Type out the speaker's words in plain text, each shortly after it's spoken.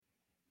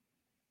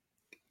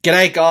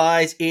G'day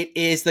guys, it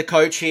is the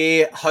coach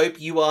here.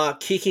 Hope you are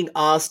kicking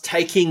ass,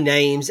 taking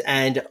names,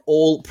 and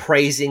all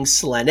praising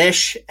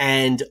Slaanesh.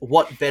 And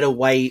what better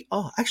way?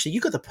 Oh, actually, you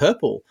got the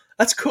purple.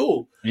 That's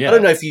cool. Yeah, I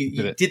don't know if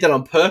you did that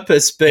on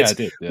purpose, but yeah, I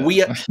did. Yeah.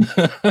 we are,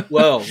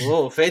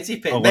 well, fancy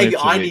pen. Maybe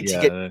I need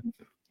to get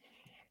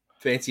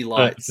fancy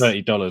lights.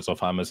 $30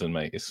 off Amazon,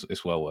 mate.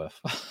 It's well worth.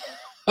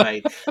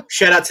 Mate.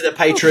 Shout out to the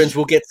patrons.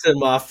 We'll get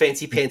some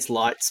fancy pants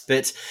lights.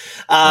 But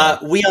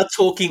we are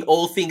talking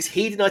all things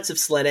Hedonites of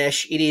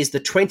Slaanesh. It is the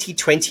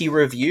 2020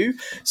 review.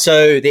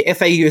 So the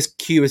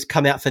FAQ has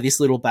come out for this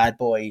little bad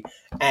boy.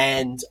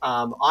 And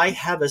I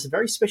have as a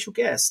very special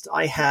guest,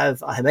 I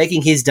have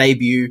making his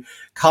debut,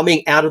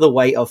 coming out of the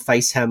way of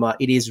Facehammer.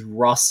 It is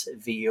Russ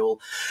Veal,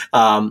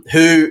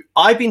 who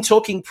I've been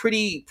talking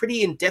pretty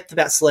in depth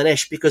about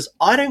Slaanesh because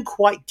I don't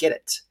quite get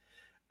it.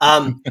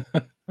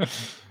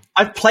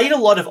 I've played a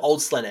lot of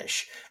old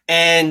Slaanesh,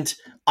 and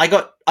I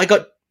got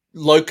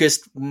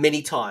Locust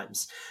many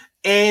times,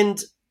 and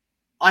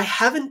I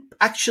haven't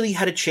actually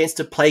had a chance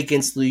to play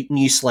against the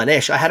new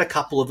Slaanesh. I had a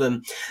couple of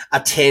them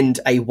attend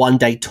a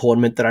one-day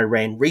tournament that I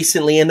ran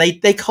recently, and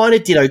they kind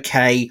of did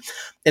okay.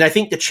 And I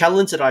think the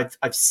challenge that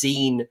I've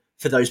seen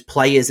for those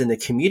players in the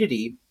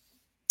community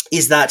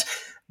is that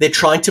they're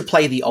trying to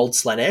play the old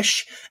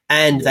Slaanesh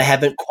and they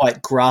haven't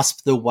quite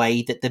grasped the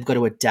way that they've got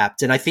to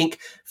adapt. And I think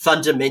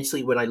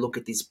fundamentally when I look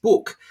at this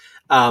book,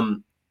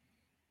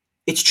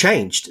 it's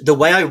changed. The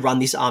way I run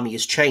this army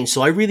has changed.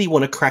 So I really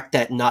want to crack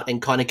that nut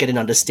and kind of get an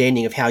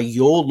understanding of how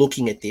you're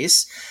looking at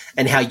this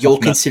and how you're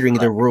considering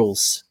the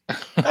rules.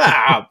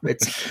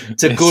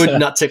 It's a good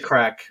nut to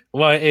crack.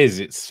 Well, it is.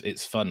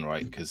 It's fun,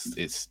 right? Because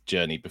it's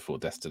journey before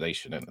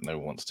destination, and no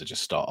one wants to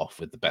just start off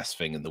with the best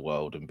thing in the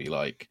world and be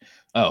like,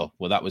 "Oh,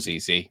 well, that was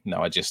easy."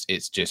 No,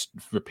 it's just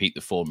repeat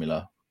the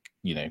formula,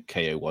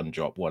 KO one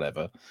drop,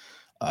 whatever.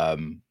 Yeah,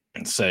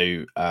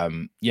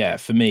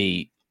 for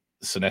me,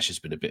 Slaanesh has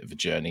been a bit of a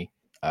journey.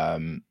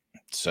 And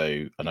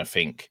I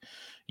think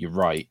you're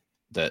right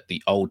that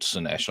the old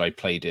Slaanesh, I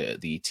played it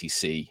at the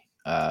ETC.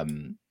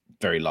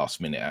 Very last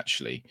minute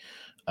actually,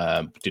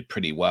 did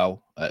pretty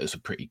well. It was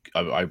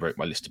I wrote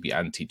my list to be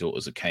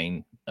anti-Daughters of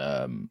Cain,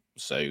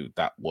 so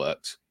that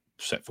worked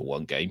except for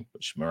one game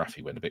which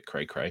Marathi went a bit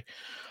cray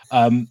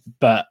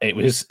but it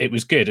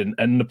was good,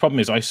 and the problem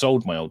is I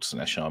sold my old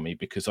Slaanesh army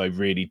because I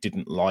really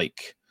didn't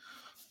like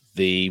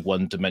the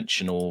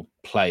one-dimensional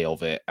play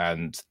of it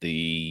and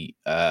the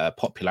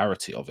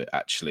popularity of it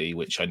actually,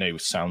 which I know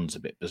sounds a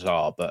bit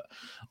bizarre, but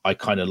I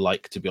kind of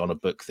like to be on a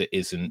book that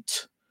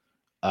isn't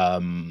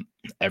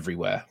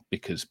everywhere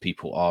because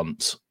people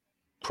aren't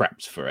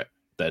prepped for it.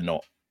 They're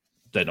not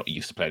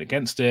used to playing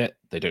against it.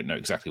 They don't know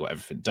exactly what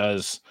everything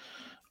does.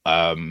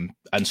 And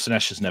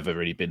Slaanesh has never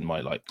really been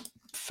my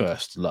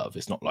first love.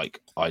 It's not like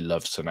I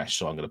love Slaanesh,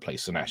 so I'm going to play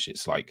Slaanesh.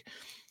 It's like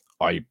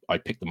I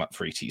picked them up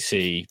for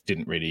ETC,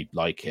 didn't really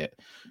like it.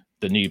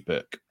 The new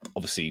book,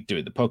 obviously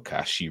doing the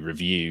podcast, you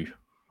review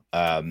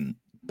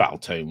battle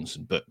tomes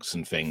and books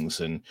and things,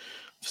 and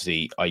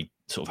obviously I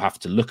sort of have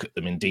to look at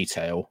them in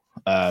detail.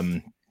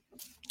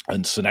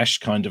 And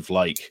Slaanesh kind of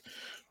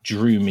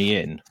drew me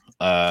in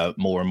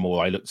more and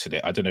more. I looked at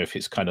it. I don't know if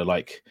it's kind of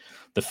like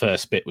the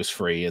first bit was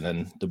free, and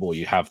then the more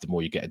you have, the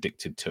more you get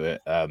addicted to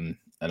it. And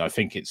I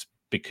think it's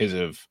because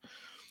of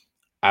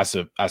as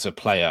a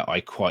player,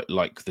 I quite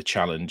like the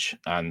challenge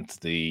and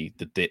the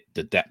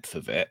depth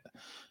of it.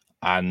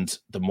 And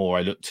the more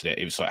I looked at it,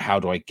 it was like, how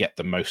do I get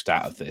the most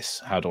out of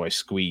this? How do I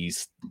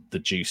squeeze the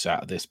juice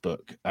out of this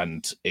book?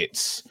 And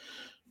it's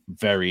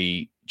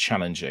very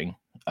challenging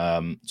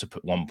to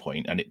put one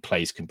point, and it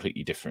plays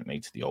completely differently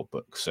to the old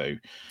book. So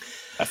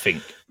I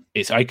think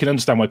I can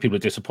understand why people are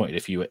disappointed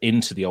if you were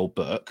into the old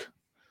book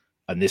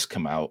and this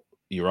come out,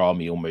 your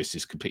army almost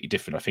is completely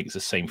different. I think it's the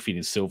same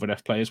feeling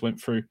Sylvaneth players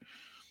went through,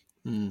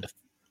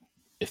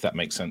 if that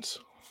makes sense.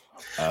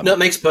 No, it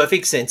makes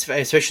perfect sense,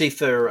 especially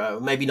for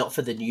maybe not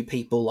for the new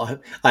people.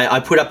 I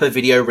put up a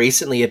video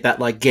recently about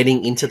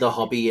getting into the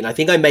hobby, and I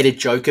think I made a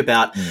joke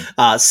about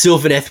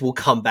Sylvaneth will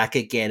come back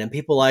again, and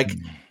people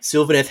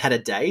Sylvaneth had a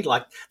day,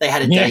 they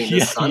had a day in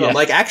the sun. Yeah.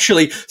 I'm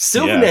actually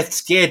Sylvaneth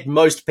scared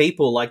most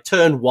people.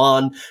 Turn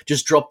one,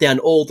 just drop down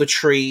all the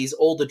trees,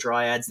 all the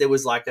dryads. There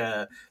was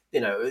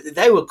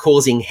they were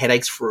causing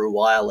headaches for a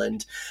while,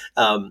 and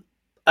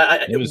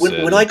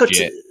when I got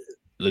to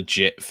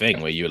legit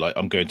thing where you were like,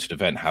 I'm going to the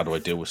event, how do I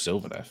deal with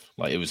Sylvaneth?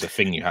 It was a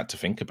thing you had to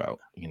think about,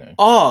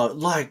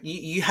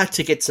 you had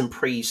to get some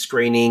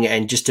pre-screening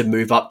and just to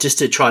move up, just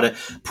to try to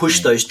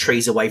push those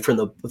trees away from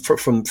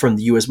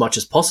you as much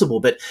as possible.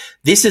 But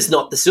this is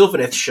not the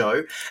Sylvaneth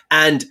show,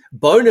 and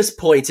bonus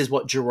points is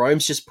what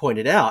Jerome's just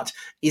pointed out,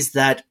 is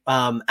that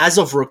as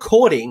of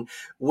recording,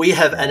 we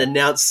have an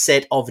announced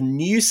set of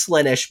new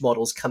Slaanesh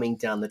models coming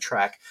down the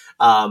track.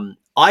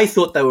 I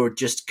thought they were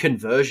just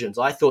conversions.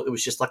 I thought it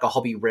was just like a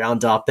hobby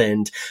roundup,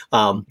 and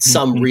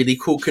some really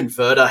cool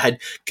converter had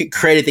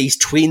created these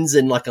twins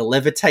and a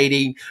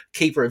levitating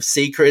keeper of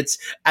secrets.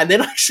 And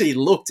then I actually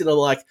looked and I'm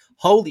like,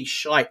 holy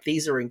shite,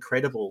 these are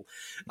incredible.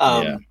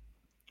 And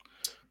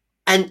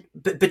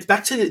but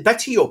back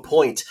to your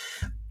point,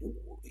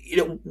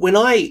 when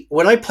I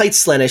played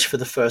Slaanesh for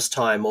the first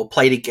time or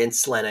played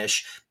against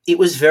Slaanesh, it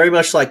was very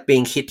much like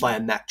being hit by a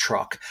Mack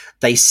truck.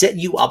 They set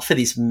you up for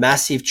this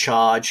massive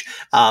charge.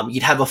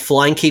 You'd have a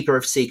flying keeper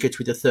of secrets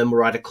with a thermal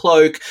rider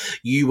cloak.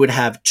 You would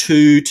have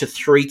 2 to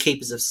 3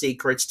 keepers of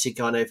secrets to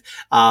kind of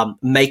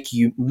make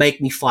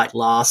me fight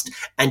last.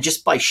 And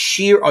just by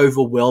sheer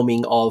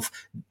overwhelming of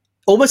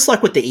almost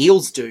like what the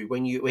Eels do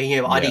when you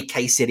have Yeah.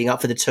 IDK setting up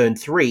for the turn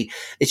 3.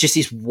 It's just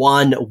this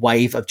one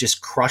wave of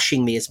just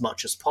crushing me as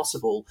much as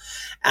possible,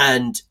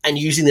 and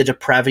using the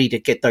depravity to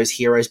get those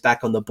heroes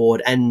back on the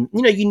board. And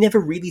you never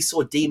really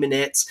saw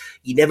demonettes,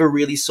 you never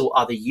really saw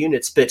other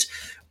units. But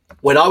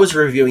when I was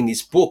reviewing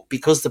this book,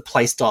 because the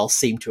playstyle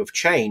seemed to have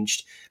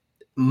changed,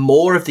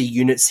 more of the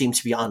units seem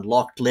to be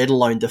unlocked. Let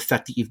alone the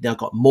fact that you've now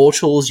got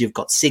mortals, you've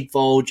got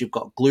Sigvold, you've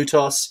got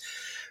Glutos.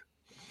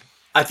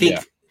 I Yeah.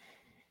 think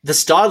the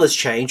style has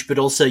changed, but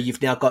also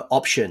you've now got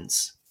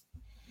options.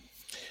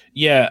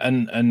 Yeah,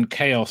 and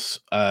Chaos,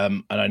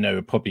 and I know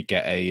we'll probably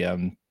get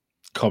a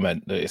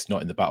comment that it's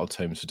not in the battle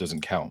tome, so it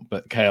doesn't count.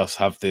 But Chaos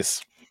have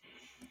this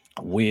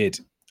weird,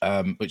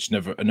 which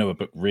no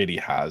book really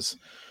has,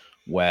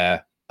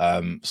 where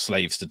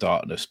Slaves to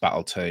Darkness,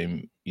 battle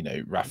tome,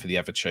 Wrath of the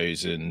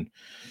Everchosen,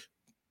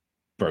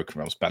 Broken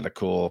Realms,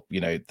 Be'lakor,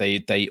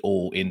 they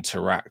all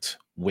interact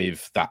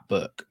with that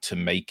book to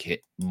make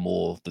it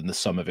more than the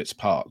sum of its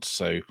parts.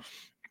 So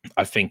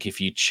I think if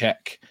you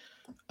check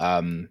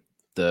the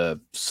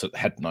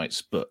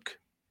Hedonites book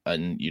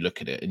and you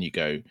look at it and you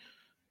go,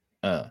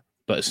 but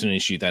as soon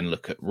as you then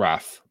look at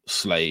Wrath,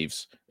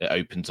 Slaves, it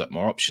opens up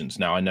more options.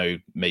 Now, I know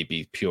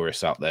maybe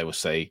purists out there will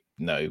say,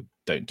 no,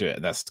 don't do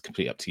it. That's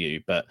completely up to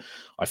you. But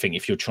I think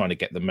if you're trying to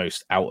get the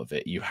most out of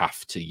it, you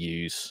have to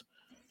use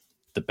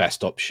the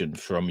best option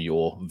from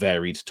your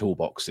varied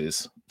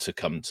toolboxes to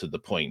come to the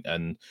point.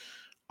 And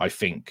I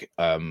think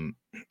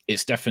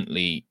it's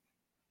definitely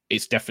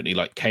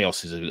like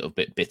Chaos is a little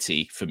bit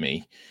bitty for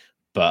me,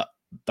 but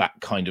that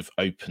kind of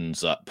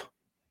opens up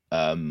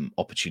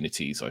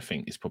opportunities, I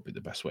think, is probably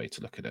the best way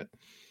to look at it.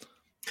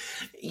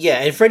 Yeah,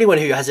 and for anyone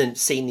who hasn't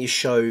seen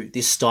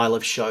this style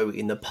of show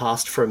in the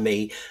past from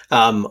me,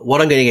 what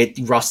I'm going to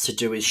get Russ to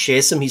do is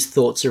share some of his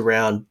thoughts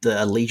around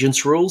the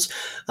allegiance rules.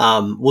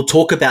 We'll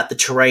talk about the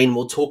terrain.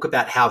 We'll talk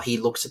about how he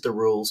looks at the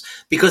rules,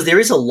 because there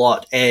is a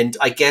lot. And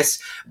I guess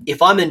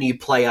if I'm a new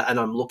player and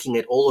I'm looking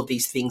at all of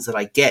these things that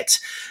I get,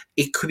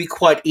 it could be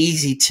quite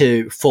easy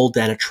to fall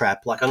down a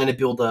trap. Like, I'm going to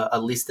build a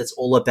list that's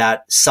all about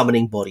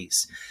summoning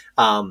bodies.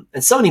 And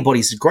summoning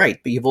bodies is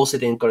great, but you've also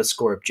then got to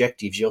score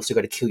objectives. You also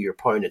got to kill your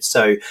opponent.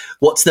 So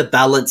what's the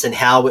balance, and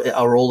how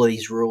are all of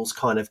these rules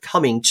kind of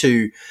coming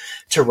to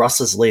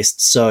Russ's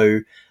list?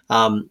 So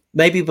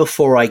maybe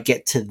before I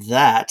get to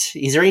that,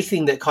 is there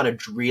anything that kind of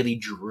really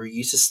drew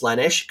you to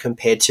Slaanesh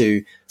compared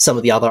to some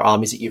of the other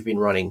armies that you've been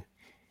running?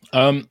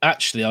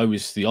 Actually, I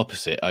was the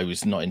opposite. I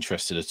was not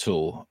interested at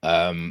all.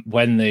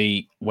 When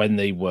they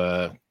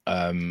were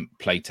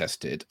play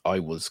tested, I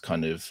was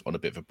kind of on a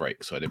bit of a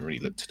break, so I didn't really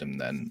look at them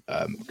then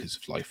because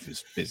life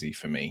was busy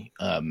for me.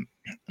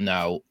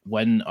 Now,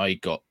 when I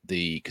got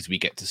because we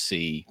get to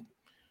see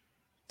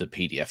the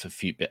PDF a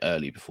few bit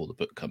early before the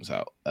book comes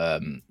out.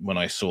 When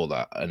I saw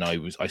that, and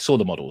I saw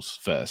the models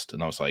first,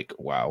 and I was like,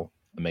 wow,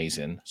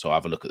 amazing. So I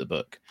have a look at the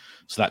book.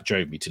 So that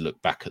drove me to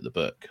look back at the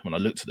book. When I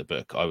looked at the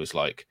book, I was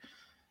like,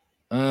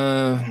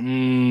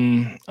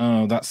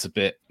 oh, that's a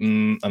bit,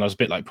 and I was a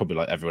bit like, probably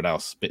like everyone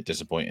else, a bit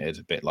disappointed,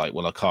 a bit like,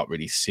 well, I can't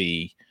really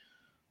see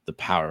the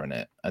power in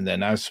it. And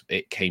then as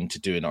it came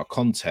to doing our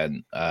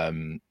content,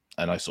 and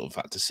I sort of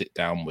had to sit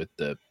down with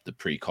the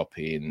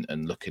pre-copy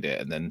and look at it,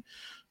 and then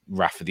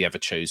Wrath of the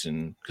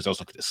Everchosen, because I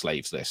was looking at the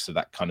slaves list, so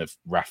that kind of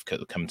Wrath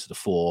could come to the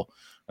fore,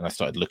 and I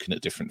started looking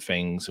at different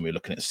things, and we were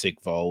looking at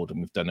Sigvold,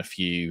 and we've done a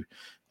few,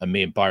 and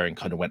me and Byron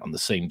kind of went on the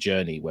same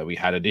journey where we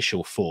had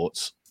initial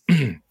thoughts.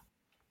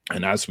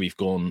 And as we've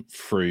gone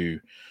through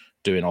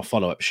doing our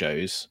follow-up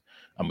shows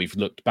and we've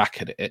looked back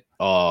at it,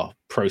 our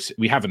process,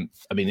 we haven't,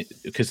 I mean,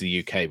 because of the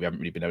UK, we haven't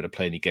really been able to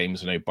play any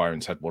games. I know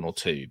Byron's had 1 or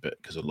 2, but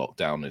because of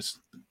lockdown is,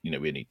 we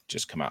only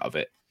just come out of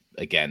it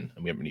again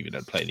and we haven't really been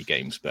able to play any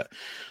games. But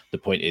the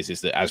point is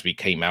that as we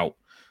came out,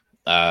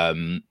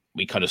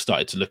 we kind of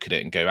started to look at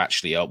it and go,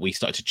 actually, we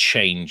started to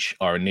change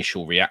our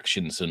initial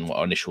reactions and what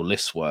our initial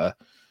lists were.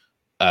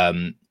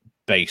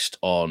 Based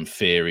on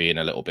theory and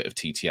a little bit of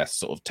TTS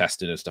sort of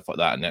testing and stuff like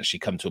that, and actually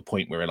come to a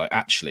point where we're like,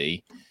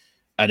 actually,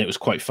 and it was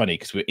quite funny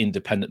because we're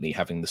independently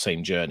having the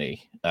same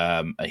journey.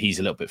 He's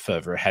a little bit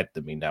further ahead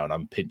than me now, and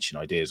I'm pinching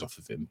ideas off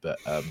of him, but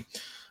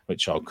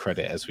which I'll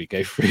credit as we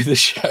go through the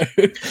show.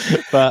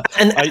 But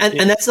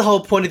and that's the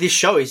whole point of this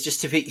show, is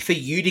just for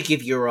you to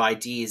give your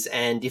ideas.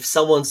 And if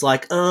someone's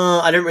like,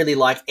 I don't really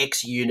like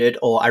X unit,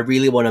 or I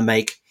really want to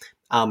make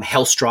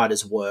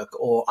Hellstriders work,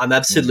 or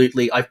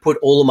I've put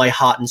all of my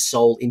heart and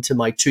soul into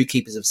my 2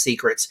 Keepers of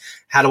Secrets,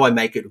 how do I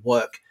make it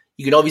work?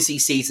 You can obviously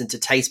season to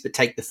taste, but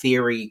take the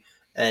theory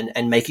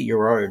and make it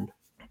your own.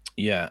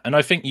 Yeah, and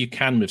I think you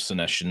can with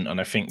Slaanesh,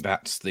 and I think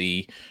that's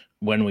the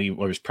when I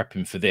was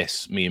prepping for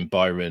this, me and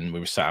Byron, I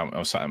was sat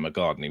out in my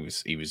garden.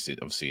 He was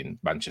obviously in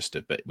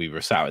Manchester, but we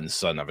were sat out in the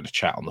sun having a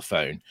chat on the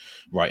phone,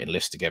 writing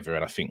lists together.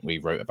 And I think we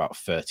wrote about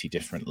 30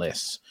 different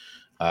lists.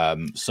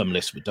 Some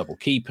lists were double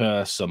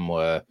keeper, some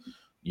were,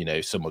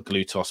 some were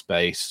Glutos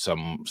based,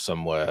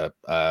 some were,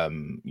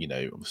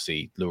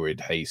 obviously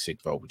Lurid, Hayes,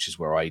 Sigvold, which is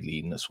where I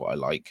lean. That's what I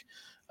like.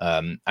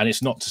 And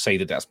it's not to say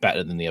that that's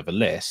better than the other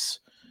lists.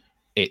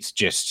 It's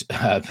just,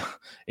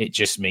 it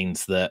just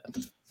means that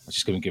I'm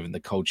just going to give him the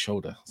cold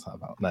shoulder. What's that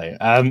about?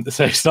 No.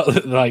 So it's not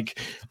that like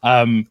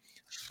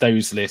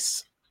those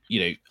lists,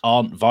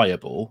 aren't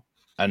viable.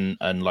 And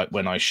like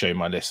when I show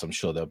my list, I'm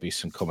sure there'll be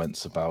some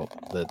comments about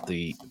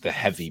the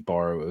heavy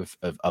borrow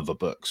of other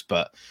books.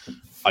 But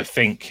I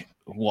think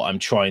what I'm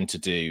trying to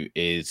do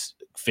is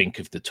think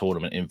of the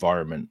tournament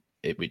environment,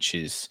 which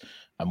is,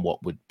 and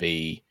what would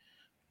be,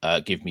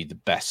 give me the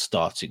best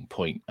starting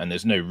point. And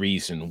there's no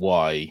reason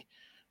why,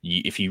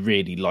 if you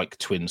really like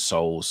Twin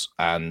Souls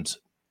and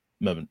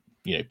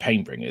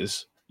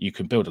Painbringers, you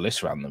can build a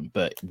list around them.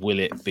 But will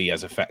it be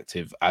as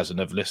effective as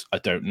another list? I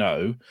don't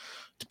know.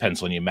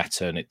 Depends on your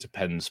meta, and it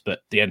depends. But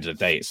at the end of the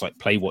day, it's like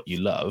play what you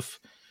love.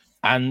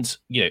 And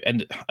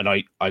and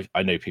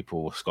I know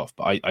people will scoff,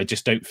 but I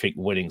just don't think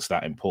winning's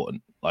that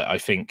important. Like, I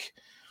think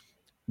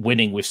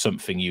winning with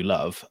something you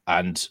love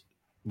and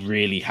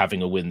really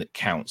having a win that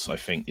counts, I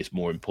think, is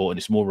more important.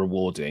 It's more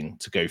rewarding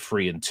to go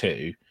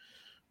 3-2,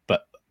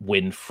 but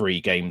win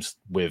 3 games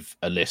with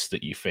a list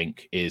that you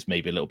think is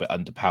maybe a little bit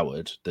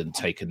underpowered than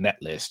take a net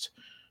list,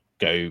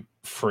 go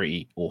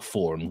 3 or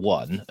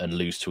 4-1 and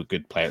lose to a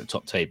good player at the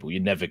top table.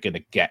 You're never going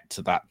to get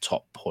to that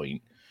top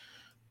point.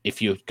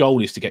 If your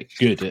goal is to get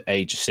good at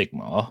Age of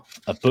Sigmar,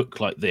 a book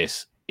like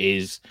this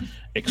is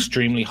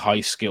extremely high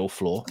skill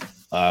floor.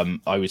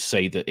 I would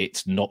say that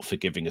it's not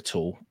forgiving at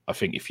all. I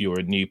think if you're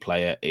a new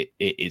player,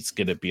 it's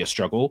going to be a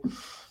struggle,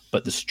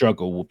 but the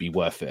struggle will be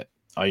worth it.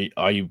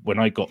 When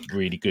I got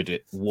really good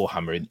at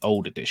Warhammer in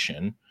Old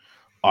Edition,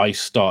 I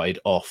started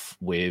off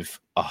with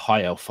a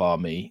high elf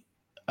army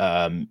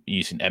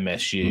using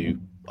MSU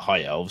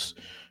high elves,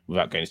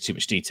 without going into too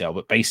much detail.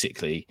 But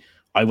basically,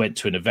 I went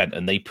to an event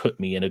and they put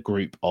me in a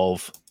group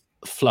of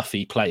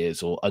fluffy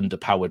players or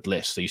underpowered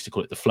lists. They used to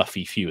call it the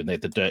fluffy few, and they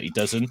had the dirty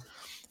dozen.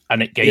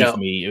 And it gave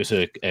me, it was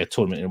a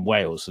tournament in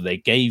Wales. So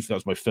that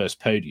was my first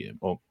podium,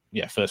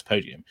 first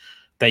podium.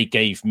 They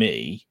gave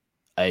me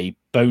a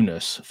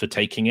bonus for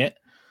taking it.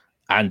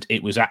 And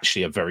it was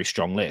actually a very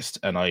strong list,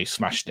 and I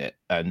smashed it.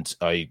 And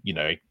I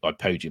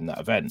podiumed that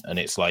event. And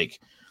it's like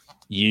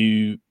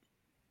you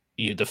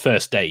the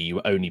first day you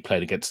only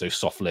played against those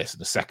soft lists, and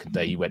the second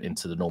day you went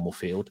into the normal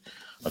field.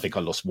 I think I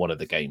lost one of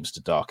the games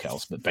to Dark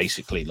Elves, but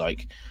basically,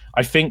 like,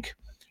 I think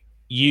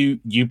you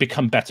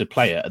become better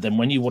player, and then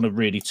when you want to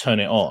really turn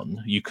it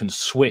on, you can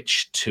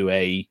switch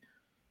to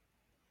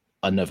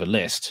another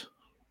list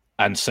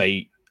and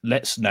say,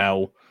 let's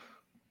now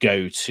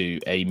go to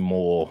a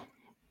more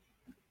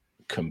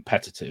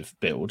competitive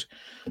build.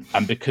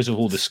 And because of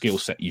all the skill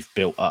set you've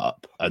built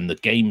up and the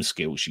game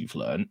skills you've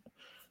learned,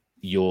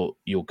 you're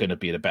going to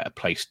be in a better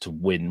place to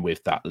win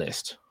with that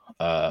list.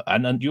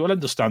 And you'll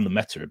understand the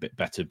meta a bit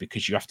better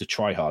because you have to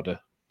try harder,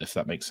 if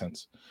that makes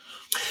sense.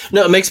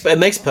 No, it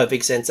makes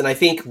perfect sense. And I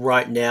think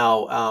right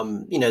now,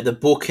 the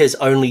book has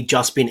only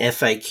just been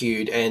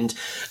FAQ'd, and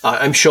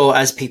I'm sure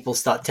as people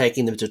start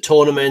taking them to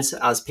tournaments,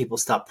 as people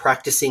start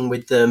practicing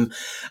with them,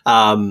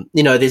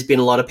 there's been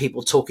a lot of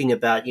people talking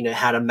about,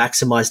 how to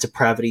maximize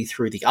depravity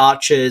through the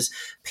archers.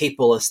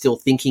 People are still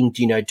thinking,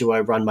 do I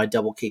run my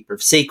double keeper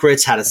of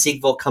secrets? How does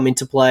Sigvold come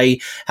into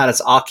play? How does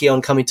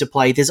Archeon come into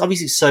play? There's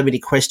obviously so many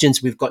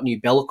questions. We've got new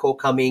Be'lakor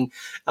coming.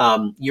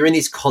 You're in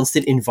this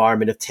constant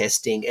environment of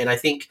testing. And I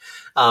think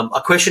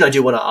a question I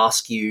do want to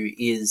ask you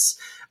is,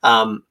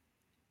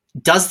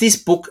 does this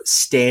book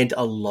stand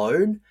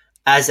alone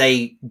as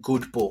a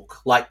good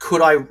book? Like,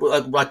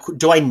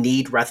 do I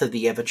need Wrath of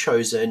the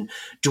Everchosen?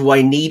 Do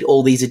I need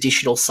all these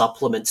additional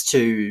supplements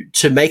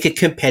to make a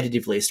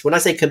competitive list? When I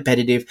say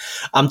competitive,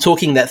 I'm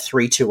talking that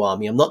 3-2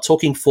 army. I'm not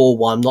talking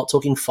 4-1, I'm not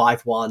talking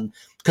 5-1,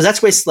 because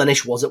that's where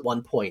Slaanesh was at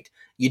one point.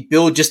 You'd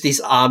build just this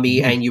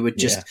army and you would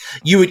just,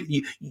 you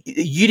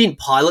didn't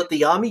pilot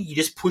the army, you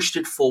just pushed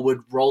it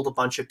forward, rolled a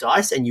bunch of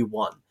dice, and you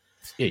won.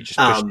 Yeah, you just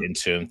pushed it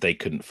into them. They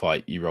couldn't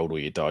fight. You rolled all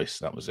your dice.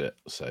 That was it.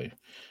 So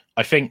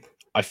I think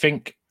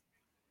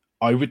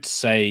I would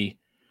say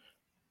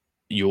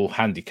you're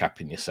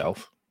handicapping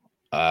yourself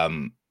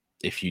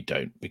if you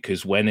don't,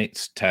 because when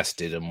it's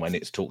tested and when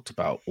it's talked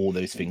about, all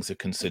those things are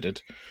considered.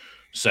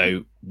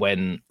 So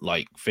when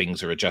like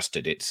things are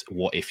adjusted, it's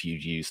what if you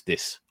use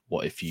this?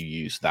 What if you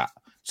use that?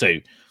 So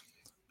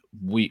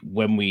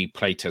when we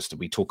play test it,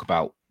 we talk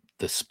about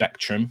the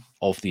spectrum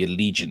of the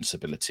allegiance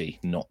ability,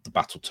 not the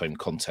battle tome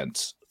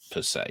contents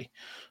per se.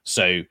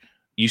 So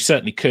you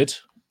certainly could,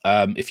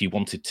 if you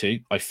wanted to.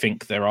 I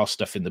think there are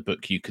stuff in the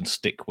book you can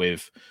stick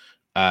with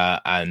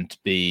and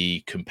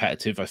be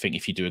competitive. I think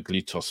if you do a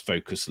Glutos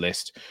focus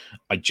list,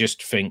 I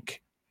just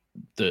think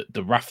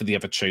the Wrath of the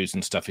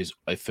Ever-Chosen stuff is,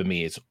 for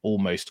me, is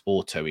almost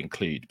auto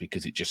include,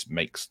 because it just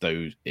makes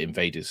those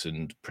invaders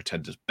and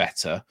pretenders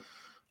better,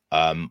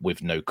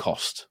 with no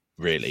cost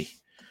really.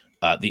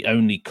 The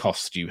only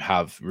cost you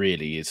have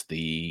really is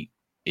the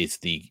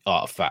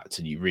artifact,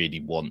 and you really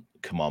want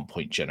command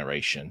point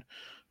generation,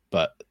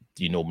 but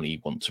you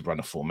normally want to run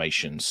a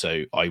formation.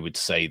 So I would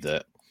say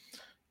that,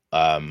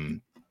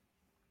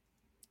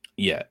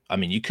 yeah, I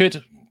mean, you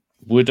could,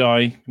 would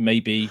I?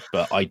 Maybe,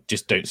 but I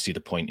just don't see the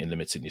point in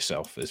limiting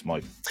yourself. Is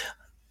my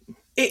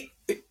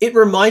It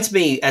reminds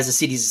me as a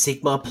Cities of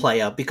Sigmar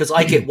player, because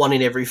I get 1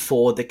 in every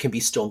 4 that can be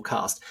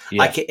Stormcast.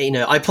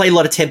 Yeah. I play a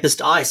lot of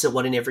Tempest Ice, and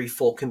 1 in every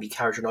 4 can be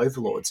Kharadron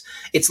Overlords.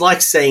 It's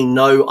like saying,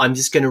 no, I'm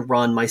just going to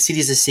run my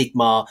Cities of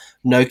Sigmar,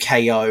 no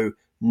KO,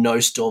 no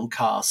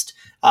Stormcast.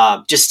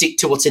 Just stick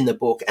to what's in the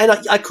book. And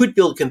I could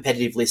build a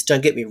competitive list,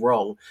 don't get me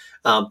wrong.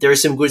 There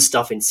is some good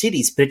stuff in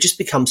Cities, but it just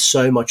becomes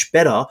so much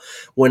better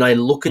when I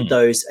look at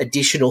those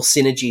additional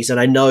synergies. And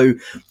I know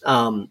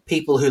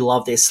people who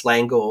love their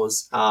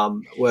Slangors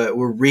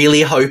were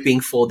really hoping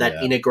for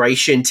that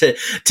integration to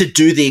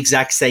do the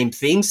exact same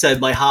thing. So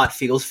my heart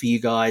feels for you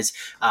guys.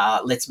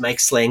 Let's make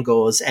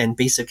Slangors and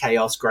Beasts of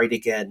Chaos great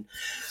again.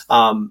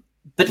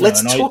 But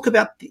let's talk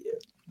about...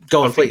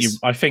 Go on, please.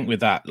 I think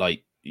with that,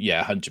 like,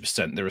 yeah,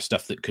 100%. There are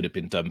stuff that could have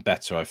been done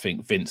better. I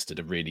think Vince did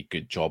a really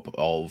good job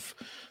of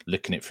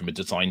looking at it from a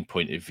design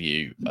point of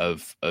view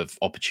of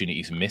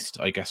opportunities missed,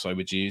 I guess I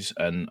would use.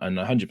 And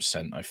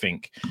 100%, I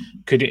think,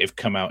 could it have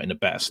come out in a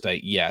better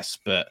state? Yes,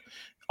 but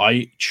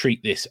I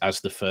treat this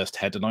as the first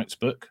Hedonites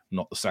book,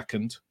 not the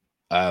second,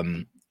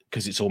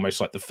 because it's almost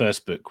like the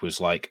first book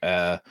was like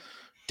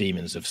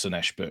Demons of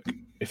Slaanesh book,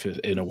 if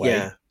in a way.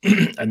 Yeah.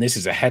 And this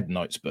is a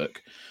Hedonites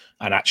book.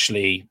 And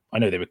actually, I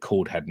know they were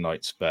called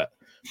Hedonites, but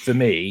for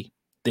me,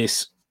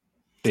 this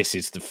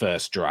is the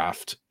first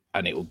draft,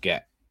 and it will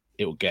get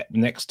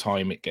next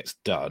time it gets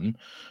done,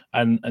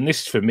 and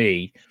this for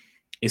me,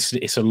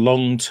 it's a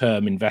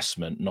long-term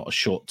investment, not a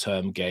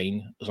short-term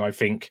gain. So I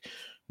think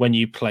when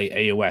you play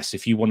AOS,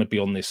 if you want to be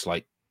on this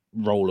like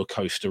roller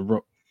coaster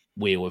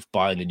wheel of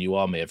buying a new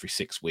army every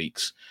 6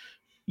 weeks,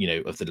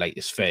 of the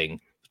latest thing,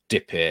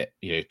 dip it,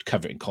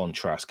 cover it in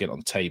contrast, get on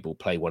the table,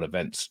 play one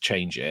events,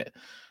 change it,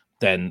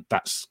 then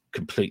that's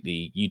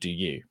completely you do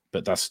you.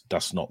 But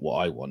that's not what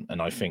I want.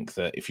 And I think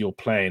that if you're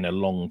playing a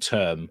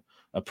long-term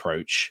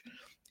approach,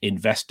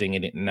 investing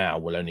in it now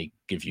will only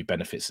give you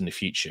benefits in the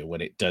future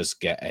when it does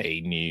get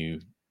a new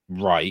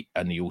right,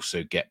 and you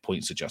also get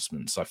points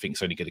adjustments. I think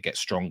it's only going to get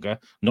stronger,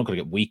 not going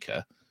to get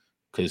weaker,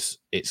 because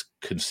it's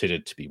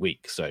considered to be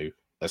weak. So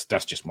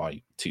that's just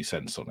my 2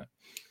 cents on it.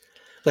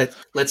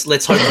 Let's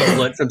hope we've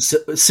learned from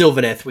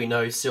Sylvaneth. We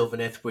know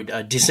Sylvaneth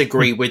would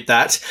disagree with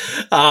that,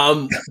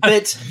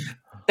 but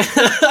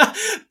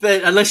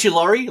but unless you're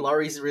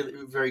Laurie's really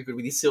very good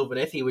with his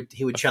Sylvaneth,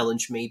 he would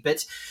challenge me.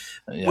 But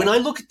when I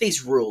look at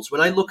these rules,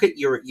 when I look at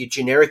your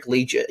generic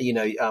legion,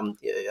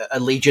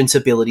 allegiance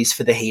abilities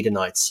for the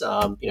Hedonites,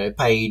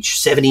 page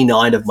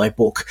 79 of my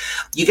book,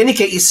 you're going to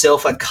get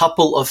yourself a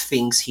couple of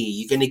things here.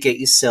 You're going to get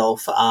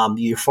yourself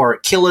your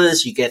Euphoric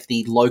Killers, you get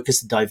the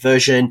Locust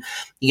Diversion,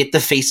 you get the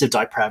Feast of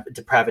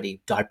Depravity.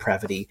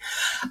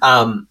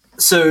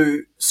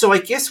 So I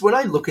guess when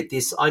I look at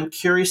this, I'm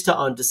curious to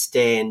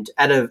understand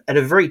at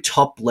a very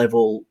top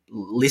level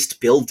list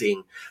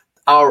building,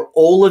 are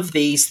all of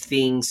these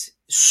things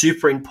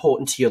super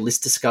important to your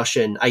list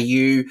discussion? Are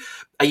you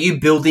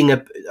building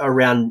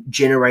around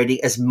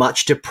generating as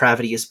much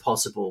depravity as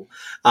possible?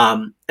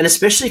 And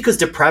especially because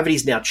depravity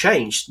is now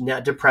changed. Now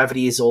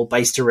depravity is all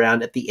based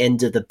around at the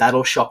end of the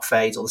battle shock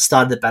phase or the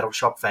start of the battle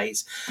shock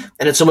phase.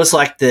 And it's almost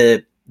like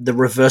the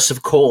reverse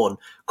of Khorne.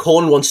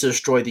 Khorne wants to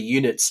destroy the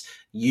units.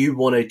 You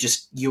want to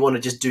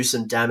just do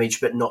some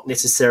damage, but not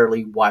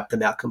necessarily wipe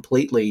them out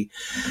completely.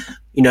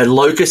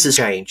 Locust has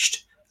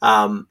changed.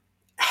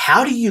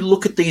 How do you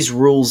look at these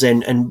rules,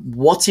 and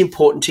what's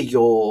important to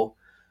your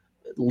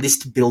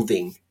list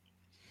building?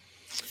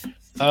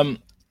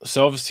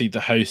 So obviously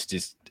the host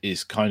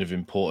is kind of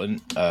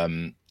important.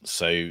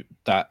 So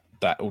that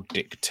will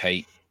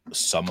dictate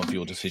some of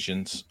your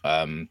decisions.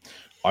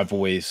 I've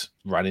always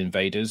run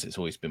invaders. It's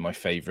always been my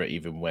favorite,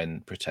 even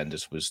when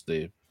Pretenders was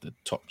the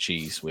top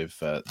cheese with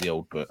the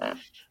old book.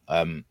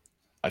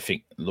 I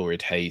think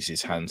Laureate Hayes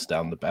is hands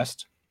down the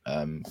best.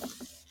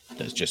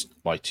 That's just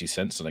my 2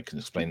 cents, and I can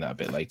explain that a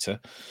bit later.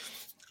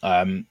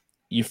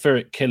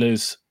 Euphoric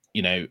Killers,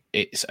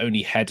 it's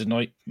only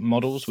Hedonite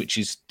models, which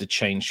is the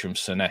change from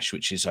Slaanesh,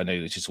 which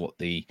is what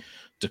the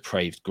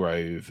Depraved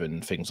Grove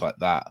and things like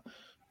that.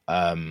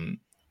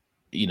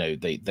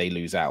 They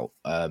lose out.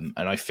 And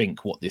I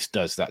think what this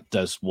does, that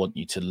does want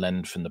you to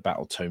lend from the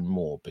battle tome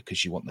more,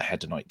 because you want the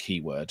Hedonite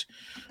keyword.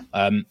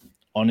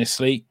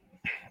 Honestly,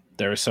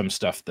 there is some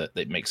stuff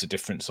that makes a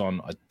difference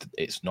on.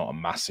 It's not a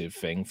massive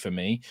thing for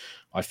me.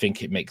 I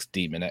think it makes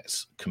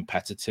Demonettes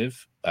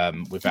competitive.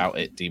 Without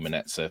it,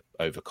 Demonettes are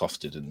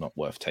overcosted and not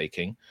worth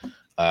taking.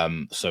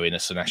 So in a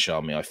Slaanesh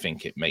army, I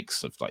think it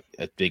makes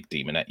a big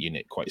Demonette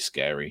unit quite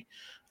scary.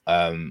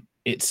 I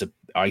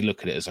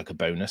look at it as like a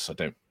bonus. I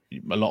don't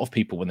a lot of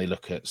people, when they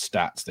look at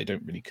stats, they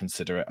don't really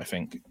consider it, I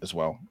think, as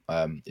well.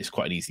 It's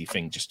quite an easy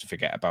thing just to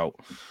forget about.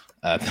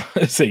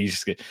 So you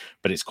just get,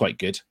 but it's quite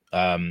good.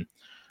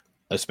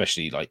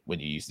 Especially like when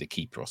you use the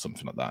keeper or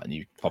something like that, and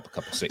you pop a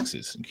couple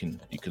sixes,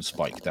 you can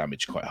spike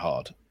damage quite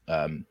hard.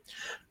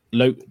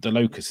 The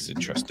Locust is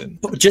interesting.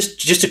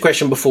 Just a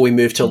question before we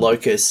move to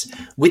Locust.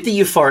 With the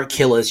euphoric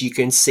killers, you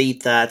can see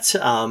that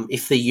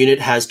if the unit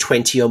has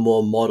 20 or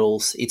more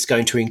models, it's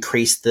going to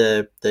increase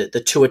the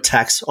 2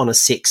 attacks on a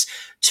 6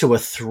 to a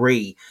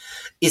 3.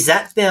 Is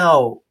that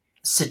now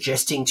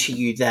suggesting to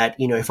you that,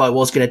 you know, if I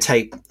was going to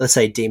take, let's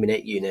say, a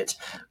Demonette unit,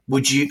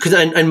 would you, because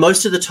and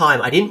most of the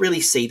time I didn't really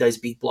see those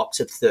big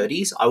blocks of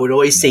 30s. I would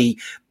always see,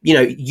 you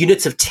know,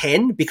 units of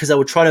 10, because I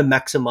would try to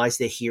maximize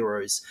their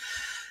heroes.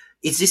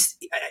 Is this,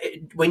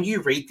 when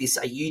you read this,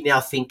 are you now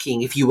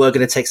thinking, if you were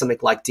going to take something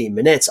like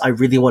Demonettes, I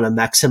really want to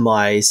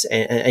maximize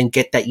and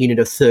get that unit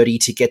of 30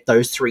 to get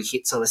those 3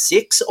 hits on a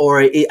 6? Or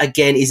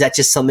again, is that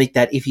just something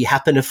that if you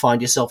happen to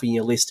find yourself in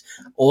your list,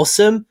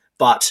 awesome,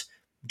 but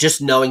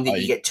just knowing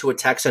that you get 2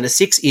 attacks on a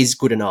 6 is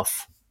good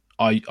enough?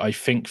 I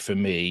think for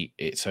me,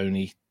 it's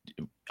only,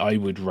 I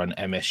would run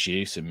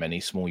MSU, so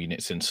many small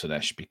units in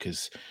Slaanesh,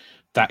 because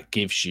that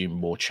gives you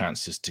more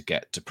chances to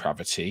get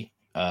depravity.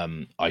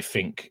 I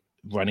think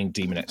running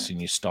Demonettes in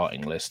your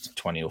starting list,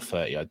 20 or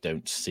 30, I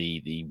don't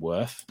see the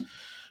worth.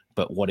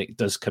 But what it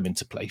does come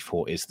into play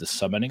for is the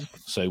summoning.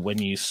 So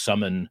when you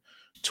summon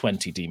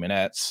 20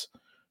 Demonettes,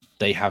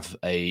 they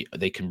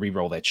can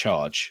reroll their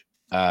charge.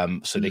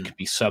 So they could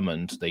be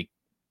summoned. They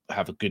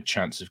have a good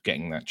chance of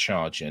getting that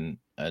charge in,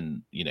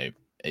 and you know,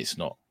 it's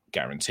not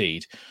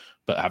guaranteed,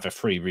 but have a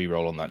free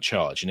reroll on that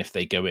charge. And if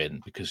they go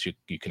in, because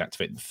you can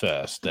activate them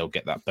first, they'll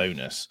get that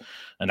bonus.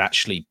 And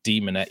actually,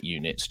 Demonette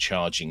units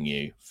charging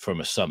you from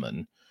a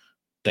summon,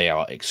 they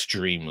are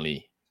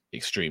extremely,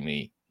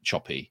 extremely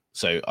choppy.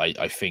 So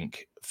I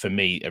think for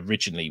me,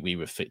 originally we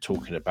were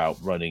talking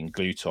about running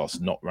Glutos,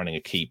 not running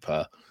a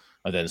keeper,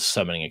 and then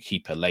summoning a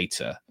keeper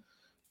later.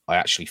 I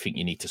actually think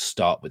you need to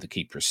start with the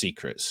Keeper of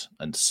Secrets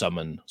and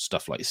summon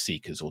stuff like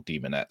Seekers or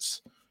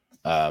Demonettes,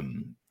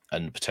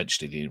 and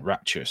potentially the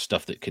Enrapture,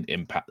 stuff that can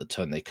impact the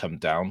turn they come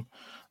down.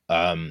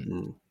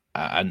 And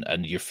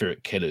your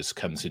Euphoric Killers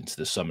comes into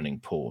the summoning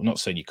pool. I'm not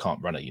saying you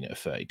can't run a unit of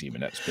 30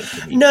 Demonettes, but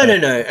for me, no.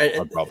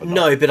 I'd rather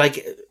not.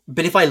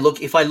 But if I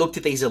looked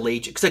at these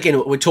allegiance, because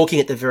again, we're talking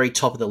at the very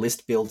top of the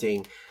list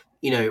building.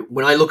 You know,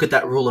 when I look at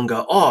that rule and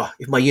go, oh,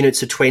 if my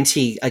units of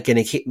 20 are going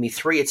to hit me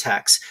 3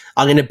 attacks,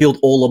 I'm going to build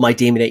all of my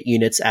Demonette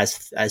units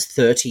as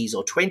 30s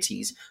or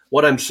 20s.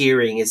 What I'm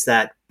hearing is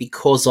that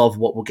because of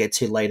what we'll get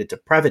to later,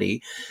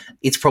 depravity,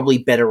 it's probably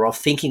better off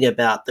thinking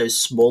about those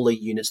smaller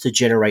units to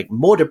generate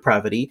more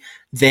depravity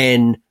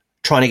than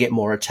trying to get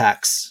more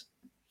attacks.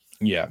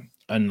 Yeah,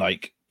 and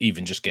like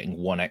even just getting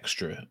 1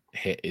 extra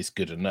hit is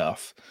good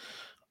enough.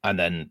 And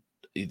then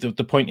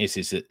the point is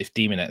that if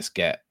Demonettes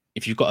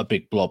if you've got a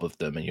big blob of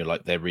them and you're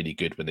like, they're really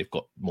good when they've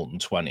got more than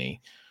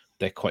 20,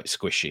 they're quite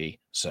squishy.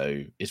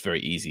 So it's very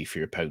easy for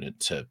your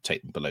opponent to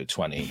take them below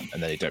 20,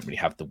 and then they don't really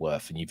have the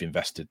worth. And you've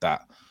invested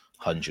that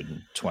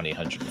 120,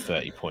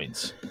 130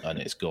 points and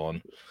it's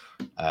gone.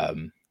 I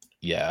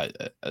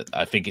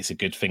think it's a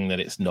good thing that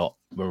it's not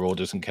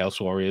Marauders and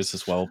Chaos Warriors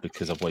as well,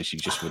 because otherwise you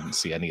just wouldn't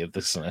see any of the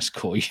Slaanesh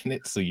core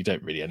units. So you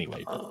don't really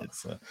anyway. But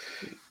it's,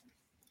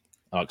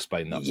 I'll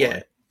explain that.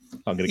 Yeah.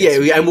 I'm gonna get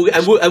and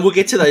we'll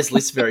get to those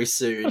lists very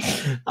soon.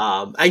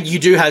 And you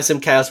do have some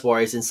Chaos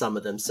Warriors in some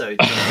of them, so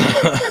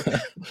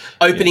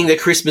opening the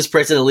Christmas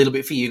present a little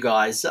bit for you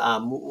guys.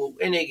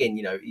 And again,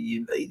 you know,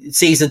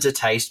 season to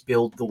taste,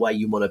 build the way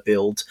you want to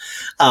build.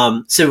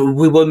 So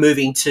we were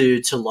moving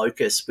to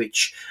Locust,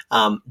 which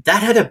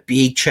that had a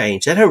big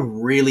change. That had a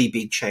really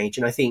big change,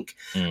 and I think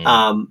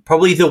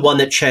probably the one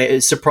that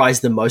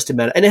surprised the most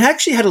amount. And it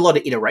actually had a lot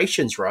of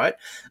iterations, right?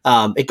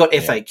 It got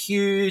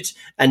FAQ'd,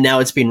 and now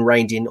it's been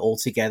reined in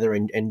altogether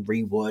and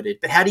reworded.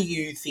 But how do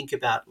you think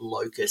about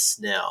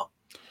Locust now?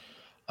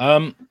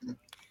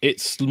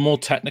 It's more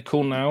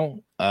technical now.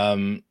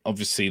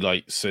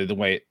 Obviously, so the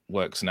way it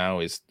works now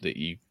is that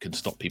you can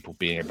stop people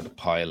being able to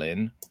pile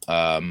in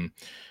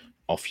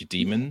off your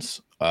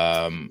demons.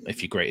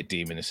 If you create a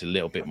demon, it's a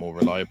little bit more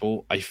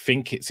reliable. I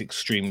think it's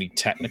extremely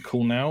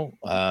technical now.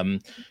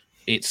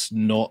 It's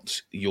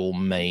not your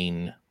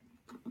main.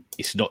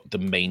 It's not the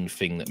main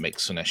thing that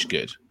makes Slaanesh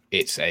good.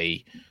 It's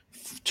a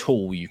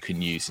tool you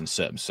can use in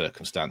certain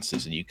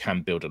circumstances, and you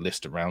can build a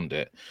list around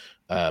it,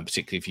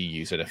 particularly if you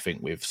use anything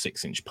with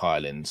 6-inch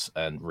pile-ins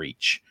and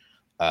reach.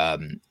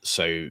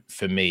 So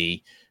for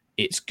me,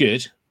 it's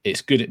good.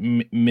 It's good at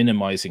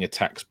minimizing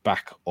attacks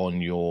back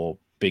on your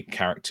big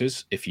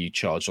characters. If you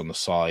charge on the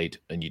side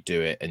and you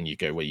do it and you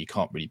go, well, you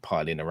can't really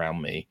pile in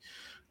around me.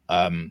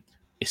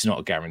 It's not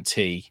a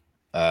guarantee.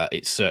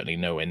 It's certainly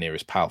nowhere near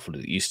as powerful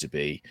as it used to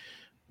be,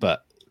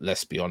 but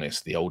let's be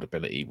honest, the old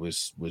ability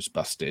was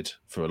busted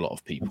for a lot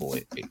of people.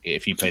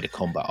 If you played a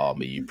combat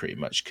army, you pretty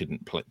much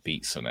couldn't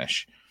beat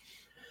Slaanesh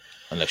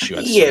unless you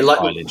had some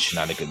violent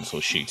shenanigans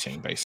or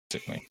shooting,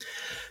 basically.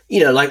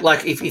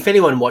 like if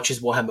anyone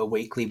watches Warhammer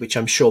Weekly, which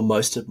I'm sure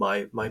most of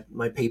my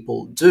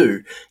people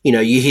do,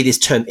 you hear this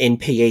term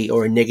NPE,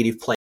 or a negative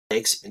play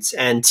experience.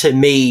 And to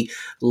me,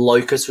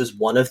 Locust was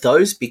one of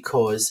those,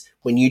 because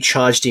when you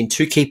charged in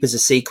 2 Keepers of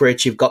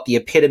Secrets, you've got the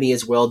Epitome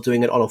as well,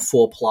 doing it on a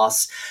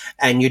 4+,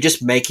 and you're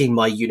just making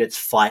my units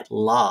fight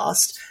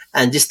last.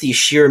 And just the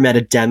sheer amount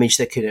of damage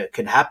that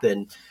could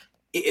happen,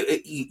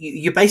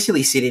 you're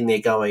basically sitting there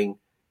going,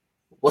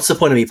 what's the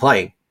point of me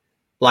playing?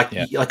 Like,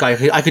 Yeah. like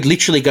I could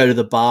literally go to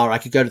the bar, I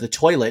could go to the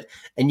toilet,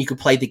 and you could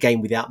play the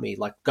game without me.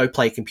 Like, go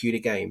play a computer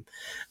game.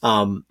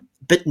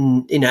 But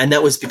and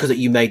that was because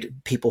you made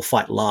people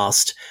fight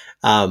last.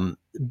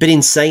 But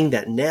in saying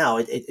that, now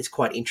it's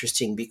quite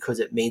interesting, because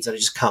it means that I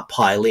just can't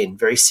pile in.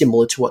 Very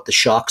similar to what the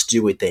Sharks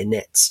do with their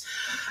nets.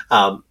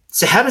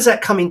 So how does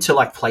that come into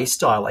like play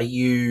style? Are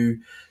you?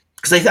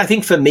 Because I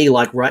think for me,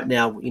 like right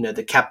now,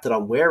 the cap that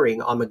I'm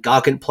wearing, I'm a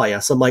Gargant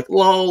player. So I'm like,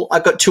 lol,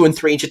 I've got 2 and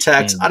 3 inch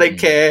attacks. I don't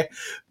care.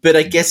 But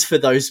I guess for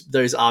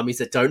those armies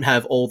that don't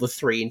have all the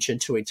 3 inch and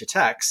 2 inch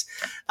attacks,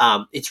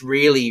 it's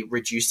really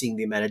reducing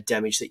the amount of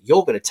damage that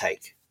you're going to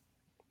take.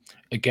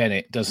 Again,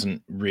 it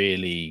doesn't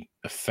really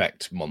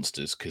affect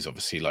monsters, because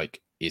obviously,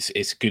 like,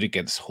 it's good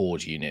against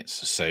horde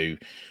units. So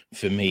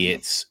for me,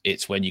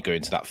 it's when you go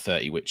into that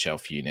 30 witch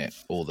elf unit,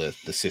 or the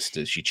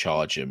sisters, you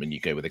charge them and you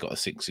go where they got a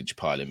 6 inch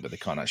pile in, but they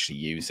can't actually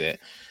use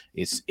it.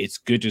 It's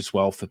good as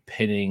well for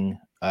pinning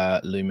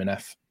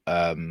Lumineth,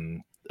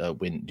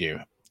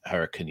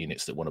 hurricane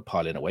units that want to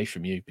pile in away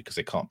from you, because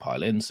they can't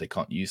pile in, so they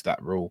can't use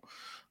that rule.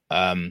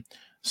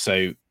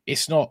 So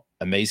it's not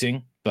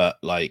amazing, but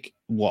like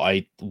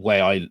way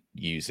I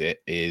use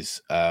it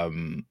is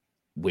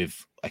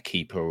with a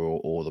keeper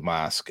or the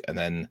mask, and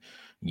then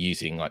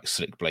using like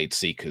slick blade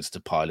seekers to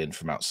pile in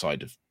from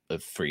outside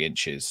of 3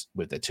 inches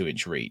with their 2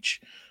 inch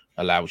reach,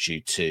 allows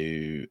you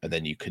to, and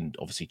then you can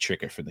obviously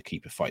trigger from the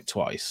keeper fight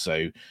twice.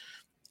 So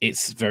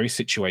it's very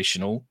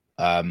situational.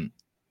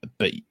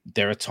 But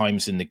there are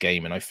times in the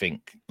game, and I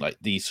think like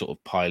these sort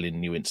of pile-in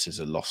nuances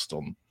are lost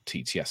on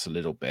TTS a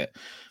little bit.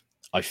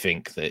 I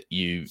think that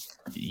you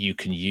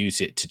can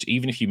use it to,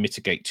 even if you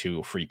mitigate 2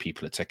 or 3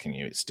 people attacking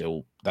you,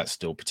 that's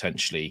still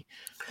potentially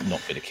not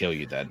going to kill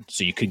you then.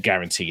 So you can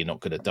guarantee you're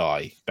not going to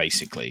die,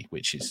 basically,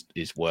 which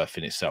is worth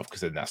in itself,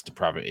 because then that's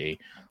depravity.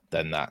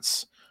 Then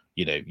that's,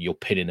 you're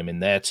pinning them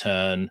in their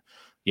turn.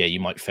 Yeah, you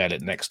might fail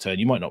it next turn.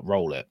 You might not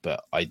roll it,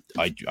 but I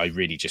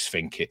really just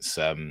think it's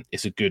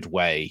a good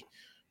way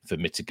for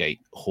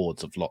mitigate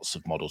hordes of lots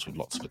of models with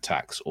lots of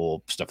attacks,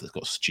 or stuff that's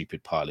got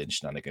stupid pile-in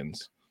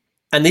shenanigans.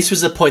 And this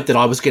was the point that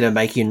I was going to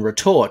make in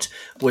retort,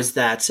 was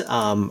that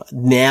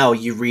now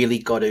you really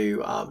got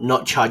to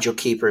not charge your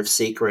Keeper of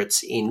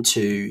Secrets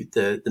into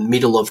the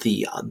middle of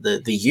the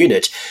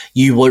unit.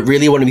 You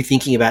really want to be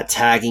thinking about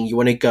tagging. You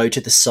want to go to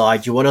the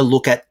side. You want to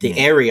look at the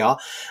area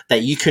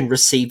that you can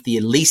receive the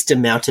least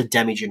amount of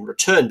damage in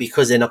return,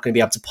 because they're not going to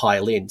be able to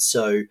pile in.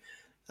 So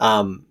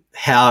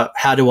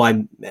how do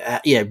I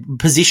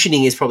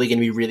positioning is probably going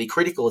to be really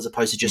critical, as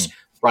opposed to just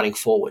running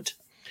forward.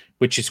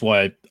 Which is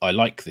why I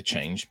like the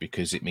change,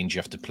 because it means you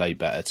have to play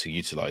better to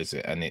utilize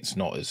it, and it's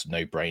not as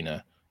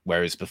no-brainer.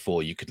 Whereas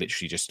before, you could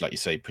literally just, like you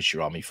say, push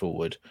your army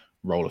forward,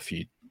 roll a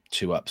few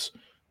 2-ups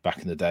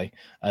back in the day,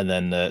 and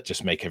then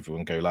just make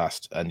everyone go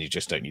last, and you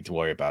just don't need to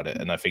worry about it.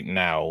 And I think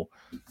now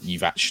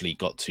you've actually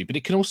got to, but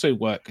it can also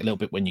work a little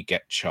bit when you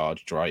get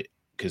charged, right?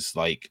 Because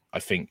like I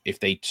think if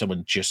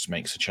someone just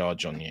makes a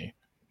charge on you,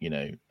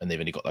 and they've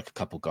only got like a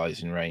couple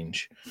guys in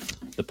range,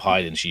 the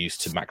pilings you use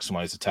to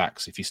maximize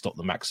attacks. If you stop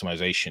the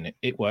maximization,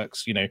 it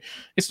works.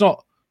 It's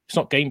not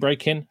game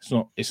breaking.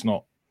 It's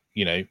not.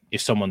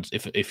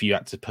 If you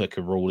had to pick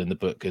a rule in the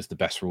book as the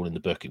best rule in the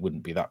book, it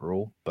wouldn't be that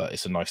rule, but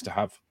it's a nice to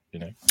have.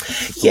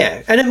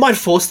 Yeah, and it might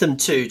force them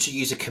to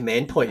use a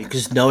command point,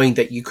 because knowing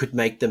that you could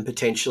make them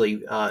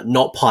potentially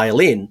not pile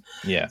in,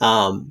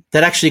 that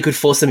actually could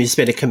force them to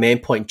spend a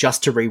command point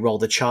just to re-roll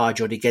the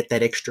charge or to get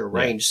that extra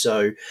range.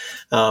 So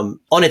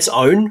on its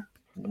own,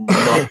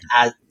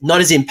 not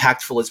as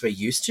impactful as we're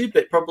used to,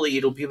 but probably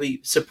it'll really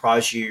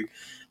surprise you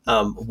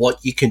what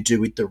you can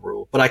do with the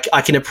rule. But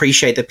I can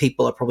appreciate that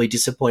people are probably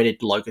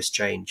disappointed Locust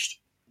changed.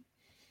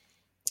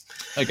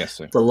 I guess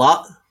so.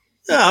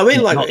 I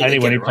mean, like, not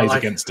anyone who plays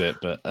against it,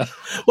 but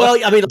well,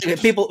 I mean,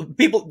 like, people.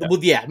 Well,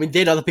 yeah, I mean,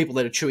 they're not the people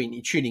that are tuning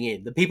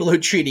in. The people who are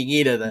tuning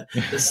in are the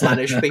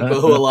Slaanesh people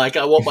who are like,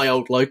 I want my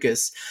old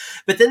Locust.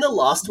 But then the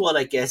last one,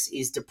 I guess,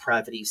 is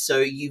depravity.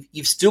 So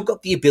you've still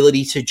got the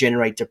ability to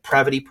generate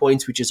depravity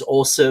points, which is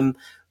awesome.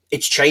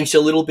 It's changed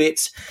a little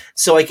bit.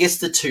 So I guess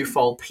the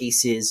twofold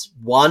piece is,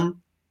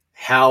 one,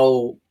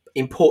 how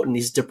important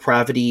is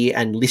depravity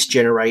and list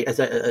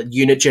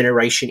unit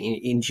generation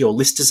into your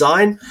list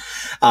design.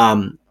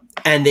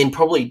 And then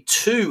probably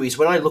 2 is,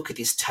 when I look at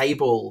this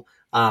table,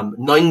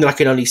 knowing that I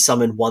can only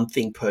summon one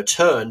thing per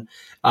turn,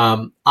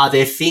 are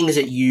there things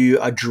that you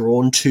are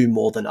drawn to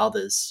more than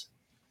others?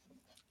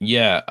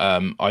 Yeah,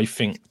 I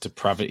think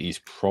depravity is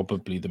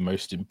probably the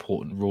most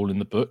important rule in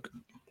the book.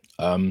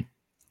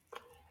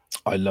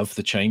 I love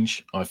the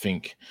change. I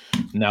think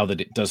now that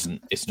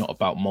it's not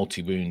about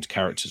multi-wound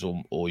characters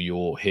or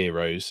your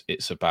heroes.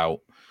 It's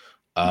about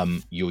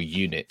your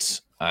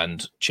units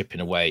and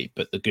chipping away.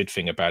 But the good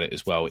thing about it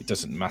as well, it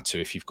doesn't matter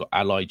if you've got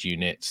allied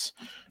units,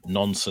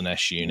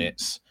 non-Slaanesh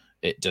units,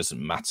 it doesn't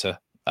matter.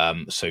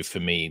 So for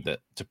me, that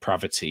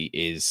depravity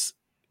is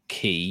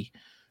key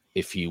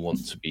if you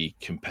want to be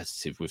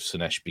competitive with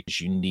Slaanesh, because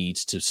you need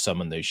to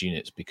summon those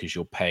units because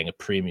you're paying a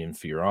premium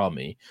for your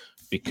army,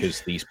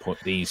 because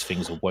these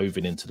things are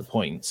woven into the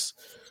points.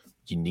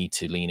 You need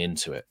to lean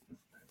into it.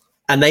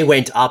 And they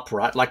went up,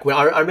 right? Like when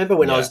I remember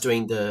when I was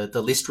doing the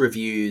list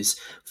reviews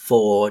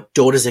for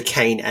Daughters of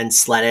Cain and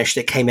Slaanesh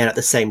that came out at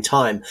the same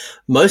time,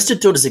 most of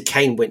Daughters of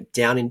Cain went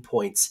down in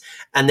points.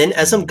 And then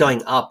as I'm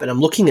going up and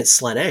I'm looking at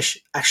Slaanesh,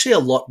 actually a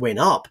lot went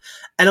up.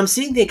 And I'm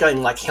sitting there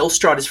going, like,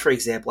 Hellstriders, for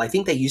example, I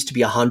think they used to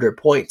be 100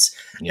 points.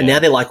 And now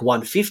they're like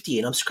 150.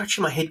 And I'm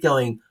scratching my head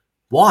going,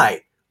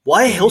 why?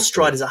 Why are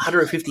Hellstriders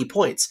 150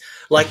 points?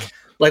 Like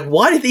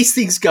why do these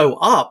things go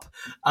up?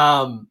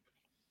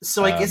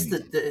 So I guess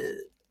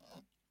the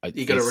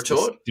you got a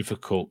retort? It's a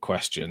difficult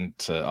question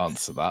to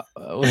answer that.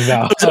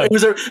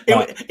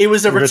 It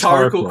was a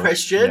rhetorical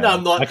question. Yeah.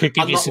 I'm not. I could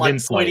give I'm you not some like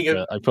insight,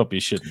 but I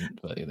probably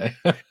shouldn't. But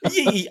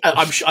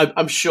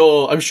I'm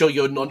sure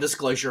your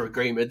non-disclosure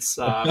agreements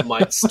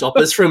might stop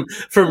us from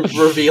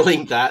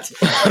revealing that.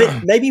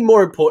 But maybe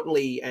more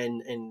importantly,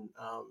 and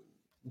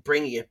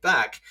bringing it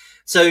back.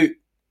 So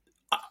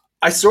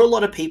I saw a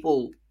lot of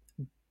people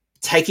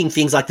taking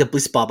things like the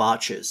Blitzbarb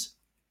Archers.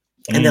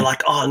 And they're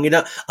like, oh, I'm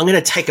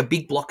gonna take a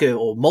big block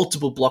or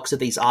multiple blocks of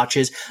these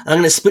archers, and I'm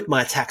gonna split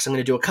my attacks. I'm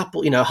gonna do a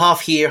couple, half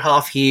here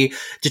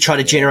to try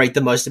to generate the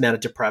most amount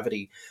of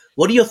depravity.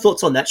 What are your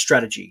thoughts on that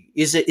strategy?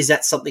 Is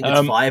that something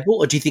that's viable,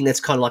 or do you think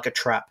that's kind of like a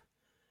trap?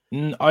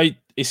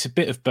 It's a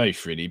bit of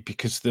both, really,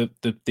 because the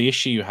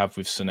issue you have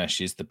with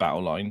Slaanesh is the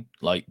battle line.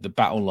 Like the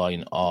battle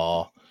line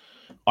I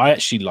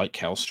actually like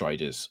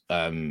Hellstriders.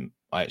 I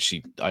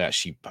actually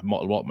a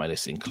lot of my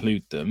lists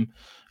include them,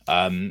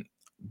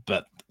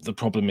 but the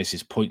problem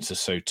is points are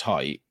so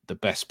tight. The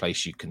best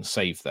place you can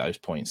save those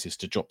points is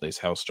to drop those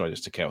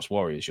Hellstriders to Chaos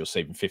Warriors. You're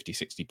saving 50,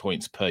 60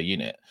 points per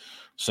unit.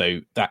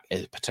 So that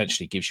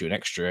potentially gives you an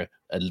extra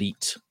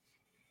elite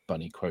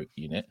bunny quote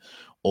unit,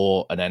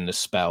 or an endless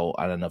spell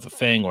and another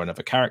thing or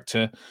another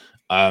character.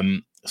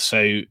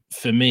 So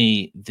for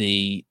me,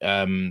 they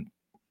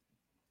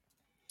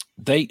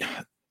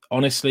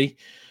honestly,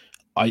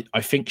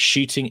 I think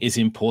shooting is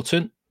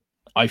important.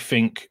 I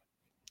think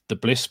the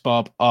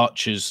Blitzbarb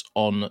Archers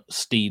on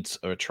steeds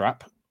are a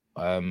trap.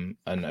 And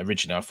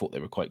originally I thought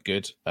they were quite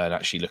good. And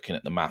actually looking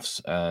at the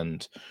maths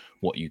and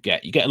what you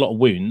get a lot of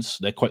wounds.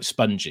 They're quite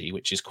spongy,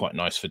 which is quite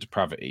nice for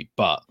depravity,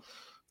 but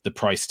the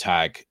price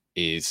tag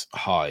is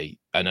high.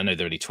 And I know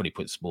they're only 20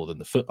 points more than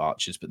the foot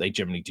archers, but they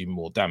generally do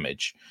more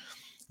damage.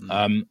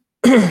 I'm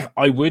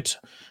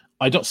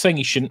not saying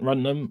you shouldn't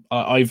run them.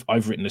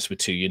 I've written this with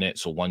 2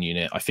 units or 1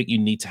 unit. I think you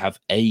need to have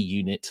a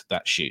unit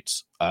that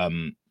shoots,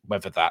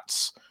 whether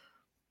that's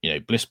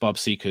Blitzbarb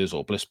Seekers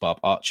or Blitzbarb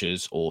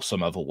Archers or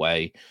some other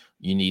way.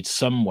 You need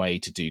some way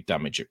to do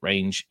damage at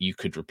range. You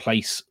could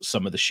replace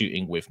some of the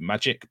shooting with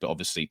magic, but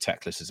obviously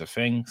Techless is a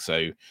thing.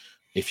 So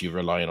if you're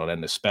relying on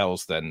endless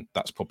spells, then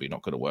that's probably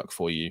not going to work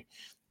for you.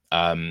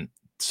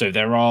 So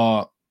there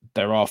are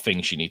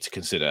things you need to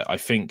consider. I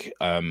think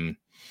again,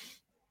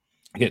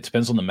 it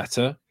depends on the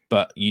meta,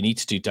 but you need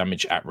to do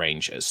damage at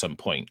range at some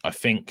point. I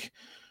think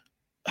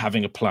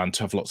having a plan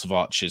to have lots of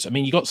archers. I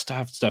mean, you got to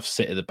have stuff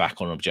sit at the back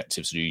on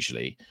objectives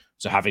usually.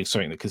 So having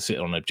something that can sit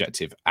on an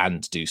objective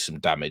and do some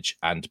damage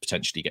and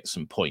potentially get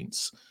some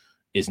points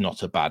is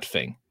not a bad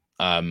thing.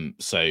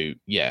 So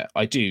yeah,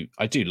 I do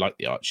like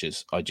the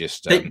archers. I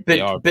just they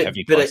are a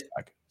heavy price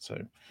tag. So,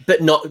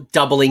 but not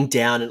doubling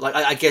down. Like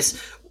I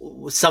guess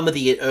some of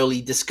the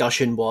early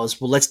discussion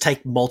was, well, let's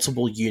take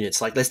multiple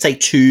units. Like let's take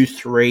 2,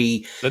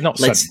 3. They're not.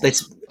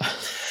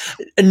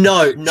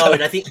 No,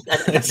 and I think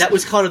that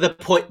was kind of the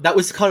point. That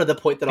was kind of the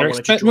point that I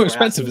wanted to draw more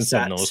expensive out than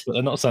Sentinels, but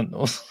they're not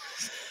Sentinels.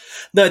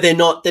 No, they're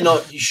not. They're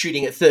not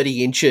shooting at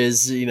 30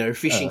 inches.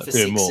 Fishing for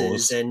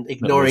sixes and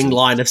ignoring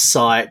line of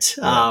sight.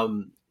 Yeah.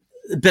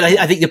 But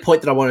I think the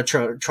point that I want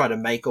to try to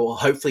make, or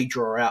hopefully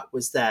draw out,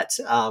 was that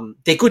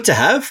they're good to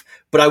have,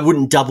 but I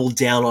wouldn't double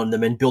down on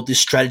them and build this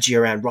strategy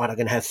around, right, I'm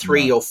going to have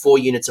 3 or 4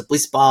 units of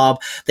Blitzbarb.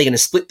 They're going to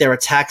split their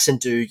attacks and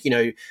do,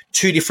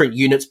 2 different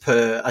units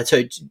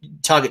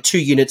target 2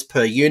 units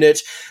per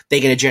unit. They're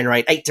going to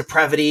generate 8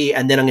 depravity,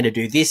 and then I'm going to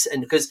do this.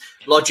 And because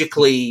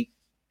logically,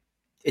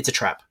 it's a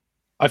trap.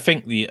 I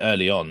think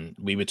early on,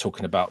 we were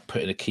talking about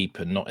putting a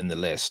keeper not in the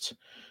list,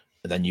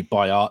 and then you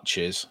buy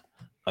archers.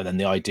 And then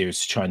the idea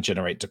is to try and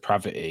generate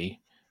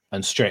depravity,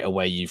 and straight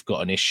away you've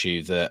got an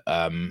issue that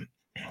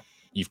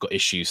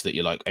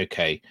you're like,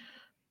 okay,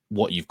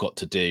 what you've got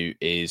to do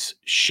is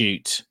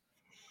shoot,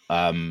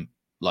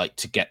 like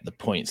to get the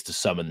points to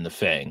summon the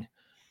thing,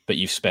 but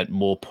you've spent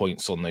more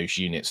points on those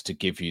units to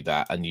give you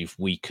that, and you've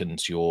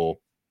weakened your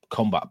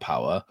combat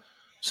power.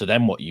 So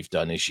then what you've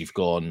done is you've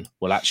gone,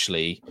 well,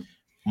 actually,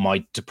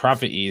 my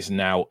depravity is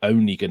now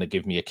only going to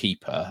give me a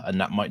keeper, and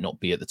that might not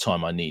be at the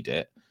time I need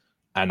it.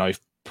 And I've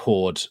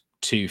poured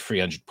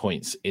 300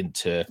 points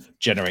into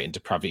generating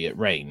depravity at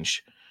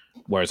range,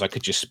 whereas I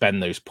could just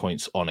spend those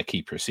points on a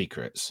keeper of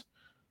secrets,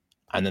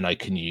 and then I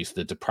can use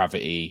the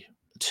depravity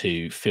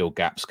to fill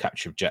gaps,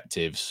 capture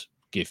objectives,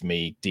 give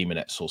me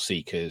demonettes or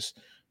seekers.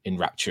 In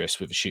Rapturous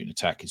with a shooting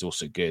attack is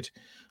also good.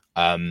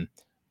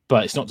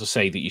 But it's not to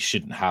say that you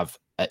shouldn't have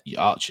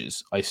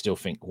archers. I still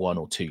think 1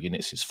 or 2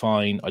 units is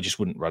fine. I just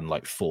wouldn't run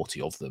like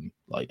 40 of them,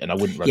 and I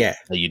wouldn't run a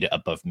unit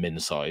above min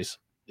size,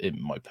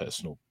 in my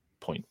personal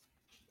point.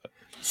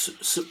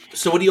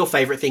 So what are your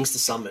favorite things to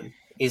summon?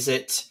 Is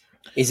it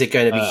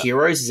going to be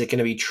heroes? Is it going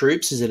to be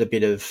troops? Is it a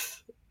bit of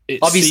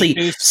obviously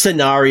seekers?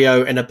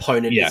 Scenario and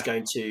opponent is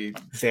going to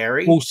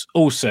vary.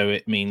 Also,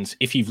 it means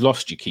if you've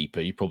lost your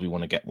keeper, you probably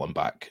want to get one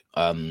back.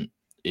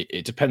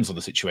 It depends on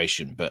the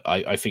situation, but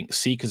I think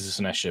Seekers of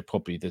Slaanesh are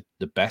probably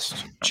the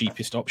best,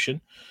 cheapest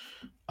option.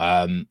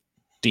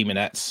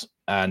 Demonettes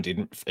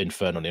and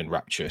Infernal and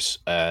Rapturous,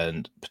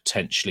 and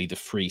potentially the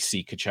free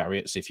Seeker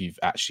Chariots if you've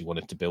actually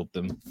wanted to build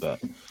them.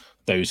 But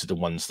those are the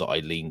ones that I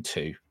lean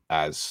to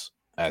as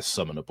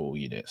summonable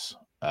units.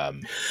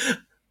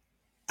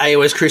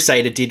 AOS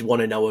Crusader did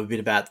want to know a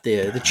bit about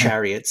the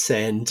chariots,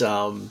 and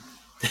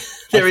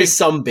there is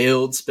some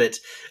builds, but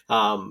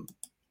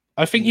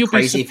I think you'll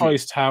be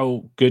surprised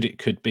how good it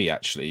could be,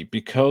 actually,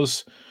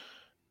 because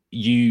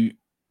they're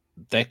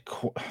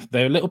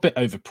a little bit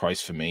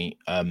overpriced for me.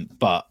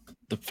 But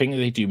the thing that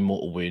they do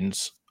mortal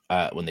wounds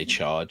when they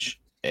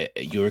charge,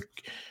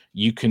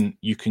 you can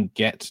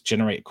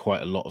generate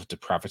quite a lot of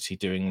depravity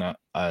doing that,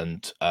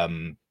 and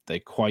they're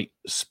quite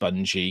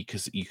spongy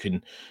because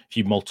if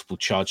you multiple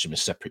charge them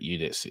as separate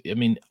units. I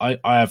mean, I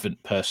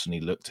haven't personally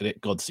looked at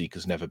it.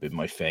 Godseeker's never been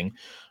my thing.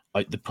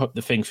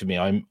 The thing for me,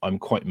 I'm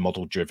quite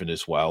model driven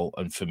as well,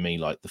 and for me,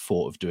 like the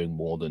thought of doing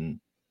more than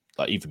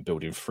like even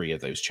building 3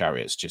 of those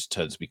chariots just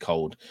turns me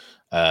cold.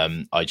 I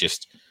know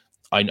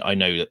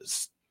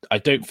that I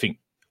don't think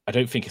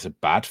it's a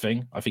bad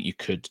thing. I think you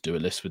could do a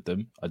list with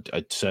them.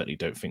 I certainly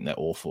don't think they're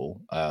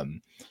awful.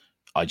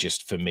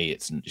 For me,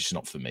 it's just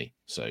not for me.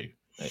 So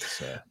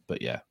it's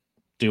but yeah,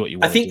 do what you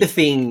want. I think the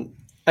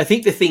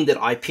thing that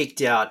I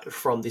picked out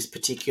from this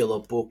particular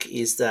book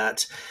is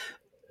that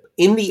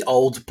in the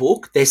old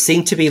book, there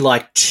seemed to be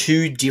like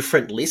 2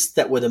 different lists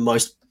that were the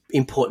most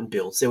important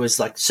builds. There was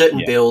like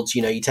certain builds,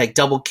 you take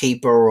double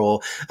keeper or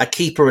a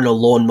keeper and a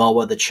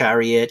lawnmower, the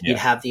chariot. You'd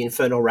have the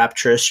Infernal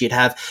Rapturous. You'd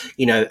have,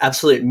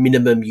 absolute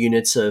minimum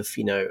units of,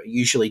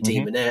 usually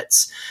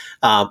demonettes.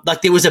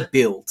 Like there was a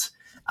build.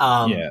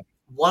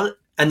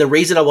 And the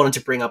reason I wanted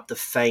to bring up the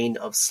Fane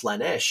of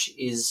Slaanesh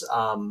is,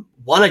 1,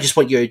 I just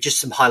want just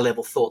some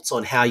high-level thoughts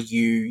on how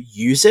you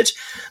use it.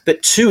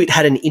 But 2, it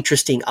had an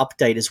interesting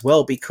update as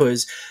well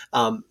because,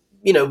 one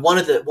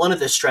of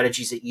the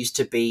strategies that used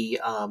to be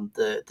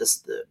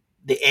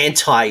the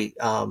anti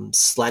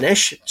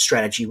Slaanesh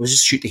strategy was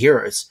just shoot the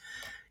heroes.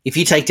 If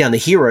you take down the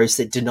heroes,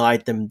 that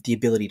denied them the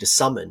ability to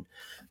summon.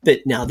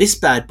 But now this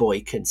bad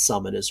boy can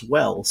summon as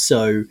well.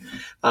 So,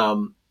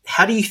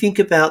 how do you think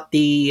about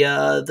the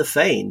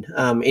Fane?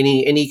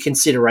 Any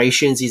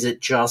considerations? Is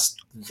it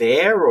just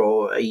there,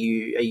 or are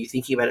you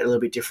thinking about it a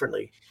little bit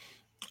differently?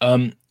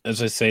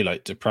 As I say,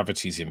 like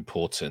depravity is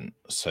important,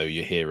 so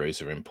your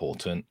heroes are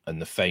important,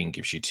 and the Fane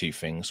gives you 2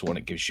 things. 1,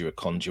 it gives you a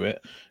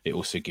conduit. It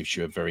also gives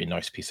you a very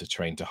nice piece of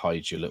terrain to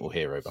hide your little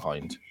hero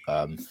behind.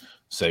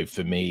 So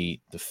for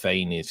me, the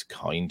Fane is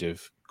kind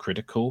of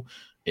critical.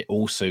 It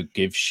also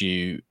gives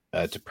you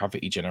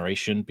depravity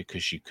generation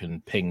because you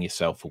can ping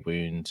yourself a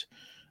wound.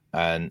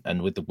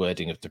 And with the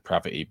wording of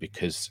depravity,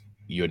 because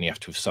you only have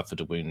to have suffered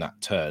a wound that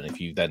turn, if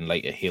you then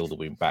later heal the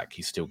wound back,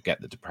 you still get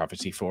the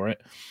depravity for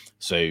it.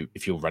 So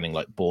if you're running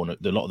like Born, a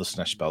lot of the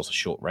Slaanesh spells are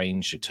short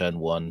range, you turn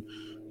 1,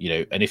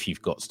 and if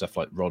you've got stuff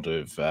like Rod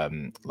of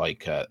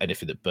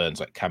anything that burns,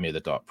 like Cameo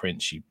the Dark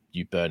Prince,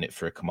 you burn it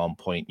for a command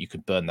point. You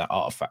could burn that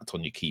artifact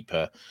on your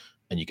keeper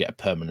and you get a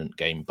permanent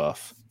game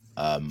buff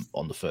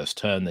on the first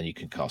turn. Then you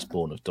can cast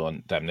Born of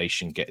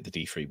Damnation, get the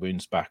D3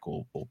 wounds back,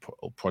 or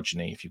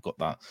Progeny if you've got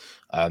that.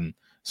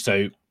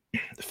 So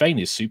the Fane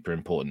is super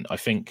important. I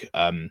think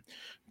some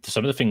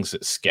of the things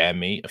that scare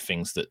me are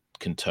things that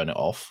can turn it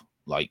off.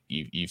 Like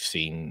you've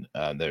seen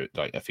there,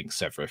 like I think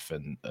Severith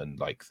and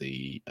like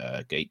the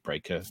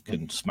Gatebreaker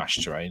can smash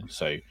terrain.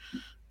 So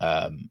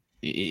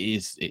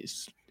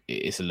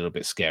it's a little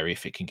bit scary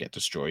if it can get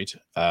destroyed.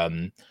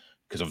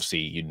 Because obviously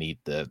you need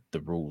the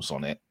rules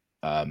on it.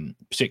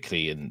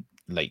 Particularly in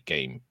late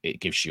game, it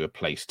gives you a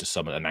place to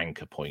summon an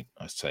anchor point,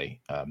 I'd say,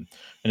 and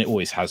it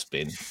always has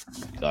been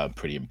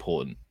pretty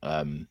important.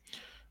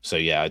 So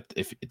yeah,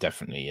 if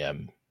definitely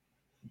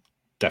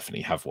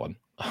have one.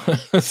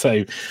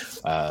 So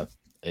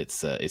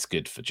it's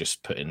good for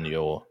just putting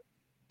your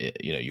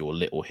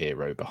little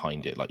hero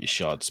behind it, like your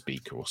Shard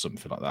Speaker or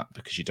something like that,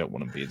 because you don't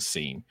want them being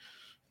seen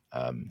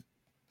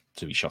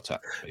to be shot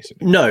at,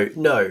 basically. No.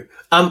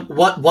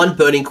 One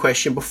burning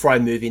question before I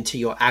move into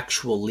your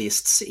actual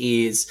lists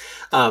is,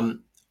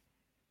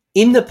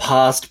 in the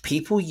past,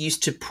 people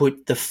used to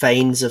put the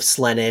Fanes of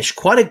Slaanesh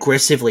quite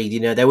aggressively.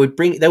 They would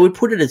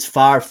put it as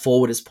far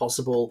forward as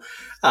possible.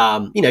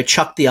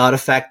 Chuck the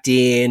artifact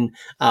in,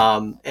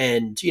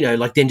 and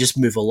like then just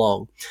move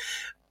along.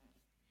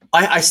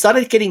 I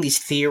started getting this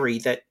theory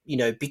that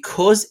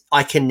because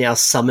I can now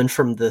summon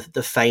from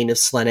the Fane of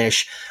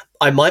Slaanesh,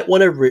 I might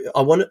want to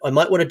I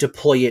might want to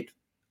deploy it,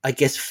 I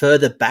guess,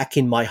 further back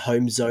in my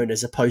home zone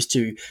as opposed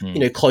to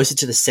closer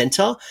to the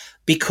center,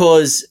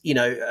 because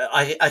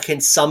I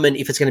can summon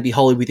if it's going to be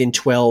wholly within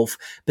 12,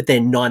 but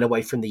then 9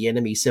 away from the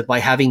enemy. So by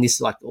having this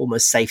like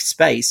almost safe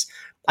space,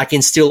 I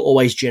can still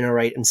always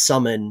generate and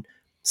summon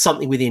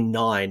something within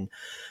 9.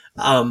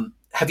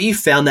 Have you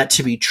found that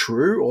to be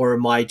true, or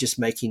am I just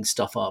making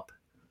stuff up?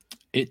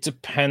 It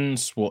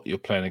depends what you're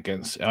playing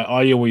against.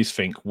 I always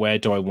think, where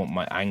do I want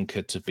my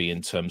anchor to be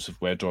in terms of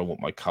where do I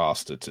want my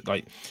caster to,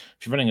 like,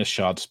 if you're running a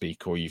shard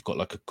speaker or you've got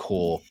like a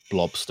core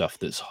blob stuff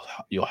that's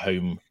your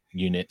home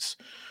units,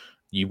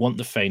 you want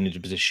the Fane in a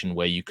position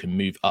where you can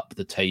move up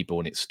the table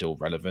and it's still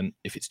relevant.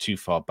 If it's too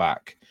far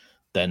back,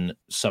 then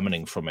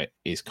summoning from it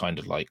is kind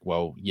of like,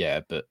 well,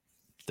 yeah, but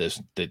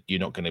you're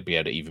not going to be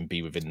able to even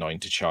be within 9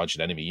 to charge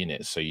an enemy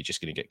unit, so you're just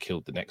going to get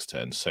killed the next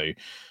turn. So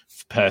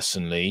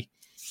personally,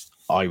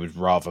 I would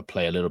rather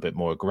play a little bit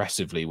more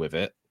aggressively with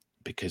it,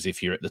 because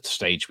if you're at the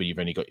stage where you've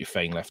only got your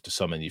Fane left to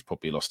summon, you've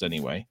probably lost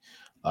anyway.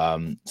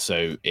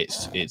 So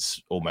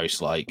it's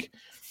almost like,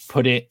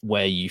 put it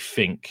where you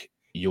think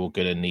you're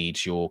going to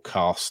need your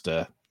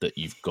caster that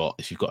you've got.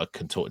 If you've got a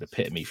Contorted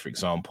Epitome, for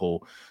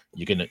example,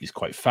 it's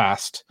quite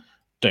fast.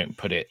 Don't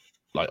put it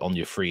like on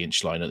your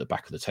 3-inch line at the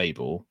back of the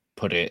table.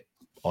 Put it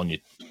on your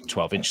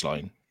 12-inch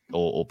line,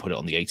 or put it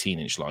on the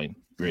 18-inch line,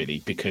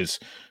 really, because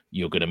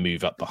you're going to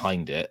move up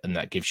behind it, and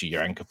that gives you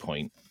your anchor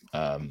point.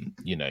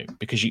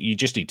 Because you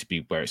just need to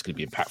be where it's going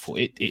to be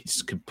impactful.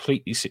 It's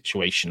completely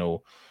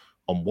situational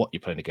on what you're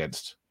playing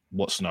against,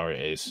 what scenario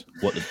it is,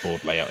 what the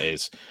board layout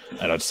is.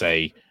 And I'd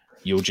say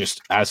you'll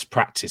just, as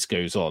practice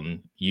goes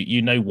on,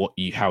 you know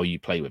how you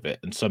play with it.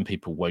 And some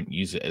people won't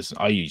use it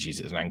I usually use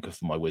it as an anchor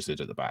for my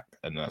wizard at the back,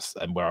 and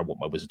where I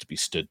want my wizard to be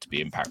stood to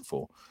be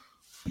impactful.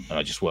 And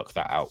I just work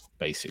that out,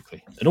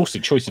 basically. And also,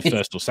 choice of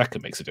first or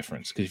second makes a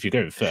difference, because if you're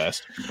going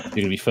first, you're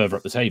going to be further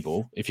up the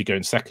table. If you're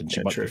going second,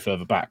 you might be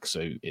further back.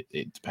 So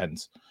it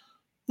depends.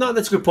 No,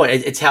 that's a good point.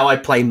 It's how I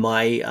play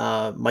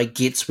my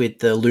Gits with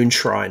the Loon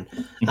Shrine.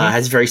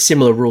 Has very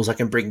similar rules. I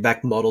can bring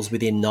back models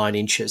within 9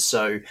 inches.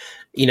 So,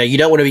 you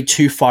don't want to be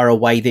too far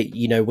away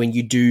that, when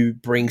you do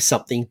bring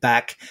something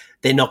back,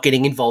 they're not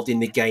getting involved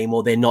in the game,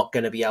 or they're not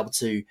going to be able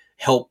to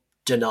help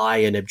deny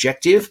an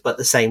objective. But at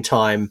the same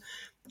time,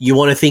 you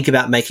want to think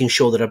about making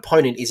sure that an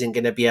opponent isn't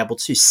going to be able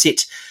to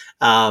sit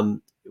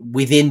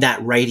within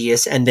that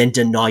radius and then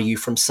deny you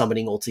from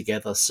summoning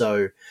altogether.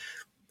 So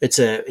it's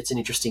an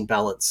interesting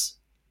balance.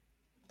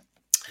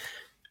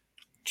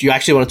 Do you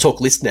actually want to talk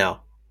list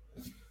now?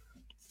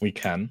 We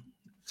can.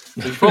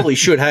 We probably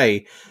should,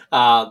 hey.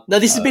 No,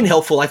 this has been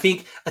helpful. I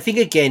think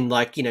again,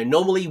 like,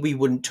 normally we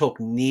wouldn't talk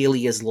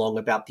nearly as long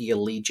about the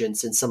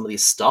allegiance and some of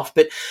this stuff,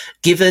 but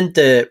given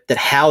that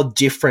how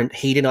different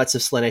Hedonites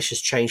of Slaanesh has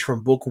changed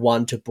from book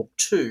 1 to book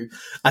 2,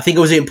 I think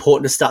it was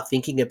important to start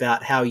thinking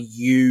about how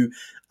you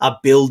are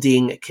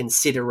building,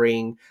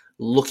 considering,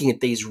 looking at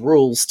these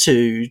rules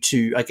to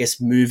I guess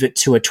move it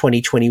to a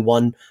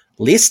 2021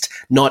 list,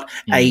 not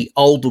a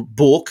old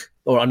book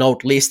or an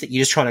old list that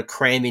you're just trying to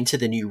cram into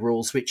the new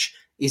rules, which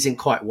isn't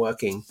quite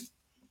working.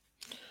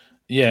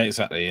 Yeah,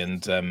 exactly.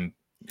 And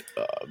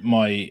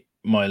my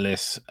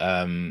list,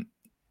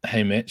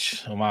 hey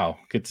Mitch, oh, wow,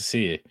 good to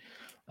see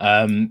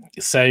you.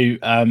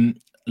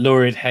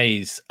 Lurid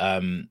Haze,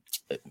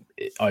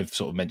 I've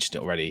sort of mentioned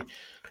it already.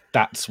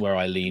 That's where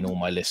I lean all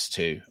my lists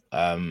to.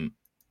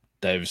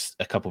 There's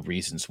a couple of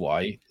reasons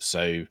why.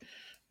 So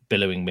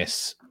Billowing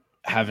Miss,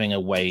 having a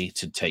way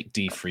to take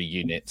D3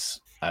 units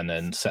and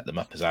then set them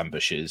up as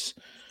ambushes,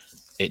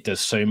 it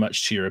does so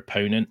much to your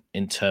opponent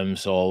in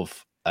terms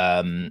of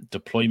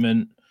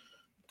deployment,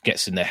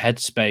 gets in their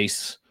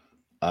headspace.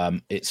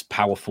 It's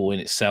powerful in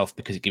itself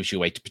because it gives you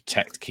a way to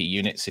protect key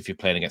units if you're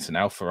playing against an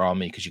alpha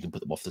army, because you can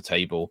put them off the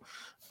table.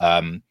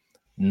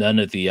 None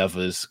of the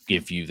others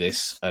give you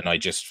this, and I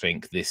just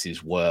think this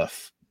is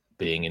worth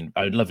being in.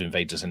 I love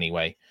invaders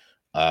anyway.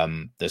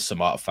 There's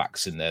some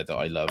artifacts in there that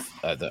I love,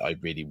 that I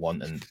really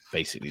want, and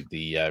basically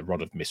the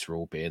Rod of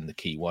Misrule being the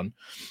key one.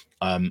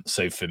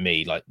 So for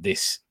me, like,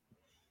 this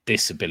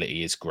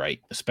ability is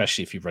great,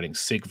 especially if you're running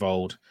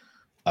Sigvold.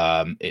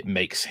 It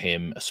makes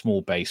him a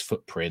small base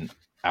footprint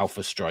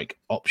alpha strike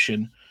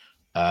option.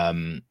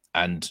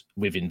 And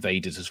with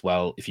invaders as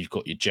well, if you've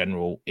got your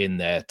general in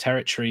their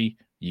territory,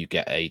 you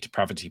get a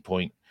depravity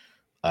point.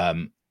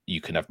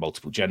 You can have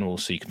multiple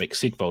generals, so you can make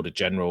Sigvold a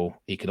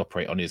general. He can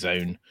operate on his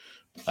own,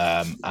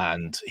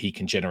 and he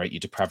can generate your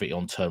depravity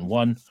on turn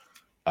 1.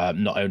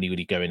 Not only will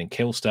he go in and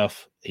kill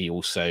stuff, he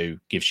also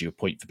gives you a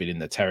point for being in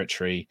their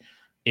territory.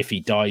 If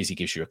he dies, he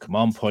gives you a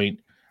command point.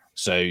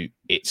 So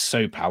it's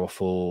so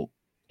powerful,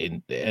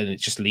 and it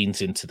just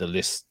leans into the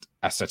list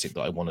aesthetic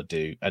that I want to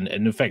do. And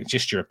in fact,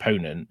 just your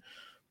opponent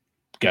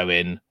go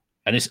in,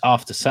 and it's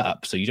after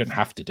setup, so you don't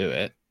have to do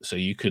it. So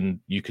you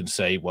can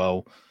say,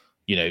 well,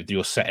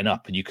 you're setting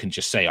up, and you can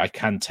just say, I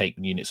can take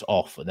units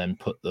off and then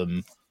put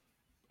them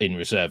in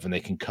reserve, and they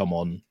can come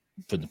on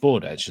from the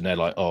board edge. And they're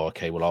like, oh,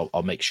 okay, well,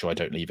 I'll make sure I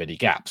don't leave any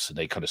gaps. And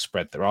they kind of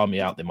spread their army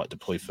out. They might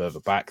deploy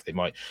further back. They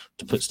might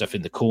put stuff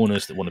in the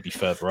corners that want to be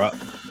further up.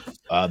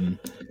 And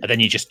then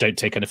you just don't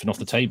take anything off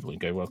the table and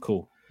go, well,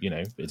 cool.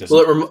 It doesn't.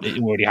 Well,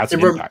 it already has an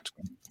impact.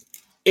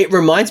 It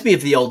reminds me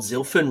of the old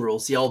Zilfin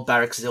rules, the old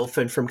Barracks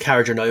Zilfin from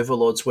Kharadron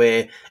Overlords,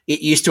 where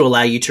it used to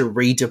allow you to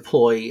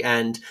redeploy,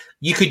 and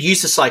you could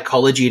use the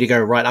psychology to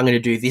go, right, I'm going to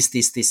do this,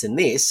 this, this, and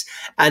this,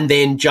 and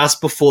then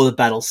just before the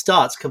battle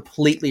starts,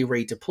 completely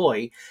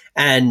redeploy.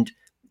 And,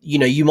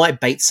 you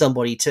might bait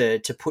somebody to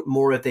put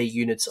more of their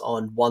units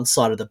on one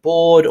side of the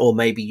board, or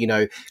maybe,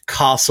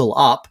 castle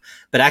up,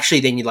 but actually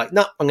then you're like,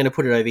 no, I'm going to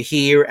put it over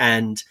here,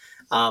 and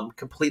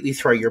completely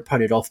throw your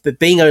opponent off. But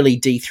being only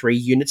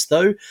D3 units,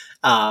 though,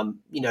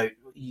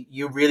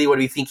 you really want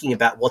to be thinking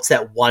about what's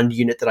that one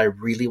unit that I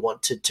really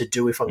want to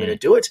do if I'm going to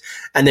do it,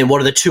 and then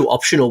what are the two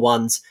optional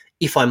ones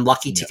if I'm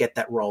lucky to get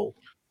that roll.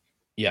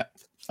 Yeah,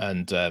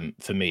 and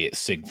for me, it's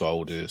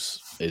Sigvold is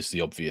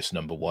the obvious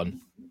number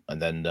one,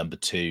 and then number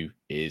two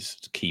is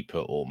Keeper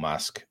or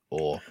Mask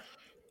or,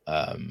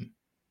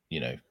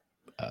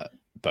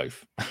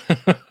 both.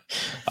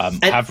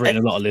 I've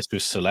written a lot of lists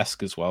with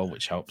Celeste as well,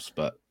 which helps,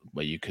 but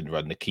where you can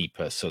run the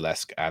Keeper,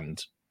 Celeste,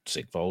 and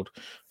Sigvold,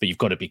 but you've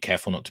got to be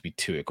careful not to be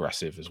too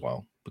aggressive as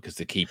well, because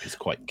the Keeper is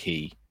quite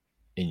key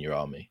in your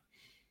army.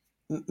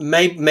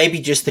 Maybe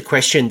just the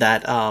question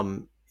that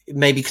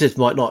maybe because it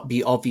might not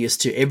be obvious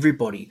to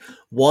everybody,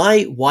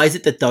 why is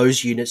it that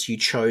those units you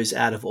chose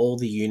out of all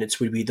the units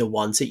would be the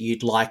ones that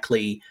you'd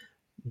likely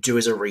do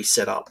as a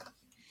reset up?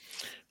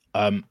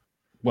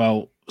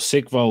 Well,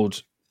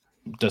 Sigvold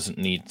doesn't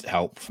need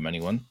help from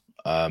anyone.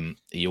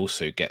 He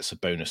also gets a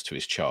bonus to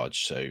his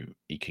charge, so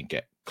he can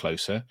get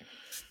closer.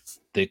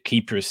 The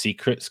Keeper of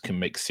Secrets can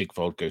make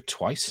Sigvold go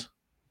twice.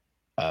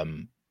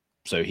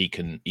 So he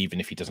can, even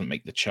if he doesn't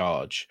make the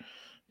charge,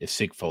 if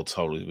Sigvold's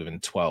wholly within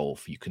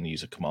 12, you can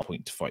use a command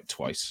point to fight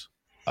twice.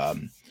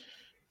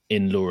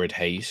 In Lurid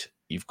Haze,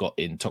 you've got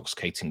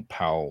Intoxicating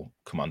Pal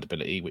command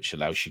ability, which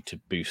allows you to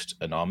boost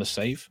an armor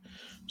save.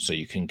 So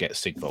you can get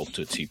Sigvold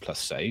to a 2+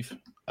 save.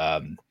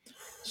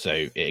 So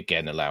it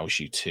again allows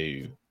you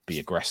to be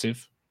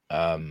aggressive,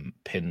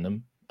 pin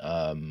them,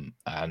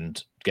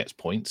 and gets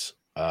points.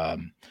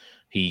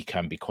 He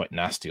can be quite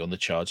nasty on the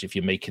charge. If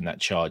you're making that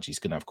charge, he's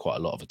going to have quite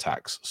a lot of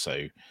attacks.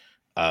 So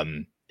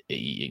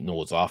he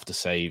ignores after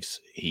saves.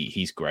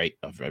 He's great.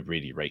 I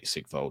really rate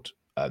Sigvold.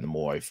 The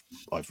more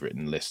I've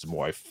written lists, the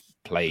more I've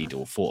played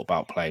or thought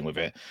about playing with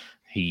it,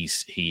 he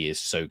is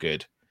so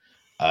good.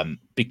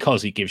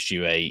 Because he gives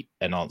you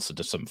an answer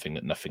to something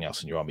that nothing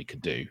else in your army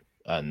could do,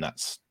 and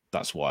that's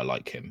why I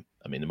like him.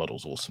 I mean, the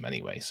model's awesome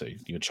anyway, so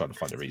you're trying to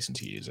find a reason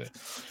to use it.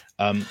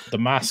 The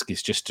Mask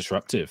is just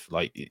disruptive.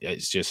 Like,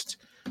 it's just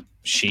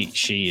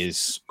she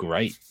is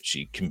great.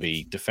 She can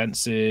be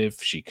defensive.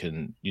 She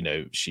can,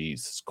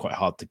 she's quite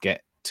hard to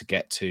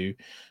get to.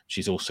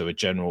 She's also a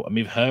general. I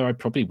mean, her, I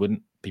probably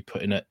wouldn't be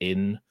putting her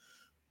in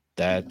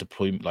their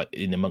deployment, like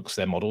in amongst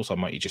their models. I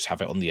might just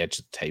have it on the edge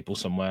of the table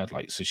somewhere,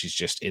 like, so she's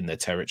just in their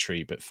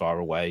territory but far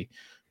away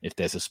if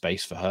there's a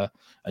space for her,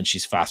 and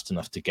she's fast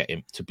enough to get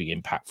him to be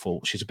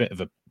impactful. She's a bit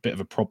of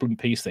a problem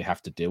piece they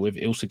have to deal with.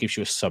 It also gives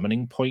you a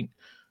summoning point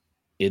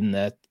in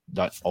there,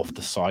 like off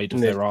the side of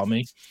their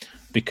army,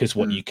 because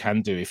what you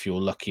can do if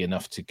you're lucky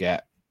enough to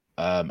get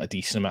a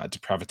decent amount of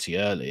depravity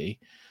early,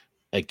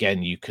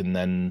 again, you can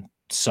then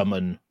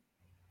summon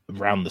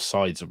around the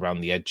sides,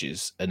 around the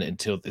edges,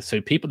 and so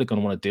people are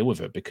going to want to deal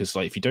with it, because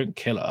like if you don't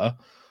kill her,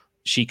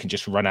 she can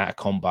just run out of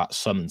combat,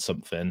 summon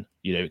something.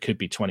 It could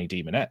be 20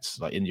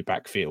 demonettes like in your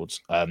backfields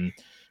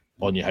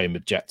on your home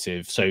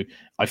objective. So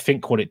I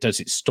think what it does,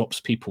 it stops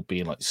people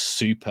being like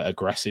super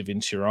aggressive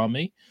into your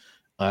army.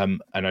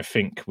 And I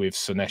think with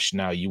Slaanesh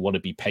now, you want to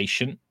be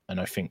patient.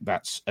 And I think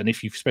and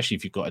especially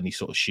if you've got any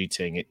sort of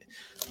shooting,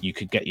 you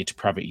could get your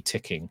depravity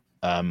ticking.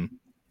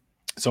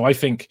 So I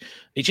think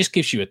it just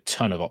gives you a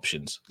ton of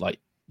options, like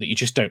that you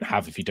just don't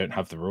have if you don't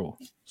have the rule.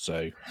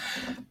 So,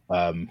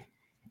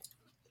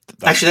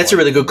 actually, that's a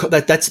really good.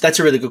 That's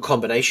a really good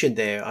combination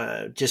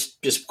there.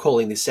 Just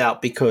calling this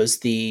out because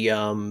the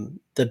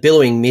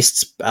billowing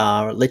mists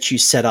let you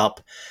set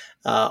up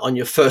on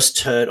your first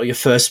turn or your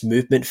first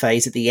movement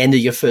phase at the end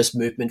of your first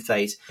movement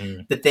phase,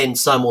 but then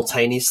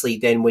simultaneously,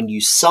 then when you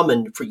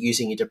summon for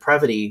using your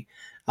depravity,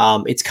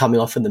 it's coming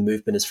off in the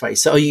movement as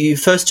phase. So your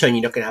first turn,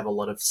 you're not going to have a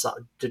lot of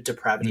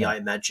depravity, I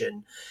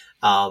imagine.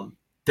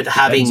 But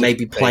having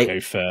maybe play go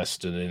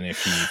first, and then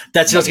if you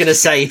that's what I was going to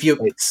say. If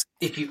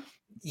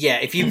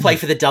you play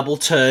for the double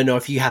turn, or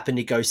if you happen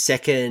to go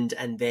second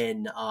and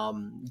then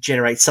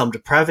generate some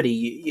depravity,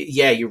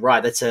 you're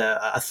right. That's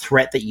a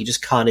threat that you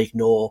just can't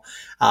ignore,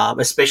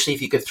 especially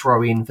if you could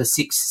throw in for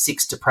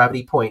six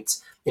depravity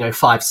points.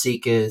 5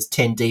 Seekers,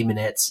 10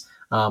 Demonettes,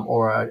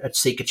 or a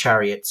Seeker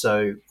Chariot.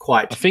 So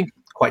I think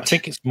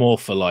it's more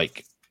for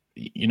like,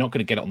 you're not going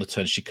to get it on the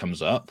turn she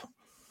comes up.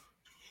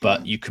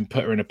 but you can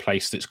put her in a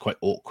place that's quite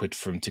awkward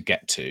for them to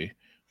get to,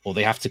 or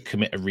they have to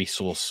commit a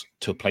resource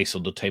to a place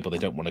on the table they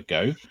don't want to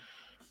go.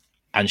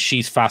 And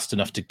she's fast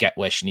enough to get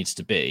where she needs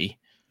to be.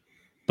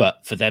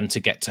 But for them to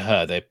get to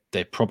her,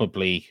 they're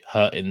probably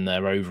hurting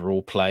their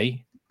overall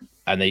play.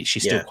 And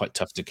she's still quite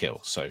tough to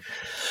kill. So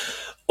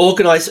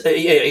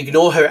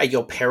ignore her at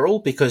your peril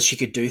because she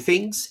could do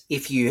things.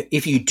 If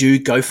you do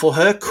go for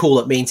her, cool.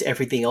 It means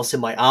everything else in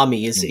my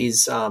army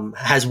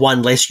has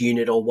one less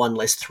unit or one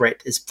less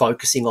threat, is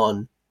focusing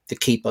on the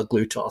keeper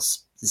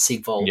Glutos, the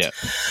Sigvold. Yeah.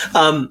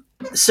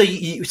 So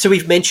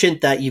we've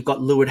mentioned that you've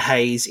got Lurid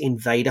Haze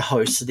Invader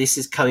Host. So this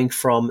is coming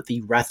from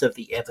the Wrath of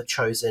the Ever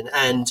Chosen,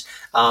 and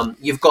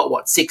you've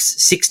got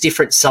six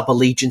different sub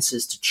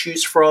allegiances to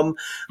choose from.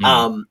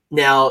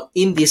 Now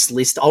in this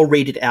list, I'll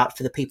read it out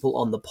for the people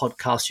on the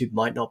podcast who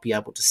might not be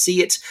able to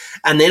see it,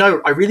 and then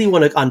I really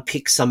want to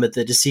unpick some of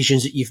the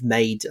decisions that you've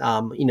made.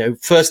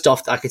 First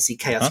off, I can see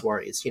Chaos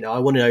Warriors. I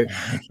want to know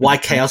why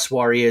Chaos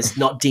Warriors,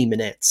 not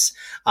Demonettes,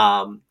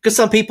 because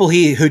some people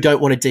here who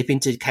don't want to dip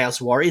into Chaos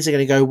Warriors are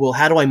going to go, well,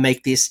 how do I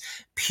make this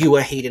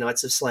pure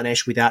Hedonites of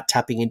Slaanesh without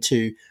tapping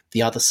into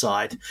the other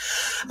side?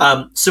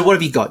 So what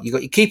have you got? You've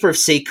got your Keeper of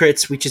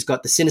Secrets, which has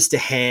got the Sinister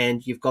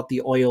Hand. You've got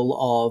the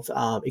Oil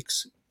of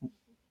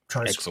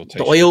Exaltation.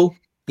 The oil.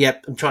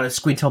 Yep, I'm trying to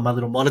squint on my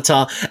little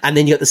monitor. And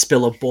then you got the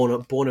spell of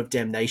Born of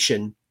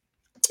Damnation.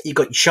 You've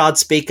got your Shard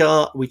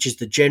Speaker, which is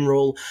the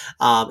general.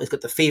 It's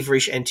got the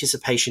Feverish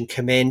Anticipation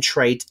command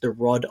trait, the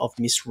Rod of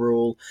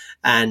Misrule,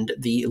 and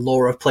the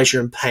Law of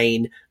Pleasure and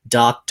Pain,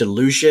 Dark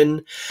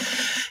Delusion.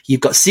 You've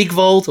got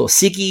Sigvold, or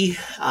Siggy,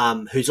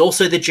 who's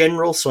also the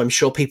general, so I'm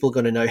sure people are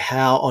going to know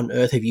how on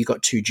earth have you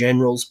got two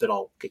generals, but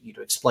I'll get you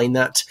to explain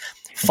that.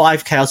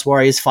 5 Chaos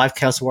Warriors, 5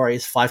 Chaos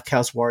Warriors, 5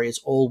 Chaos Warriors,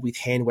 all with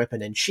hand,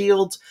 weapon, and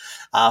shield.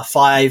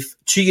 2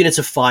 units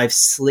of 5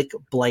 Slick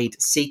Blade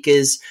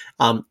Seekers.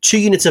 2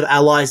 units of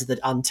allies of the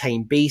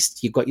Untamed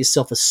Beast. You've got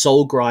yourself a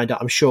Soul Grinder.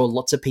 I'm sure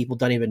lots of people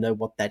don't even know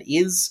what that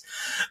is.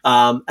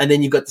 And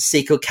then you've got the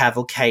Seeker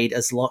Cavalcade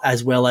as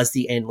well as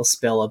the endless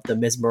spell of the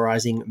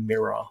Mesmerizing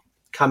Mirror,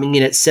 coming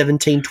in at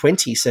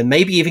 1720. So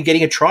maybe even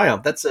getting a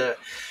Triumph. It's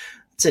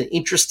an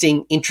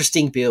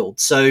interesting build.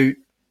 So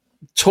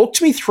talk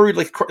to me through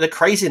the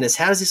craziness.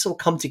 How does this all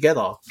come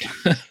together?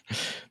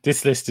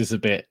 This list is a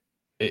bit,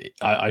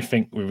 I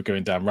think we were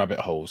going down rabbit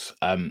holes.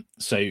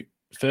 So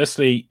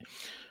firstly,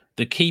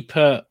 the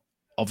Keeper,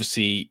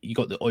 obviously you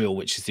got the oil,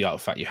 which is the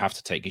artifact you have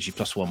to take, gives you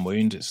 +1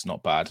 wound. It's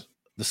not bad.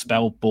 The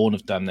spell Born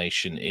of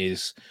Damnation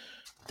is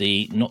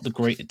not the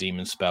greater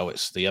demon spell,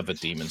 it's the other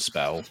demon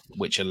spell,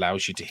 which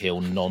allows you to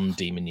heal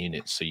non-demon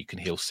units. So you can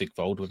heal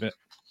Sigvold with it,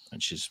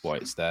 which is why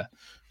it's there.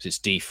 So it's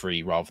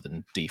D3 rather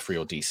than D3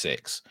 or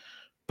D6,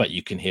 but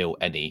you can heal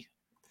any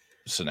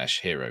Slaanesh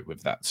hero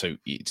with that. So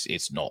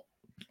it's not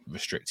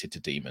restricted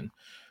to demon.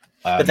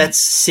 But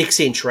that's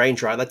 6-inch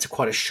range, right? That's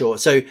quite a short.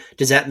 So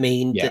does that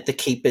mean that the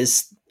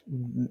Keeper's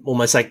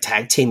almost like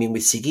tag teaming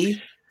with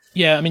Siggy?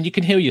 Yeah, I mean, you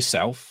can heal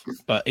yourself,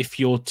 but if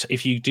you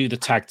do the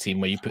tag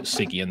team where you put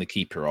Siggy and the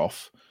Keeper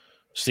off,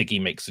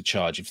 Siggy makes the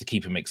charge. If the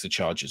Keeper makes the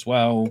charge as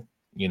well,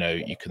 you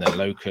can then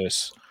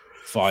Locus,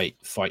 fight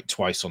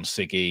twice on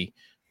Siggy,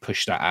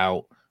 push that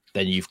out.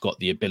 Then you've got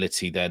the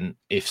ability. Then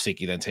if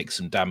Siggy then takes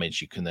some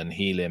damage, you can then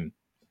heal him.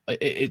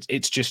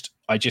 It's just,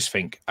 I just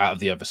think out of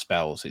the other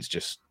spells,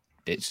 it's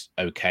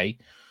okay.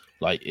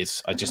 I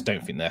just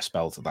don't think their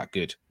spells are that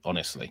good,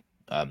 honestly.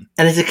 And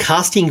it's a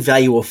casting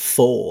value of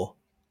 4.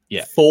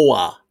 Yeah.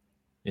 4.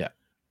 Yeah.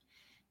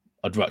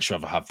 I'd much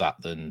rather have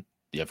that than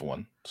the other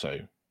one. So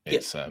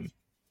it's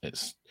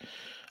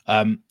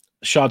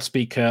Shard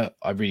Speaker,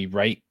 I really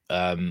rate.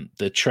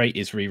 The trait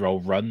is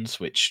reroll runs,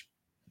 which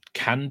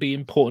can be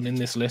important in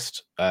this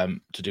list,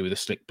 to do with the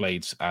Slick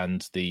Blades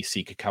and the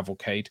Seeker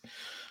Cavalcade,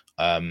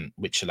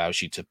 which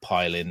allows you to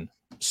pile in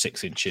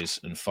 6 inches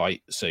and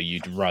fight. So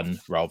you'd run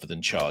rather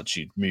than charge.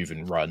 You'd move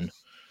and run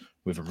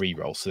with a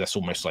reroll. So that's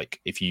almost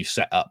like if you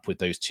set up with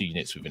those 2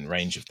 units within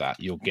range of that,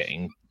 you're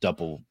getting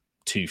double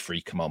 2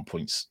 free command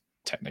points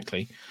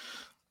technically.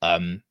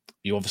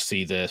 You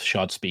obviously, the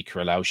Shard Speaker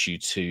allows you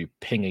to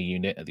ping a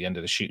unit at the end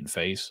of the shooting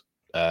phase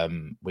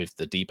with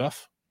the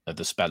debuff.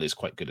 The spell is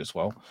quite good as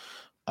well.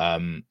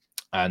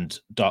 And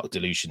Dark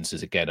Delusions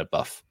is again a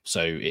buff.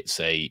 So it's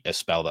a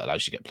spell that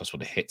allows you to get +1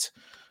 to hit.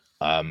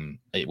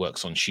 It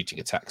works on shooting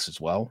attacks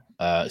as well.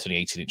 It's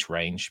only 18-inch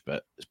range,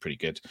 but it's pretty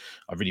good.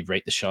 I really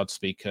rate the Shard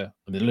Speaker.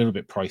 I mean, a little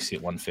bit pricey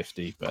at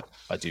 150, but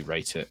I do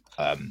rate it.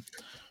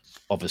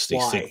 Obviously,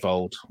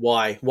 Sigvold.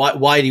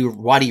 Why do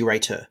you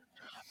rate her?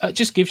 It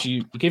just gives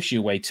you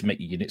a way to make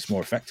your units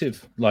more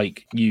effective.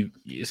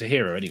 It's a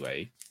hero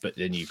anyway, but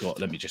then you've got.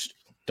 Let me just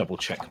double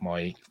check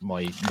my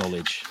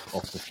knowledge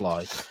off the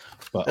fly.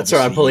 But that's all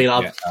right. I'm pulling it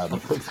up.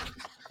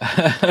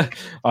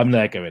 I'm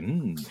there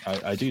going,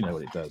 I do know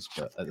what it does,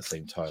 but at the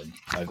same time,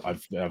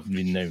 I've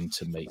been known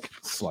to make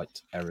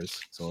slight errors,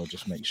 so I'll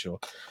just make sure.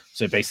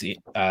 So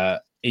basically,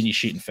 in your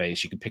shooting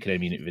phase, you can pick an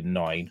enemy unit within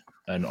 9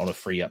 and on a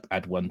free up,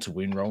 add 1 to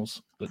wound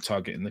rolls that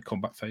target in the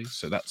combat phase.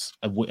 So that's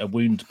a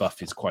wound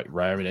buff is quite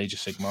rare in Age of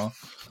Sigmar.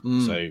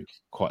 So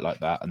quite like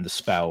that. And the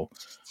spell,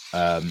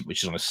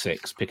 which is on a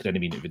 6, pick an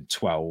enemy unit within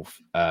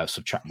 12,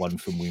 subtract 1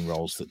 from wound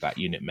rolls that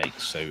unit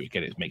makes. So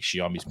again, it makes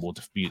your armies more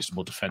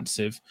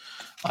defensive.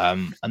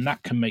 And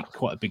that can make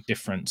quite a big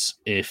difference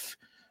if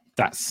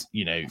that's,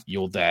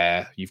 you're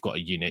there, you've got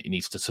a unit, it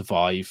needs to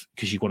survive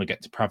because you want to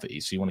get depravity,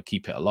 so you want to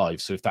keep it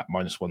alive. So if that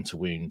 -1 to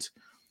wound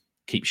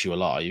keeps you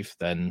alive,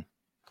 then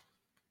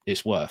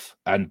it's worth.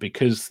 And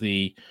because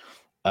the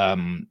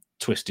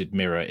Twisted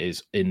Mirror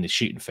is in the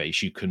shooting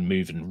phase, you can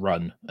move and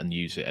run and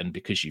use it. And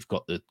because you've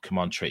got the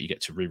command trait, you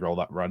get to reroll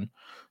that run.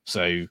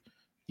 So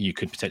you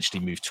could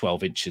potentially move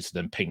 12 inches and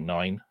then ping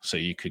 9. So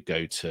you could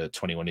go to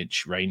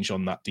 21-inch range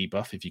on that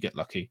debuff if you get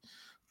lucky.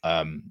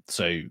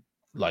 So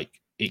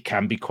like it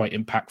can be quite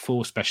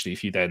impactful, especially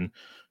if you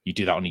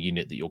do that on a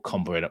unit that you're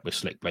comboing up with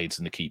Slick Blades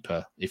and the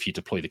Keeper. If you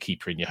deploy the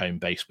Keeper in your home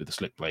base with the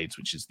Slick Blades,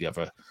 which is the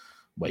other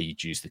way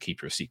you'd use the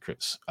Keeper of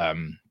Secrets.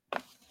 And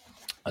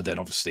then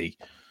obviously,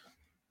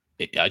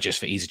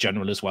 he's a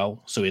general as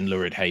well. So in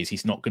Lurid Haze,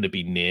 he's not going to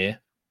be near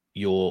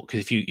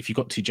because if you've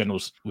got 2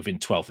 generals within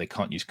 12, they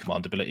can't use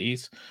command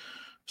abilities.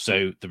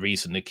 So the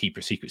reason the Keeper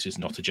of Secrets is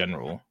not a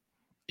general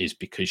is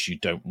because you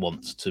don't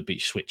want to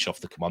switch off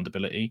the command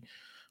ability.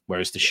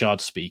 Whereas the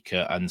Shard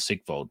Speaker and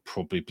Sigvold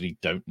probably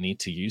don't need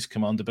to use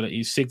command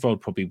abilities.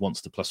 Sigvold probably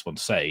wants the +1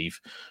 save,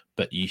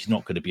 but he's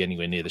not going to be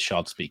anywhere near the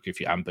Shard Speaker if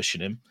you're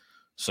ambushing him.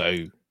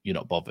 So you're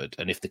not bothered.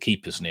 And if the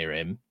Keeper's near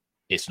him,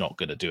 it's not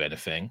going to do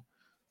anything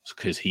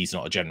because he's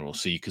not a general.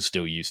 So you can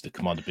still use the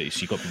command abilities.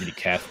 So you've got to be really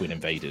careful in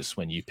Invaders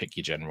when you pick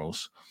your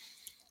generals.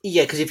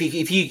 Yeah, because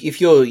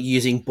if you're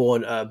using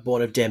Born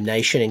of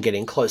Damnation and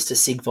getting close to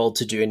Sigvold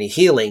to do any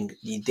healing,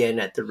 you're then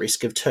at the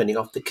risk of turning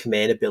off the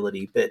command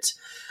ability. But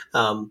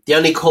the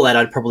only call out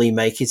I'd probably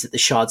make is that the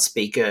Shard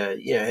Speaker,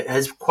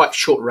 has quite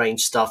short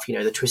range stuff.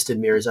 The Twisted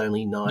Mirror is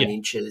only 9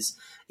 inches.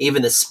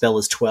 Even the spell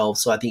is 12,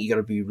 so I think you got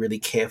to be really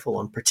careful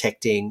on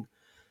protecting.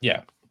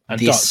 Yeah,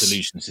 and Dark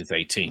Delusions is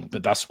 18,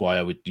 but that's why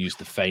I would use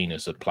the Feign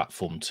as a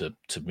platform to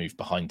move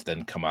behind,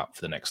 then come out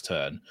for the next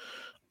turn.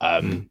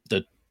 Because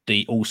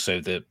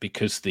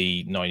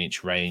the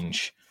 9-inch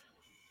range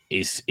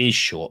is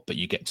short, but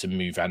you get to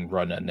move and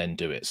run and then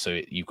do it.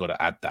 So you've got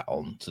to add that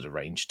on to the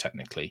range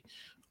technically.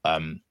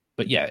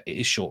 But yeah, it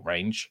is short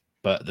range,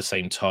 but at the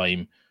same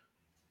time,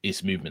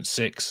 it's movement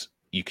 6.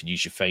 You can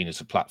use your Feign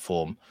as a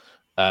platform.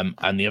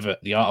 And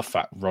the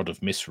artifact Rod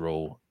of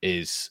Misrule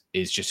is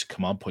just a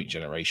command point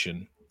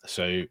generation.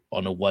 So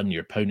on a 1,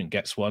 your opponent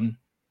gets 1.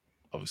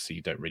 Obviously,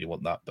 you don't really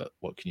want that, but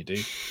what can you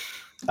do?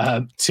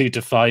 2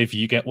 to 5,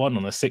 you get 1.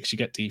 On a 6, you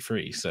get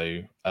D3.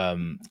 So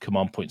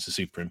command points are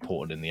super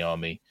important in the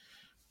army.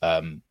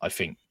 I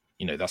think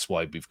that's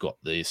why we've got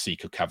the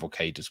Seeker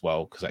Cavalcade as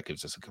well, because that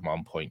gives us a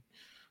command point.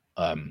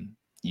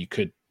 You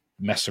could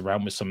mess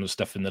around with some of the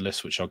stuff in the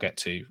list, which I'll get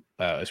to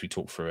as we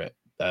talk through it.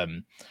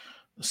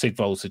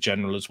 Sigvold's a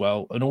general as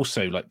well, and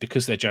also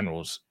because they're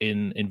generals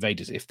in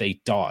Invaders, if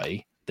they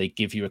die, they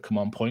give you a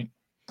command point.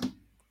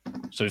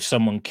 So if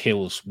someone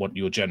kills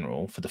your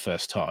general for the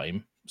first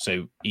time,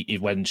 so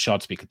when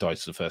Shard Speaker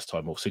dies for the first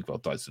time or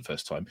Sigvold dies for the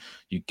first time,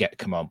 you get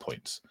command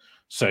points.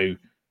 So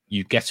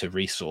you get a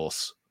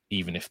resource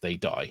even if they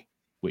die,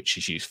 which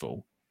is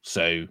useful.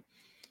 So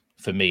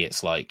for me,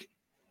 it's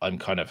I'm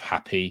kind of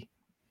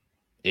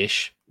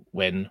happy-ish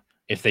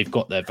if they've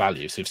got their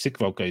value. So if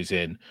Sigvold goes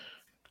in,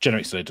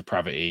 generates a load of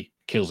depravity,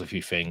 kills a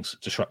few things,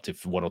 disruptive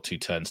for 1 or 2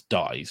 turns,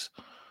 dies,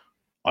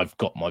 I've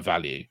got my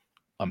value.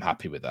 I'm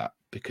happy with that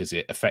because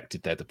it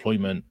affected their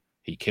deployment.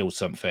 He killed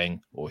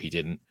something or he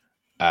didn't.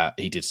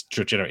 He did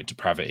generate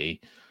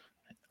depravity.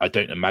 I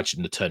don't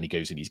imagine the turn he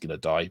goes in, he's going to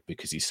die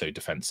because he's so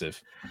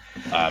defensive.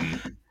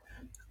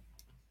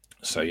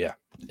 So yeah.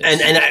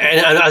 And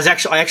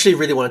I actually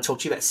really want to talk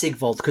to you about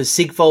Sigvold because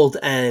Sigvold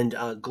and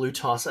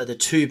Glutos are the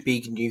 2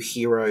 big new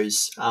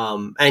heroes.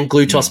 And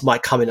Glutos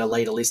might come in a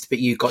later list, but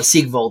you've got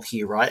Sigvold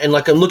here, right? And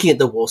I'm looking at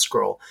the War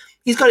Scroll.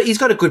 He's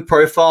got a good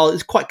profile.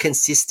 It's quite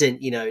consistent.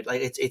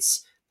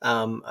 It's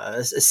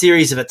a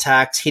series of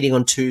attacks, hitting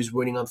on 2s,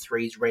 wounding on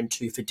 3s, Ren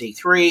 2 for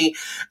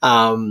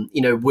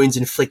D3. Wounds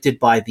inflicted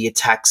by the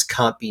attacks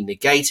can't be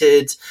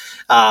negated.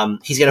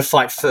 He's going to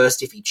fight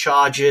first if he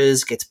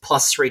charges, gets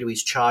 +3 to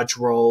his charge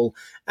roll.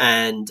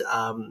 And,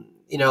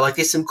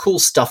 there's some cool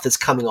stuff that's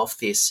coming off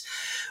this.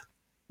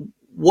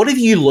 What have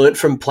you learnt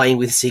from playing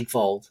with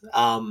Sigvold?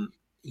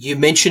 You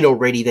mentioned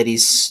already that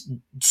he's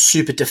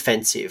super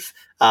defensive.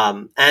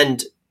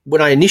 And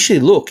when I initially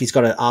look, he's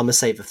got an armor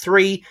save of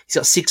 3. He's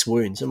got 6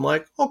 wounds. I'm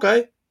like,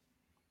 okay,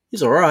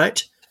 he's all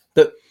right.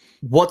 But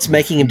what's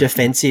making him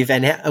defensive,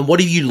 and what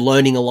are you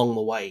learning along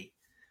the way?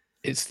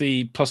 It's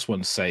the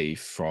 +1 save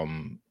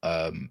from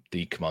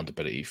the command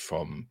ability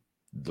from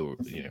the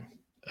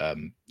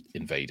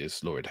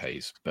Invaders, Lurid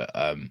Haze. But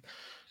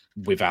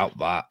without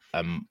that,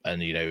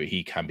 and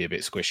he can be a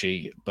bit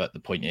squishy. But the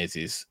point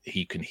is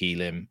he can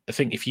heal him. I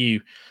think if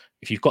you've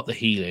got the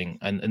healing,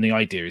 and the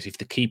idea is if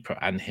the Keeper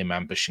and him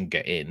ambush and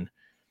get in,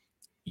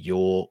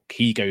 your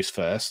key goes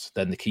first,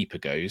 then the keeper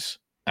goes,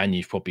 and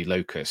you've probably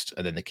locust,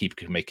 and then the keeper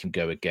can make him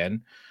go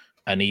again.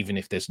 And even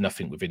if there's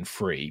nothing within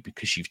 3,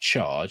 because you've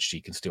charged,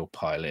 you can still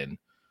pile in.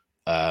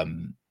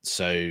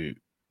 So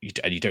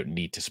you don't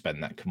need to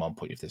spend that command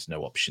point if there's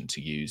no option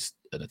to use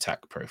an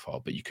attack profile,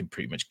 but you can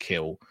pretty much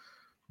kill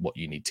what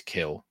you need to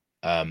kill.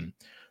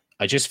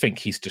 I just think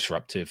he's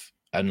disruptive,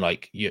 and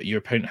like your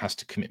opponent has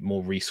to commit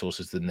more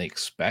resources than they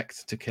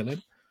expect to kill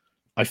him.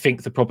 I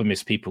think the problem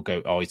is people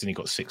go, oh, he's only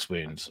got 6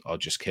 wounds, I'll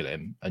just kill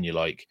him. And you're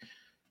like,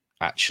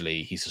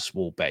 actually, he's a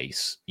small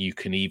base. You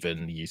can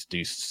even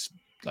do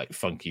like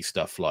funky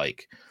stuff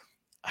like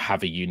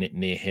have a unit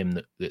near him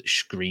that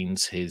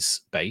screens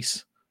his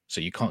base. So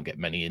you can't get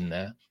many in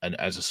there. And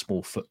as a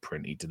small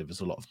footprint, he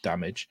delivers a lot of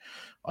damage.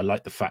 I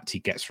like the fact he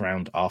gets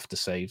around after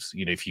saves.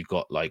 You know, if you've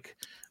got like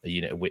a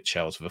unit of Witch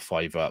Elves with a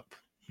 5-up,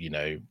 you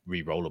know,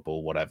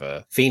 re-rollable,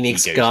 whatever.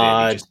 Phoenix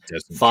Guard,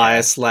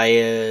 Fire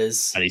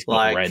Slayers. And he's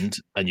got Rend.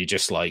 And you're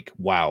just like,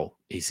 wow,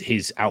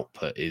 his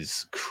output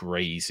is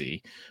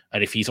crazy.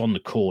 And if he's on the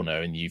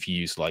corner and you've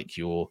used like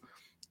your,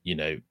 you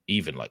know,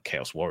 even like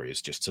Chaos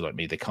Warriors, just to like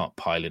me, they can't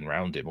pile in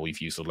around him, or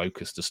you've used a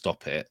Locust to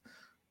stop it,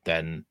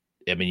 then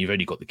I mean, you've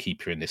only got the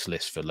keeper in this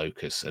list for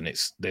Locust, and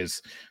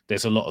there's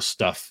a lot of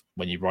stuff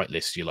when you write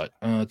lists. You're like,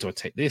 do I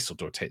take this or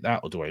do I take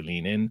that or do I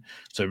lean in?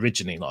 So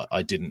originally, like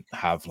I didn't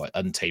have like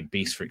Untamed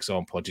Beast, for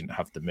example. I didn't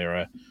have the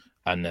Mirror,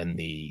 and then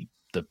the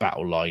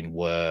battle line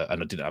were,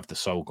 and I didn't have the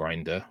Soul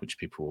Grinder, which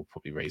people will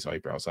probably raise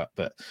eyebrows at.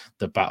 But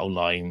the battle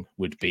line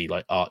would be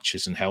like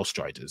Archers and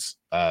Hellstriders,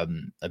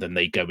 and then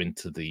they go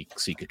into the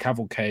Seeker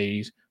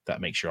Cavalcade. That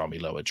makes your army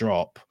lower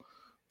drop.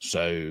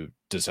 So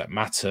does that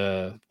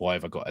matter? Why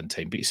have I got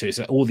Untamed Beast? So it's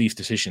all these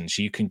decisions.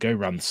 You can go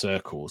around the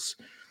circles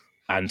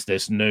and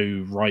there's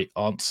no right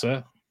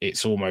answer.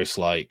 It's almost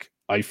like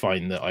I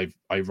find that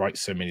I write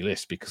so many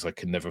lists because I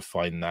can never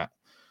find that.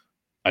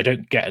 I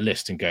don't get a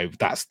list and go,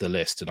 that's the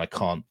list, and I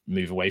can't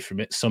move away from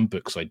it. Some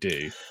books I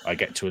do. I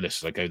get to a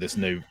list and I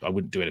go, I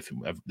wouldn't do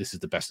anything. This is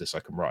the best list I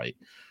can write.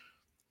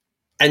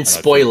 And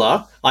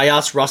spoiler, I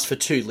asked Russ for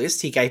 2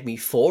 lists. He gave me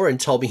 4 and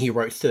told me he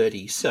wrote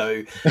 30.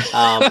 So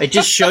it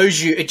just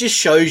shows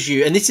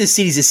you. And this is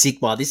Cities of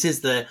Sigmar. This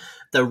is the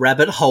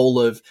rabbit hole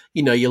of,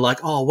 you know, you're like,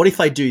 oh, what if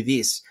I do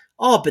this?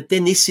 Oh, but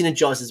then this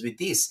synergizes with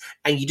this.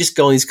 And you just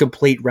go in this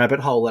complete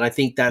rabbit hole. And I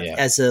think that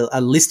as a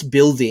list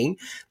building,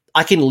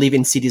 I can live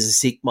in Cities of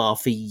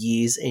Sigmar for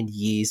years and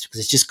years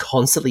because it's just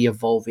constantly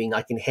evolving.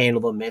 I can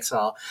handle the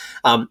meta.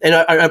 And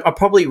I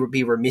probably would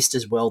be remiss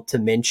as well to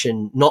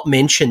not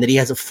mention that he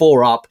has a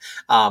 4-up,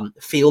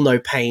 feel no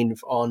pain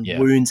on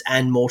wounds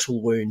and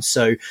mortal wounds.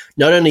 So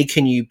not only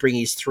can you bring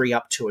his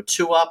 3-up to a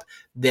 2-up,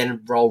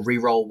 then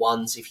re-roll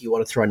 1s if you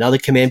want to throw another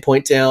command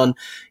point down.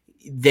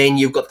 Then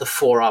you've got the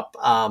 4-up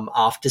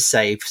after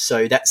save.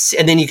 So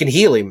and then you can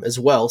heal him as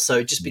well. So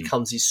it just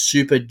becomes this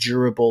super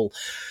durable.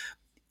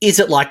 Is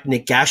it like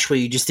Nagash where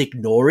you just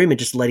ignore him and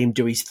just let him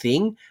do his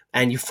thing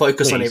and you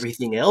focus on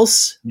everything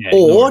else?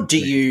 Or do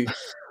you...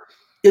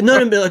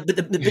 No,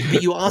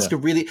 but you ask a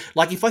really...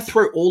 Like if I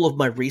throw all of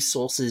my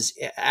resources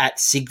at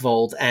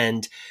Sigvold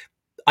and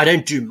I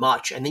don't do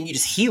much and then you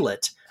just heal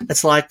it,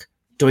 it's like,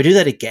 do I do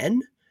that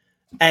again?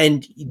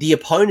 And the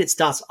opponent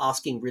starts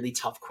asking really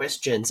tough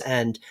questions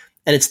and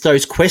it's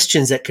those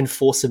questions that can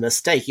force a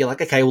mistake. You're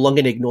like, okay, well, I'm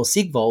going to ignore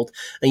Sigvold.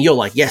 And you're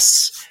like,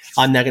 yes,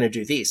 I'm now going to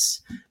do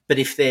this. But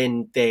if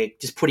then they're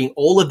just putting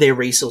all of their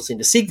resources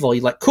into Sigvold,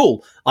 you're like,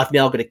 cool, I've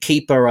now got a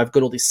keeper. I've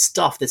got all this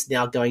stuff that's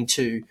now going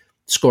to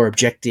score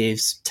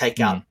objectives, take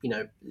out, you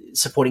know,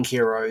 supporting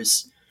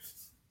heroes.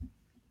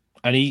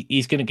 And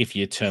he's going to give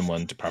you a turn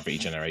 1 depravity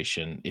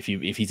generation. If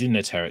he's in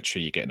their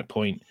territory, you're getting a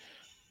point.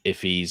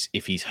 If he's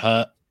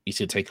hurt, he's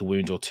going to take a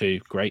wound or 2.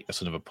 Great,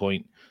 that's another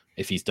point.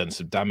 If he's done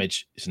some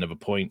damage, it's another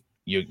point.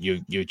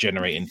 You're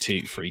generating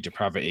 2 free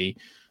depravity.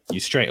 You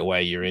straight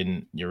away you're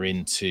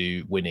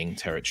into winning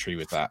territory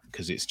with that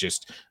because it's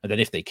just, and then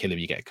if they kill him,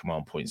 you get a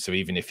command point. So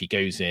even if he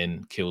goes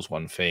in, kills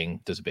one thing,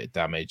 does a bit of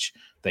damage,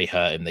 they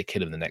hurt him, they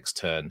kill him the next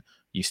turn,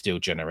 you still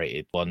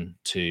generated 1,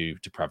 2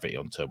 depravity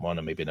on turn 1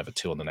 and maybe another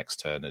 2 on the next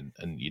turn,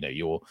 and you know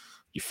you're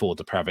 4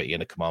 depravity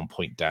and a command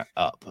point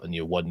up, and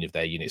you're 1 of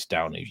their units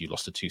down if you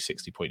lost a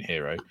 260 point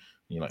hero. And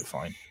you're like,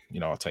 fine, you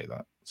know, I'll take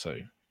that. So.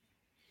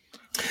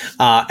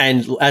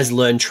 And as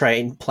Learn,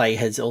 Train, Play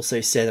has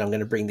also said, I'm going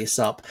to bring this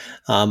up,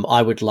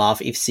 I would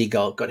laugh if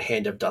Seagull got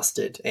Hand of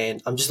Dusted.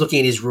 And I'm just looking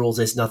at his rules.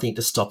 There's nothing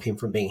to stop him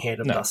from being Hand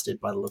of Dusted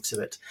by the looks of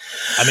it.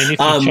 I mean, if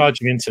you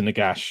charge him into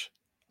Nagash,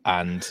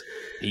 and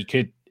he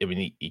could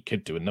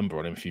do a number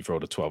on him if you've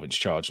rolled a 12-inch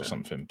charge or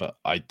something. But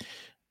if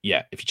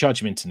you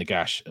charge him into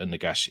Nagash and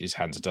Nagash is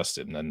Hands of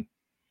Dusted, then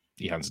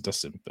he Hands of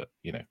Dusted. But,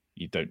 you know,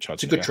 you don't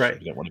charge It's a good trade.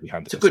 You don't want to be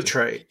Hand of Dusted. It's a good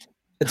trade.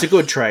 It's a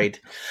good trade.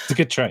 It's a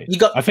good trade.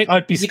 I think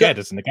I'd be scared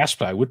as a Nagash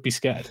player. I would be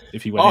scared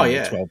if he went in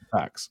with 12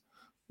 attacks.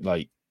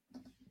 Like,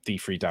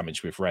 D3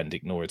 damage with Rend,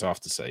 ignore his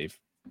after save.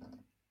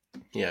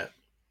 Yeah.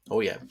 Oh,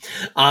 yeah.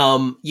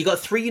 You got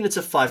 3 units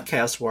of 5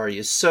 Chaos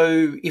Warriors.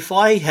 So if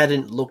I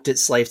hadn't looked at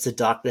Slaves to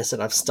Darkness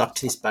and I've stuck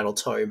to this Battle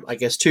Tome, I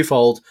guess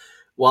twofold.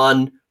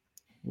 One,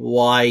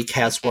 why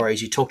Chaos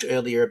Warriors. You talked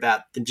earlier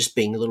about them just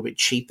being a little bit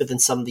cheaper than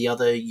some of the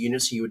other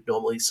units you would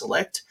normally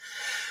select.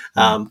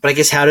 But I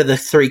guess how do the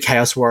 3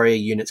 Chaos Warrior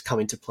units come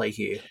into play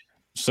here?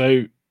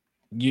 So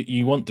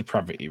you want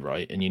depravity,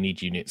 right? And you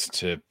need units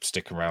to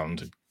stick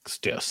around and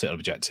set on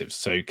objectives.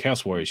 So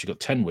Chaos Warriors, you've got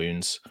 10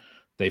 wounds.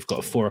 They've got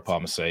a 4-up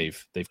armor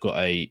save. They've got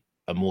a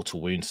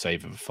mortal wound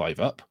save of a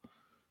 5-up.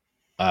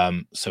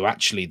 So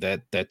actually,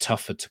 they're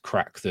tougher to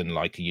crack than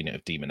like a unit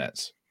of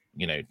demonettes.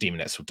 You know,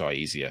 demonettes will die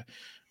easier.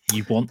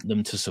 You want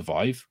them to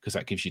survive because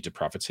that gives you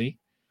depravity.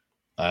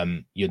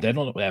 They're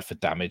not there for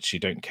damage. You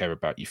don't care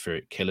about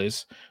euphoric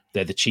killers.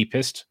 They're the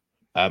cheapest.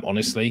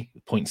 Honestly,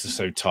 points are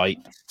so tight.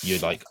 You're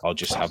like, I'll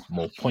just have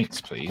more points,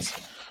 please.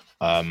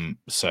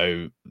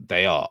 So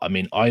they are. I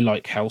mean, I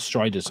like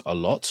Hellstriders a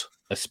lot,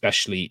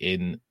 especially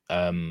in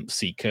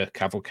Seeker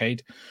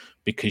Cavalcade,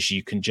 because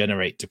you can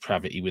generate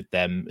depravity with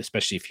them,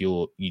 especially if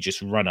you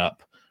just run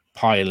up,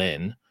 pile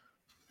in.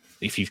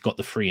 If you've got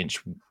the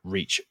 3-inch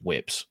reach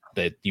whips,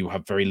 that you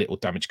have very little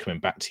damage coming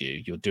back to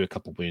you. You'll do a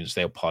couple wounds,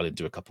 they'll pile in,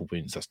 do a couple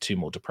wounds. That's 2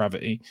 more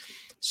depravity.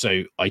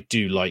 So I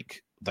do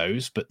like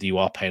those, but you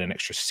are paying an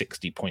extra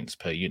 60 points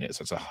per unit.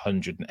 So that's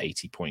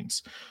 180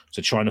 points.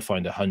 So trying to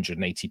find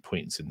 180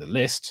 points in the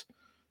list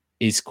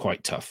is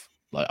quite tough.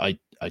 Like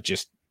I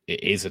just,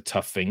 it is a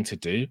tough thing to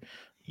do.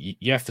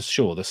 Yeah, for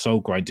sure. The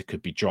Soul Grinder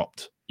could be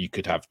dropped. You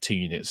could have 2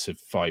 units of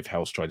 5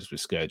 Hellstriders with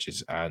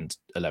Scourges and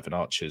 11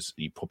 Archers.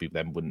 You probably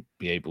then wouldn't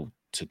be able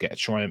to get a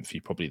Triumph.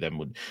 You probably then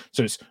wouldn't.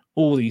 So it's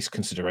all these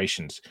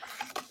considerations.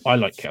 I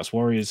like Chaos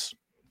Warriors.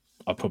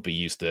 I'll probably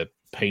use the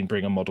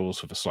Painbringer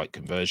models with a slight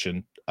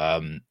conversion,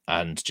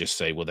 and just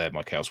say, well, they're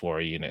my Chaos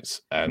Warrior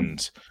units.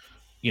 And,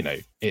 you know,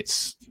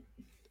 it's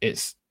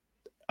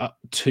up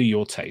to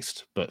your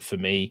taste. But for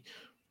me,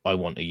 I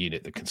want a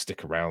unit that can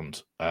stick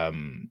around.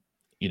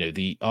 You know,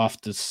 the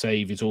after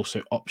save is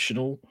also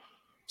optional.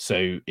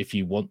 So if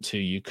you want to,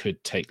 you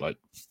could take like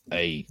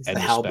a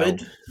spell,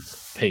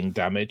 ping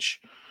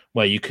damage,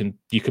 where you can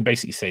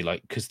basically say,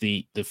 like, because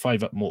the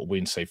 5-up mortal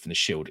wound save from the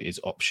shield is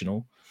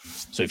optional.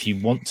 So if you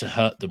want to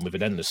hurt them with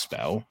an endless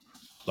spell,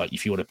 like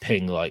if you want to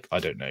ping, like, I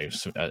don't know,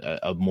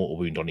 a mortal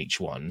wound on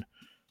each one,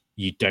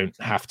 you don't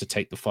have to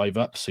take the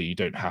 5-up, so you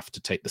don't have to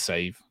take the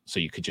save. So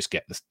you could just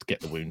get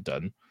the wound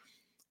done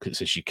because it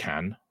says you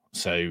can.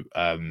 So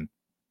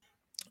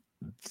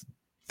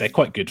they're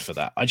quite good for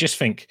that. I just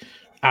think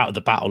out of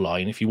the battle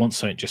line, if you want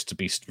something just to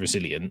be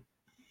resilient,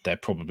 they're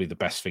probably the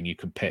best thing you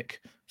can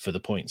pick for the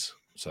points.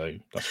 So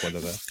that's why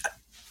they're there.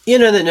 You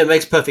know, that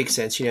makes perfect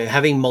sense. You know,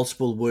 having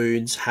multiple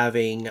wounds,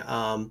 having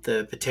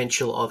the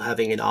potential of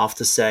having an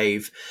after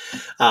save,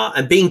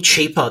 and being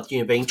cheaper, you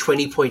know, being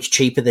 20 points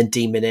cheaper than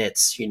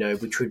demonettes, you know,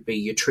 which would be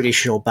your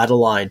traditional battle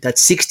line.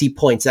 That's 60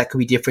 points. That could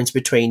be difference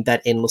between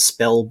that endless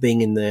spell being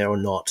in there or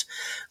not.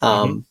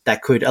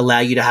 That could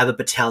allow you to have a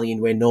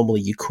battalion where normally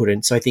you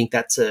couldn't. So I think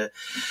that's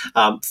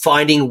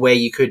finding where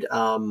you could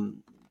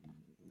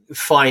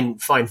find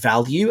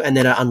value, and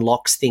then it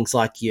unlocks things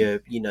like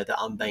the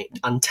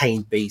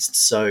untamed beasts.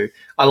 So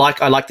I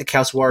like the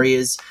Chaos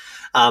Warriors.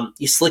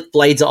 Your Slick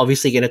Blades are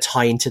obviously going to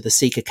tie into the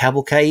Seeker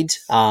Cavalcade.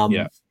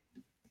 Yeah.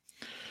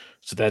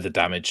 So they're the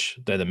damage.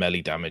 They're the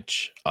melee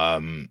damage.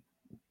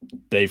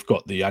 They've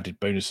got the added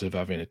bonus of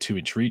having a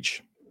 2-inch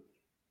reach.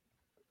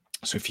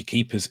 So if your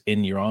keeper's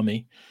in your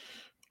army,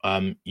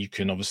 you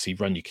can obviously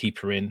run your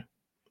keeper in,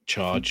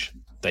 charge.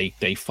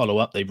 They follow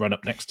up. They run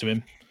up next to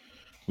him.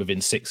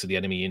 Within 6 of the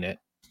enemy unit,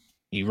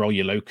 you roll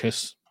your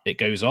locus, it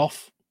goes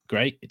off.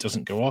 Great. It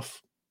doesn't go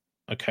off.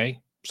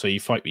 Okay. So you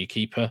fight with your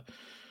keeper.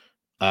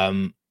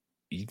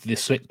 The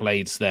Slick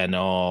Blades then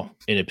are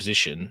in a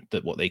position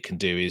that what they can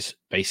do is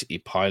basically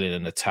pile in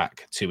an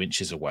attack 2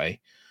 inches away,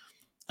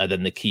 and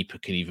then the keeper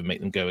can even make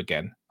them go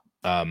again.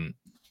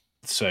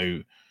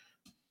 So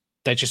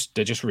they're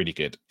just really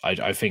good.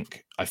 I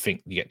think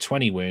you get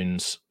 20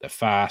 wounds. They're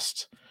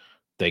fast.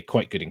 They're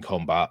quite good in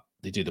combat.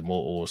 They do the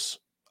mortals.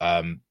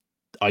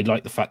 I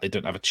like the fact they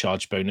don't have a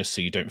charge bonus,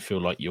 so you don't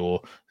feel like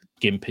you're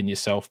gimping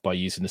yourself by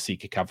using the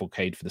Seeker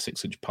Cavalcade for the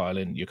 6-inch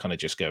pile-in. You're kind of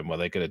just going, well,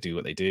 they're going to do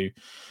what they do.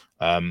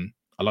 I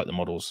like the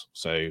models,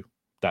 so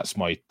that's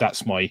my.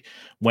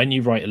 When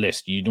you write a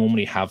list, you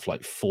normally have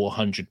like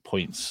 400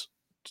 points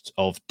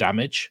of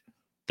damage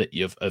that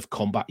you have of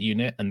combat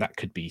unit, and that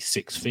could be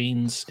 6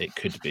 fiends, it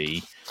could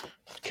be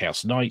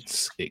Chaos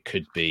Knights, it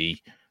could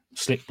be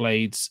Slick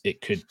Blades,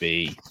 it could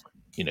be,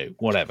 you know,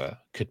 whatever.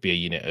 Could be a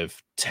unit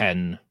of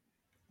 10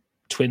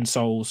 Twin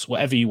Souls,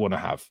 whatever you want to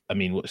have. I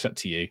mean, it's up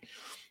to you.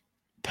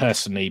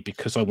 Personally,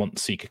 because I want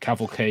Seeker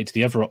Cavalcade,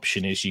 the other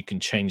option is you can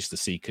change the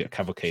Seeker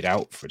Cavalcade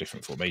out for a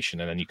different formation,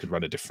 and then you could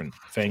run a different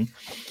thing.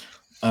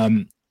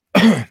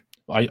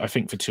 I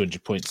think for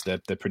 200 points, they're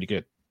pretty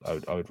good.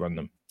 I would run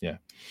them. Yeah.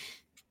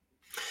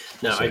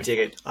 No, so. I dig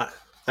it.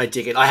 I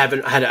dig it. I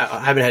haven't had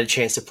a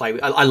chance to play.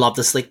 I love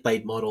the Slick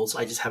Blade models.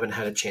 I just haven't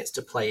had a chance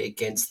to play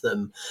against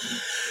them.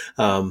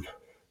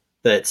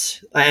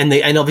 But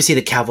obviously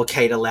the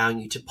Cavalcade allowing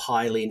you to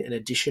pile in an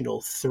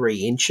additional 3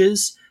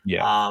 inches.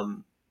 Yeah.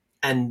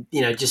 And, you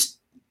know, just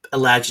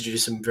allowed you to do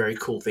some very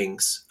cool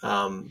things.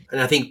 And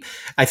I think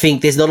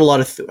there's not a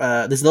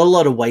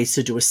lot of ways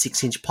to do a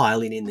 6-inch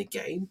pile-in the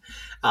game.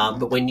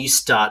 But when you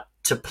start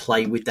to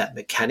play with that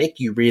mechanic,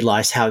 you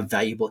realize how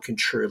valuable it can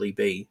truly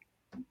be.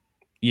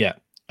 Yeah,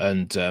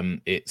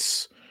 and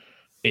it's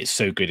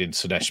so good in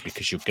Slaanesh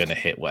because you're going to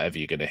hit whatever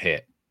you're going to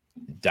hit.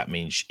 That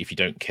means if you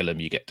don't kill them,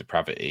 you get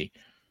depravity.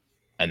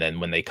 And then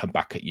when they come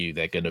back at you,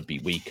 they're going to be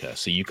weaker.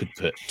 So you could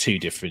put 2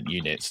 different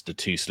units. The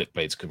 2 slick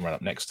blades can run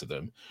up next to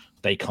them.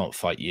 They can't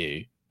fight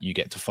you. You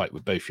get to fight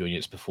with both your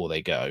units before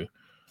they go,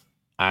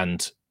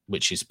 and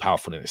which is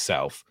powerful in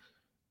itself.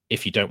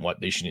 If you don't wipe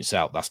those units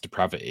out, that's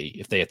depravity.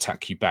 If they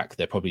attack you back,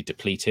 they're probably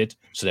depleted,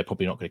 so they're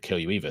probably not going to kill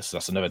you either. So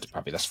that's another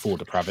depravity. That's 4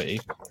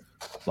 depravity,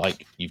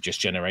 like you've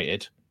just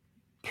generated.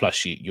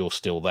 Plus you're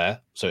still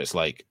there, so it's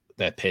like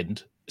they're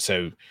pinned.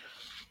 So,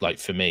 like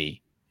for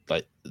me,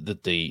 like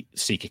the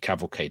Seeker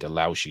Cavalcade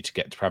allows you to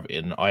get depravity,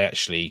 and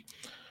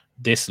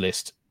this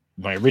list,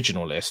 my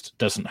original list,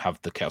 doesn't have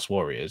the Chaos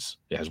Warriors.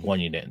 It has 1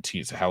 unit and 2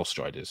 units of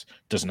Hellstriders.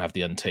 Doesn't have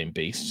the Untamed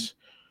Beasts,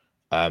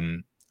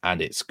 and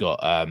it's got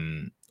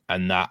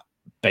and that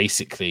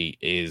basically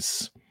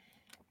is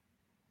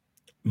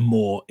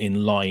more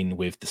in line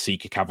with the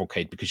Seeker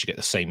Cavalcade because you get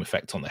the same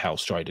effect on the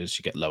Hellstriders.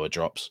 You get lower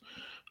drops.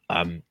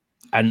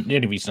 And the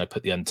only reason I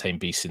put the Untamed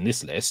Beasts in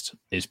this list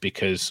is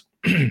because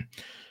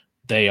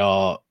they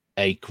are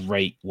a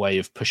great way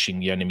of pushing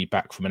the enemy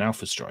back from an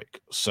alpha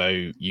strike.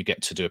 So you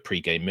get to do a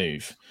pre-game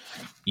move.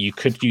 You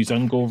could use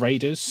Ungor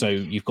Raiders. So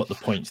you've got the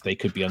points. They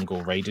could be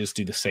Ungor Raiders,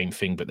 do the same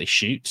thing, but they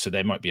shoot. So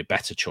there might be a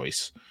better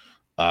choice.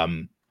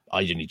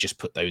 I only just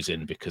put those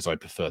in because I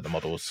prefer the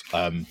models.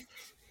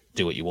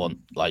 Do what you want.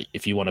 Like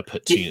if you want to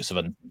put 2 units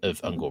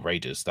of Ungor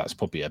Raiders, that's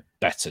probably a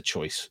better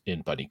choice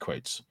in bunny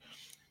quotes.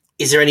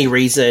 Is there any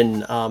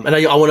reason, and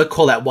I want to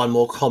call out one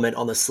more comment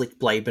on the Slick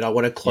Blade, but I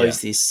want to close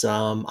this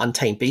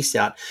Untamed Beast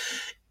out.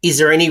 Is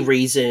there any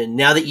reason,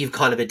 now that you've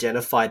kind of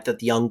identified that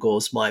the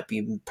Ungors might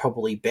be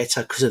probably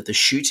better because of the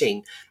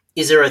shooting,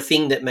 is there a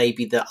thing that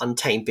maybe the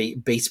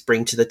Untamed Beasts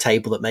bring to the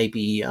table that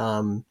maybe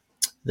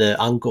the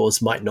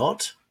Ungors might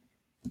not?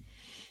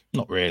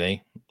 Not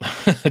really.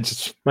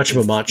 Just much of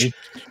a much.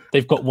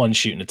 They've got 1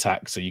 shooting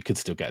attack, so you could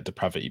still get a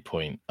depravity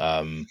point.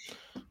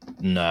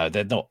 No,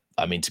 they're not.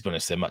 I mean, to be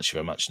honest, they're much of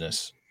a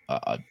muchness.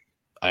 I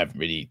haven't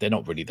really. They're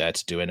not really there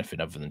to do anything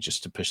other than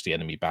just to push the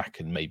enemy back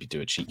and maybe do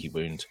a cheeky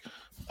wound.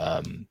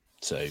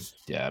 So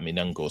yeah, I mean,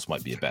 Ungors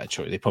might be a better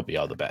choice. They probably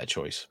are the better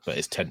choice, but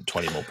it's 10,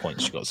 20 more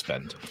points you got to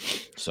spend.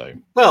 So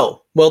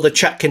well, the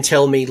chat can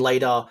tell me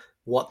later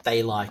what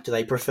they like. Do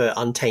they prefer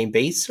Untamed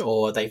Beasts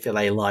or they feel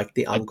they like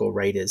the Ungor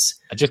Raiders?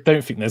 I just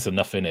don't think there's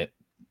enough in it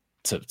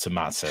to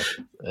matter,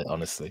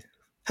 honestly.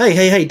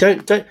 Hey!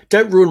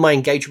 Don't ruin my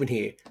engagement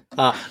here.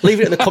 Leave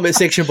it in the comment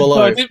section below.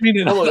 No, I didn't mean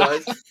it. Come on,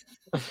 guys.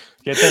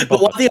 Yeah,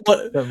 but one thing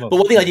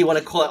I do want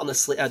to call out on the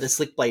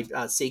Slick Blade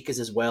Seekers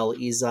as well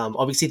is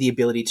obviously the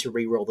ability to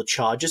reroll the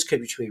charges,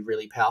 which can be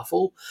really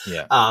powerful.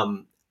 Yeah.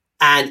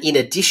 And in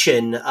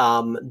addition,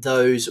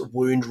 those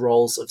wound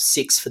rolls of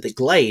 6 for the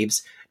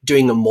glaives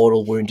doing a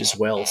mortal wound as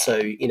well. So,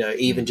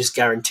 even just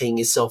guaranteeing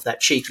yourself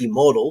that cheeky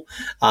mortal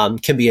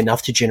can be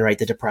enough to generate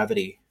the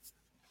depravity.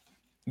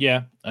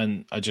 Yeah,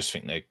 and I just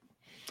think they,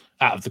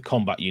 out of the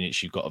combat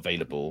units you've got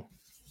available,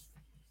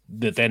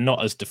 they're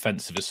not as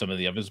defensive as some of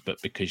the others,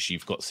 but because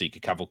you've got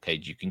Seeker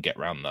Cavalcade, you can get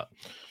around that.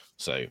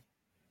 So,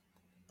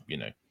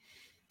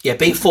 Yeah,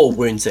 being 4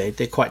 wounds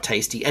they're quite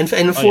tasty. And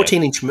a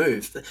 14-inch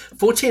move.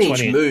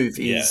 14-inch move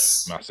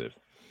is massive.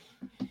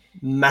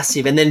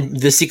 And then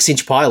the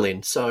 6-inch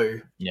pile-in, so...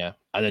 Yeah,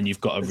 and then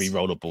you've got a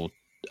rerollable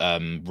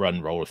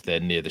run roll if they're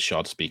near the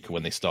shard speaker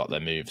when they start their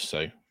move.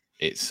 So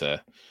it's...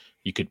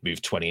 you could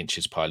move 20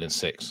 inches pile in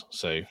 6,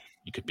 so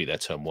you could be there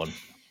turn 1.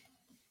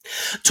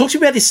 Talk to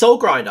me about this Soul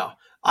Grinder.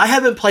 I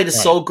haven't played a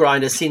Soul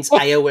Grinder since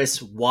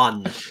AOS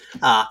 1.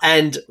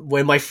 And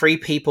when my free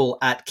people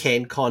at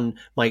CanCon,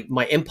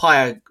 my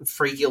Empire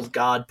Free Guild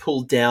Guard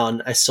pulled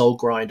down a Soul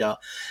Grinder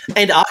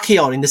and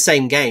Archeon in the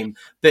same game.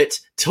 But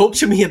talk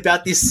to me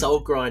about this Soul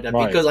Grinder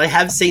because I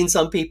have seen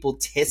some people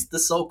test the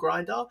Soul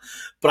Grinder,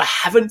 but I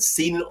haven't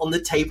seen it on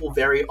the table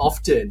very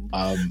often.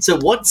 So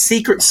what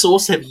secret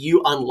sauce have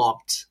you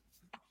unlocked?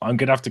 I'm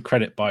going to have to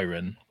credit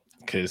Byron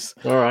because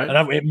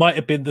it might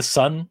have been the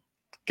sun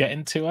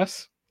getting to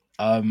us.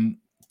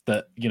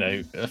 That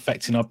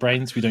affecting our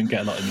brains. We don't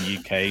get a lot in the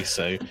UK,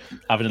 so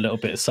having a little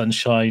bit of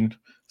sunshine,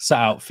 sat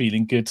out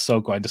feeling good,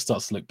 Soul Grinder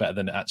starts to look better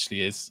than it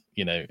actually is.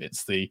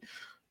 It's the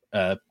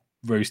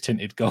rose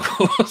tinted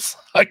goggles.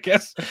 I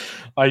guess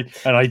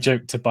I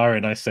joked to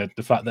Byron. I said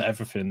the fact that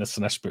everything in the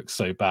Slaanesh book's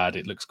so bad,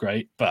 it looks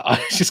great. But I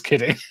was just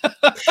kidding.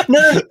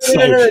 No.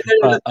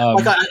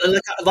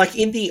 Like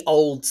in the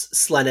old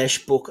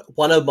Slaanesh book,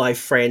 one of my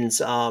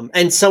friends,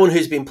 and someone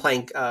who's been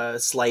playing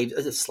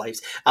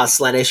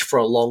Slaanesh for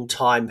a long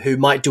time, who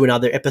might do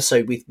another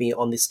episode with me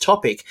on this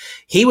topic,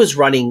 he was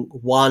running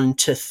 1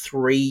 to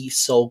 3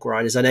 Soul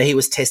Grinders. I know he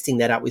was testing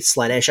that out with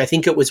Slaanesh. I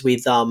think it was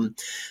with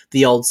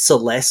the old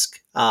Celeste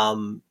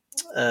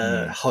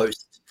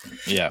host.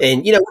 Yeah.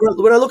 And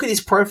when I look at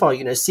this profile,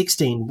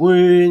 16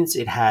 wounds.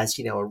 It has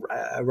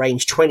a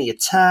range 20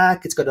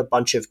 attack. It's got a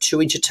bunch of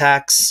 2-inch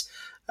attacks.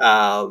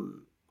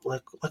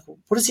 Like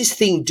what does this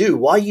thing do?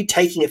 Why are you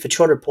taking it for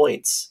 200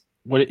 points?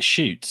 Well, it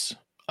shoots,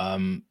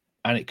 and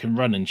it can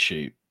run and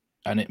shoot,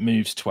 and it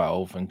moves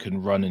 12 and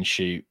can run and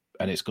shoot,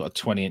 and it's got a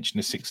 20-inch and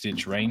a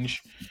 60-inch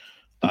range.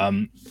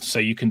 So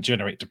you can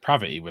generate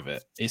depravity with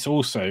it. It's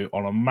also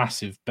on a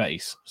massive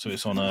base, so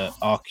it's on a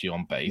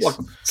Archeon base.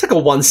 It's like a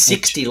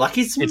 160. Like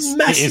it's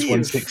massive. It is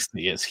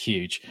 160. It's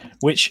huge.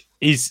 Which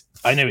is,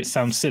 I know it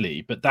sounds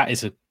silly, but that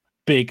is a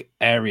big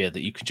area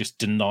that you can just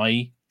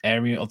deny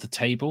area of the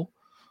table.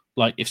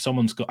 Like if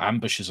someone's got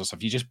ambushes or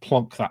stuff, you just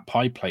plonk that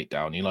pie plate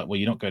down. You're like, well,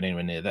 you're not going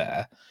anywhere near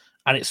there,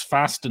 and it's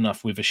fast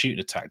enough with a shoot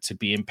attack to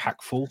be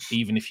impactful,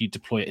 even if you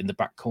deploy it in the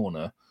back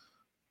corner,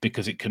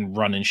 because it can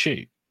run and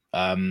shoot.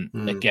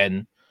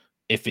 Again,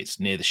 if it's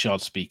near the shard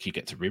speak, you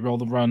get to reroll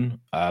the run,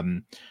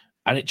 and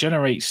it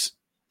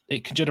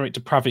can generate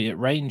depravity at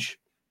range,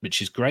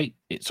 which is great.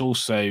 It's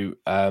also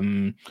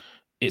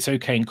it's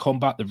okay in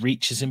combat. The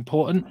reach is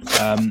important,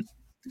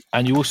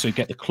 and you also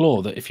get the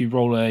claw that if you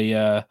roll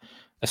a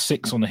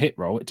 6 on a hit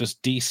roll, it does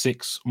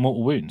D6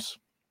 mortal wounds.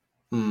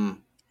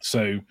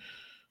 So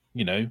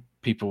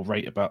people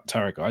rate about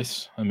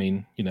Tarragheist. I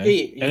mean, and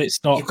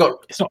it's not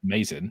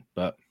amazing,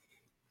 but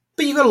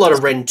you've got a lot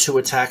of Ren 2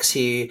 attacks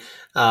here.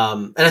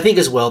 And I think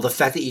as well, the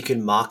fact that you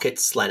can market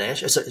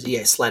Slaanesh,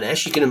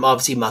 Slaanesh, you can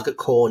obviously market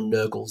Khorne,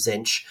 Nurgle,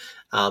 Zench,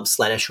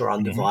 Slaanesh or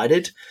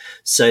Undivided.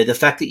 So the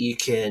fact that you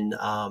can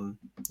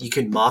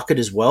market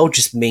as well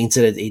just means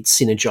that it's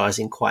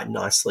synergizing quite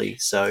nicely.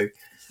 So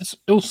it's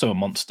also a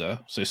monster.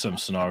 So some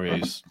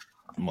scenarios,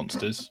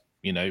 monsters,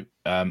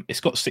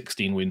 it's got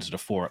 16 wounds and a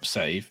 4-up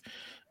save.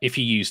 If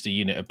you use the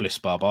unit of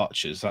Blissbarb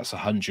Archers, that's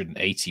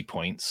 180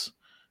 points.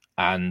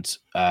 And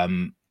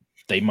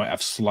they might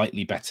have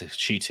slightly better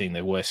shooting,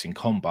 they're worse in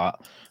combat,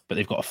 but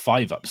they've got a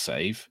 5-up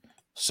save.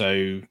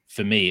 So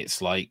for me,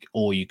 it's like,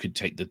 or you could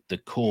take the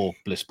core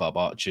Blissbarb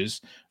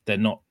Archers. They're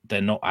not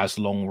as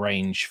long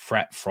range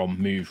threat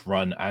from move,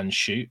 run, and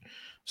shoot.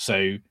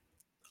 So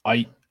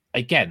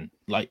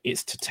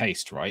it's to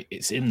taste, right?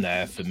 It's in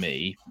there for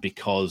me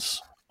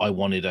because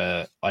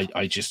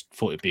I just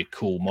thought it'd be a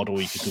cool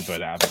model. You could convert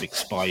it out of a big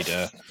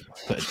spider,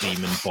 put a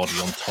demon body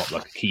on top,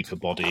 like a keeper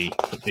body,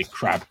 put big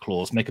crab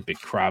claws, make a big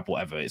crab,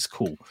 whatever. It's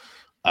cool.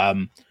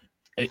 I'm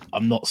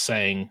not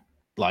saying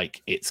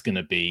like it's going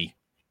to be,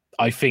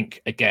 I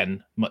think,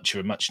 again, much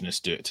of a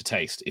muchness, do it to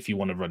taste. If you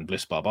want to run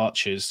Blissbarb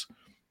Archers,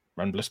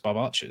 run Blissbarb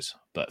Archers.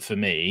 But for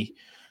me,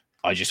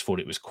 I just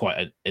thought it was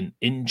quite an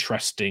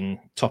interesting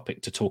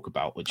topic to talk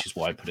about, which is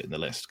why I put it in the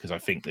list, because I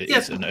think that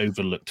it's an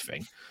overlooked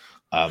thing.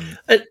 And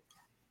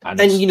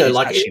when you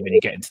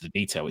get into the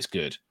detail, it's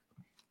good.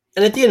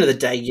 And at the end of the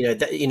day,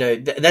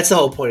 that's the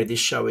whole point of this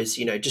show is,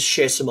 just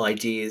share some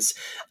ideas.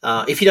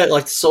 If you don't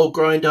like the Soul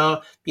Grinder,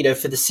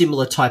 for the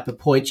similar type of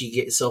point, you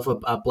get yourself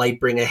a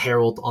Bladebringer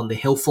Herald on the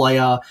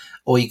Hellflayer,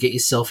 or you get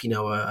yourself,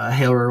 a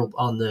Herald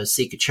on the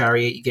Seeker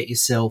Chariot. You get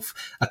yourself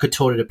a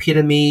Contorted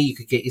Epitome. You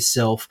could get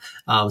yourself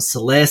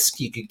Celeste.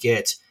 You could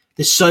get.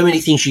 There's so many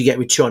things you get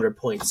with 200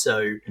 points.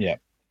 So yeah,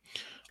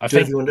 I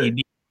think you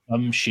need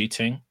some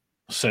shooting.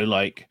 So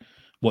like,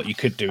 what you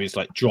could do is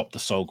like drop the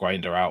Soul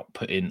Grinder out,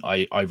 put in.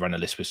 I run a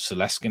list with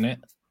Celeste in it,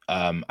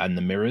 and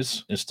the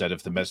mirrors instead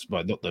of the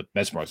not the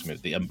mesmerizing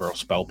mirrors, the Umbral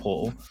Spell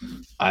Portal,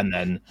 and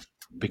then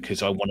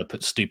because I want to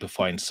put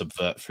Stupefy and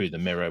Subvert through the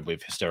mirror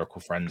with Hysterical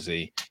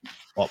Frenzy,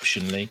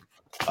 optionally,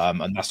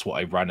 and that's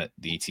what I ran at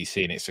the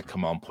ETC, and it's a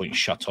command point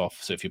shut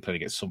off. So if you're playing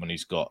against someone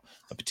who's got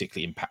a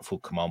particularly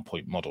impactful command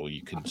point model,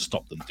 you can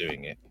stop them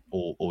doing it,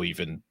 or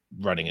even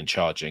running and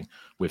charging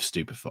with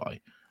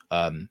Stupefy.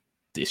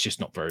 It's just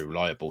not very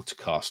reliable to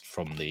cast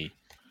from the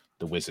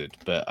wizard.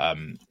 But I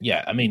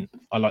mean,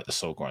 I like the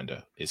Soul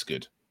Grinder. It's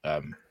good.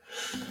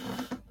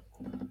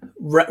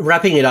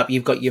 Wrapping it up,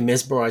 you've got your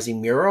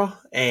Mesmerizing Mirror,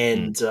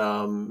 and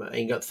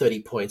you got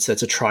 30 points. So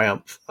it's a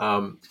triumph.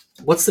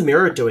 What's the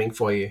mirror doing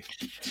for you?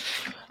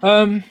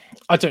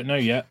 I don't know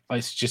yet.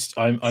 It's just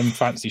I'm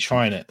fancy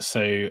trying it.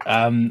 So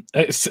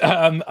it's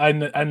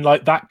and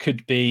like that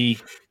could be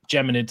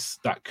Geminids,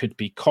 that could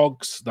be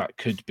Cogs, that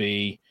could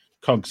be.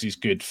 Cogs is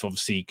good,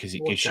 obviously, because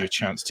it gives you a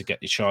chance to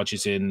get your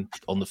charges in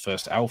on the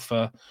first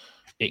alpha.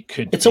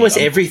 It's almost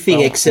everything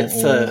except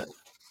for,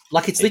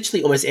 like, it's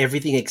literally almost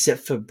everything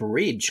except for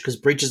Bridge, because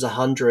Bridge is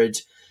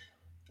 100.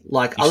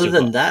 Like, other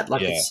than that,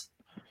 like,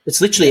 it's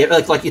literally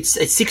like it's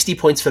 60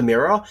 points for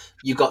Mirror.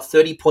 You got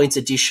 30 points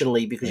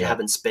additionally because you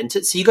haven't spent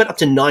it, so you got up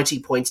to 90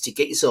 points to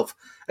get yourself,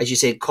 as you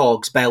said,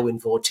 Cogs,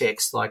 Balewind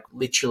Vortex, like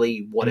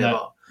literally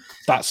whatever.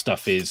 That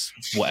stuff is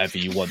whatever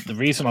you want. The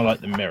reason I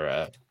like the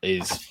Mirror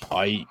is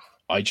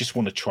I just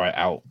want to try it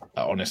out,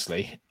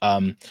 honestly.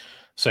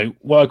 So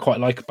what I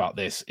quite like about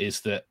this is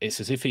that it's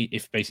as if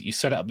basically you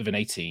set it up with an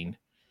 18,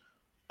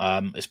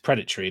 it's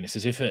predatory, and it's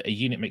as if a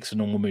unit makes a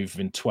normal move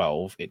within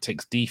 12, it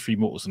takes D3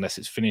 mortals unless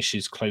its finish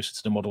is closer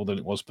to the model than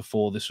it was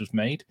before this was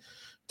made.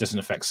 Doesn't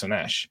affect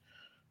Slaanesh.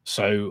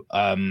 So,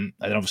 and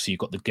then obviously you've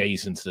got the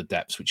gaze into the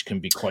depths, which can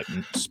be quite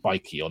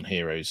spiky on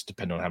heroes,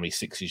 depending on how many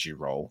sixes you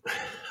roll.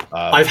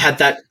 I've had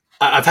that.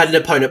 I've had an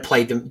opponent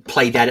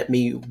play that at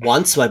me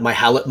once, like my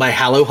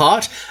Hallow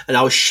Heart, and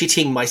I was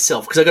shitting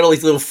myself because I got all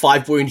these little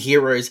 5 wound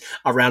heroes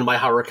around my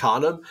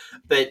Hurricanum.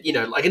 But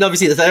like, and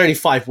obviously they're only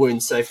 5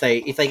 wounds, so if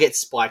they get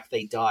spiked,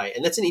 they die.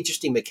 And that's an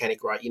interesting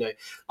mechanic, right?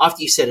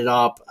 After you set it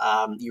up,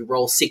 you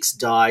roll 6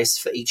 dice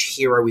for each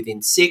hero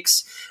within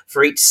 6.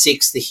 For each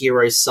 6, the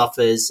hero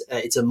suffers.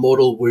 It's a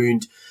mortal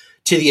wound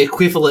to the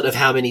equivalent of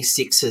how many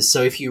 6s.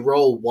 So if you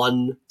roll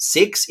 1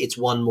 6, it's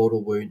 1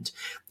 mortal wound.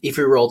 If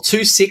you roll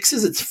 2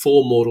 6s, it's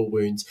 4 mortal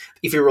wounds.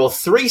 If you roll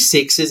 3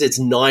 6s, it's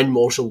 9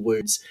 mortal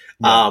wounds.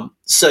 Yeah.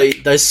 So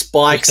those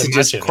spikes are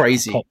just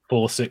crazy. Pop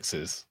 4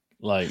 6s.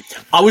 Like,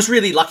 I was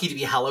really lucky to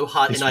be Hallow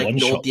Heart, and I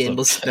ignored the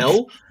endless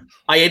spell.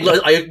 I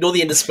ignored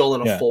the endless spell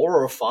on a 4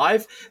 or a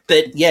 5.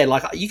 But yeah,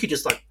 like you could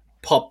just like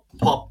pop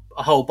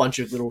a whole bunch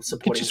of little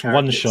supporting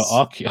characters. Just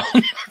one-shot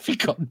Archeon if you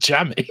got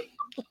jammy.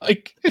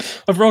 Like,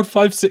 I've rolled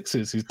 5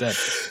 6s. He's dead.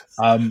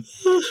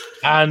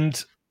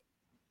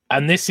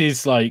 And this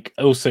is like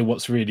also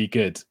what's really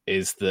good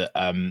is that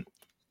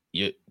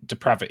your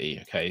depravity.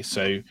 Okay,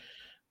 so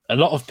a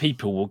lot of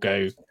people will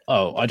go,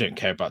 "Oh, I don't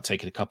care about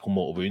taking a couple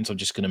mortal wounds. I'm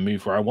just going to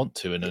move where I want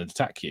to and then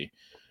attack you."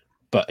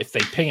 But if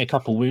they ping a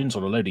couple wounds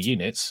on a load of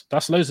units,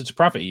 that's loads of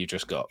depravity you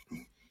just got.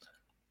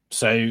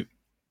 So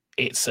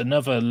it's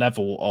another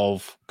level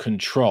of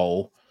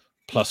control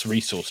plus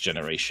resource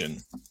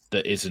generation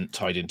that isn't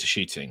tied into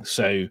shooting.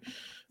 So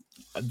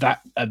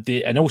that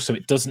and also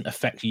it doesn't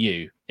affect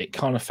you. It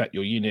can't affect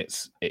your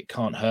units. It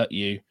can't hurt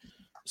you.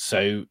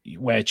 So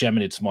where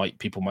Geminids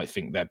people might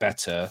think they're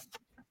better,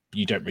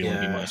 you don't really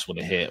want to be -1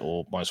 to hit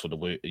or -1 to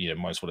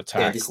 -1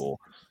 attack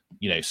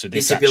So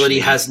this ability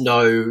has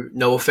no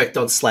effect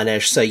on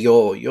Slaanesh, so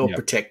you're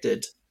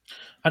protected.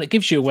 And it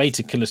gives you a way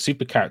to kill a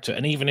super character,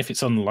 and even if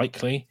it's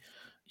unlikely,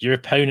 your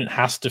opponent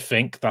has to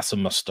think that's a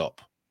must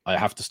stop. I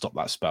have to stop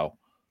that spell.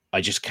 I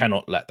just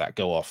cannot let that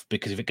go off,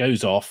 because if it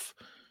goes off,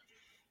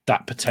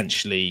 that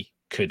potentially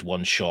could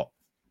one-shot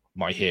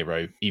my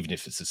hero, even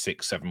if it's a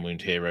 6-7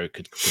 wound hero,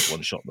 could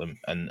one-shot them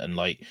and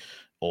like,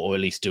 or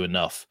at least do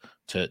enough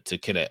to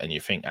kill it. And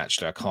you think,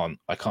 actually,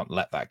 I can't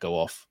let that go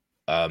off.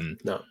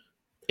 No,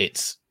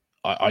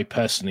 I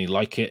personally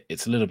like it.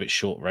 It's a little bit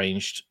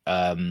short-ranged,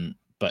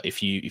 but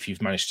if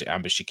you've managed to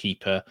ambush your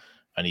keeper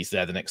and he's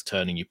there the next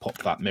turn and you pop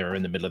that mirror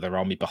in the middle of their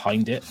army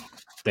behind it,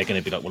 they're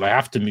going to be like, well, I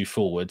have to move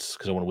forwards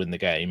because I want to win the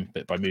game,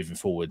 but by moving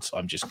forwards,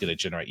 I'm just going to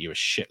generate you a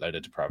shitload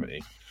of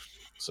depravity.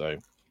 So,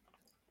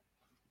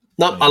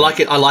 no, I like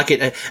it. I like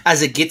it.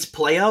 As a Gits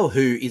player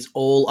who is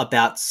all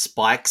about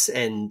spikes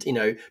and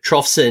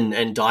troughs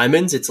and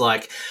diamonds, it's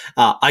like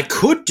I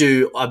could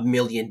do 1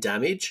 million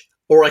damage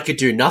or I could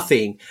do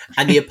nothing,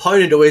 and the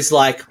opponent always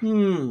like,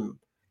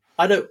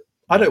 I don't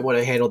want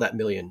to handle that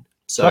million,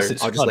 so I'll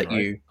just let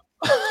you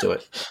do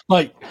it.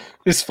 Like,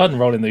 it's fun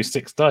rolling those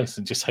 6 dice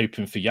and just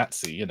hoping for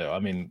Yahtzee. I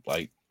mean,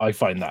 like, I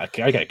find that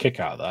I get a kick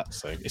out of that.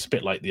 So it's a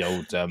bit like the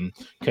old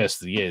Curse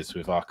of the Years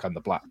with Archon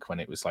the Black, when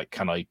it was like,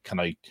 can I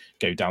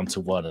go down to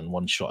 1 and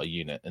one-shot a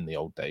unit in the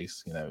old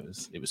days?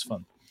 It was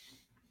fun.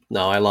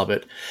 No, I love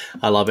it.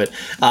 I love it.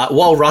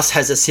 While Russ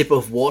has a sip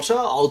of water,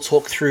 I'll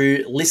talk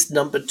through list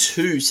number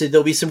 2. So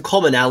there'll be some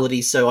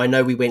commonalities. So I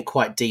know we went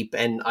quite deep,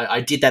 and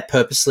I did that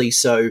purposely.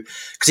 So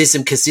because there's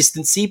some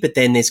consistency, but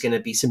then there's going to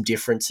be some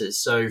differences.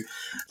 So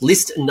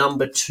list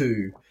number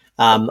 2.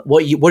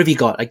 What have you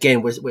got?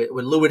 Again, we're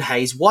Lurid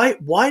Haze.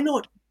 Why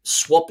not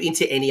swap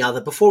into any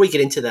other? Before we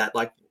get into that,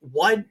 like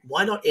why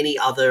not any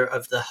other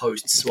of the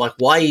hosts? Like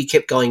why you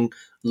kept going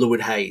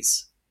Lurid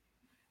Haze?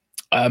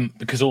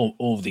 Because all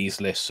of these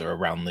lists are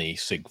around the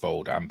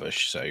Sigvold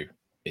ambush, so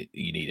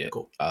you need it.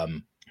 Cool.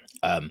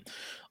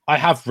 I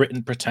have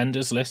written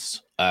Pretenders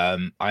lists.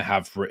 I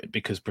have written,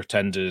 because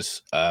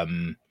Pretenders,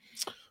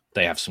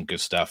 they have some good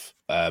stuff.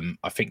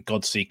 I think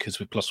Godseekers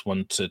with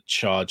 +1 to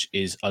charge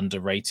is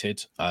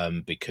underrated,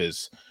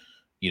 because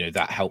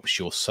that helps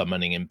your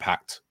summoning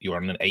impact. You're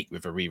on an 8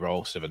 with a reroll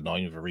instead of a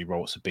 9 with a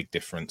reroll. It's a big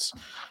difference.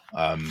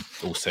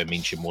 Also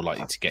means you're more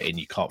likely to get in.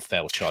 You can't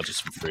fail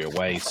charges from 3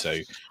 away, so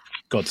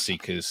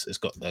Godseekers has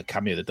got the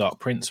cameo of the Dark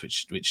Prince,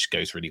 which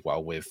goes really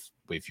well with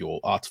your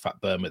artifact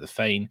burn with the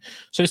Feign.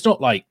 So it's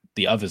not like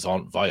the others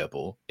aren't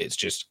viable. It's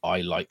just I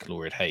like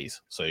Lurid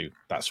Haze, so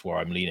that's where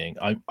I'm leaning.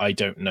 I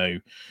don't know,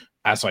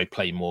 as I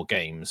play more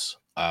games,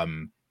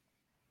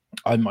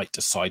 I might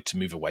decide to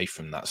move away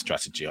from that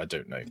strategy. I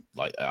don't know.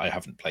 Like, I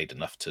haven't played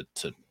enough to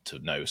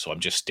know, so I'm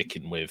just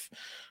sticking with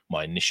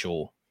my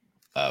initial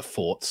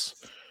thoughts.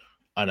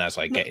 And as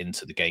I get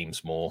into the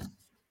games more,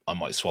 I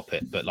might swap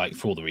it, but like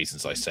for all the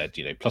reasons I said,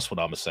 +1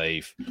 armor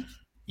save,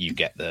 you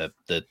get the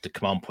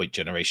command point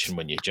generation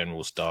when your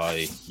generals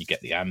die, you get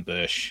the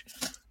ambush,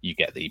 you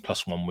get the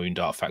 +1 wound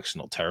artifacts,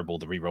 not terrible.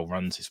 The reroll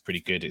runs is pretty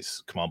good.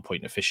 It's command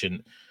point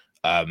efficient,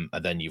 and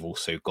then you've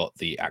also got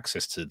the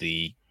access to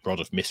the Rod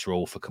of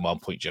Misroll for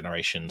command point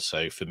generation.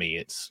 So for me,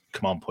 it's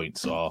command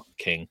points are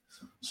king.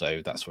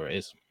 So that's where it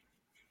is.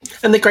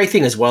 And the great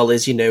thing as well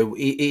is,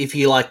 if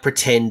you like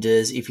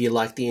Pretenders, if you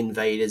like the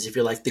Invaders, if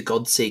you like the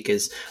God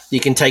Seekers, you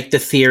can take the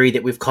theory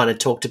that we've kind of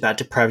talked about,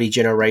 Depravity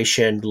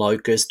Generation,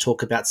 Locust,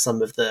 talk about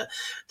some of the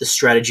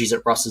strategies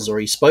that Russ has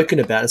already spoken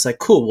about. It's like,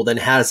 cool, well then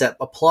how does that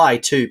apply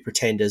to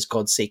Pretenders,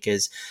 God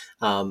Seekers,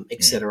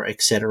 et cetera, et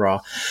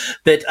cetera.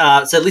 But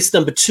so list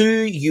number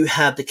 2, you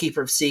have the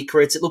Keeper of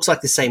Secrets. It looks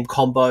like the same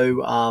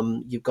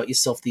combo. You've got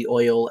yourself the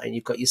oil and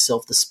you've got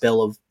yourself the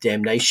Spell of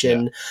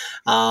Damnation.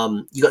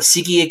 You got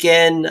Siggy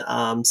again.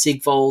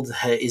 Sigvold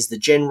is the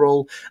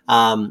general.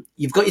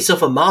 You've got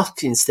yourself a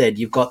mask instead.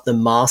 You've got the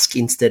mask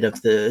instead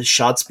of the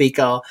Shard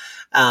Speaker.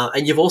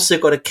 And you've also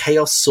got a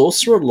Chaos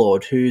Sorcerer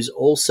Lord who's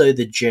also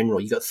the general.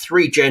 You've got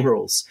 3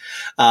 generals.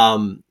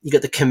 You've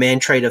got the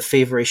command trait of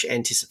Feverish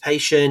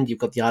Anticipation. You've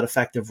got the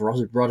artifact of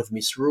Rod of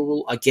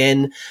Misrule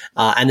again,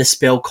 and the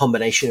spell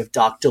combination of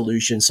Dark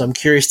Delusion. So I'm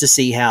curious to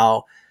see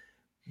how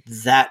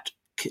that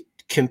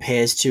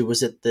compares to,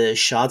 was it the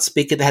Shard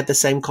Speaker that had the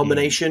same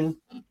combination?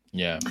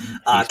 Yeah.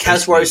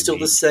 Caswar is still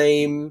the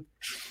same.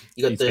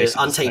 You got the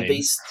Untamed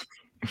Beast.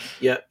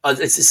 Yeah,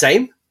 it's the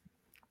same.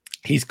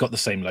 He's got the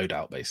same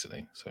loadout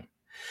basically. So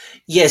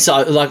yeah,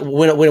 so like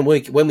when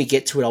we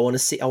get to it, I want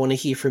to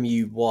hear from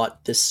you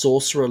what the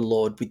Sorcerer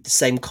Lord with the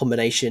same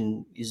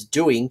combination is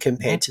doing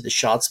compared to the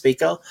Shard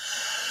Speaker.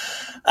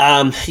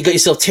 You got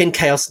yourself 10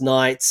 Chaos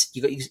Knights.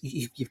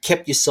 You've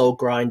kept your Soul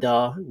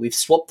Grinder. We've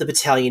swapped the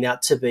battalion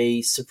out to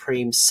be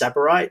Supreme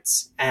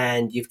Saberites,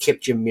 and you've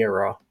kept your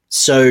Mirror.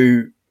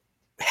 So,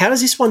 how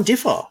does this one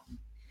differ?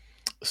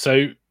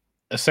 So,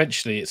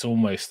 essentially, it's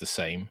almost the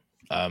same.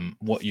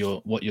 What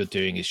you're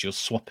doing is you're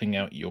swapping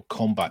out your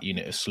combat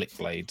unit of Slick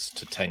Blades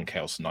to 10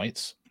 Chaos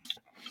Knights.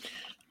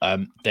 I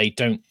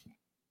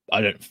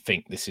don't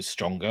think this is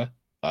stronger.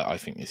 I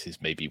think this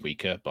is maybe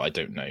weaker, but I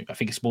don't know. I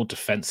think it's more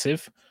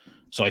defensive.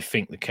 So I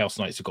think the Chaos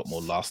Knights have got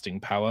more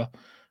lasting power,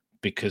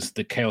 because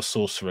the Chaos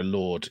Sorcerer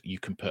Lord, you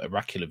can put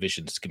Oracular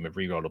Visions to give them a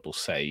rerollable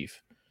save,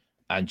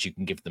 and you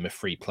can give them a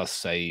 3+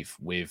 save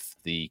with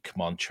the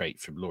command trait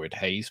from Lurid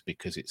Haze,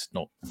 because it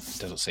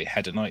doesn't say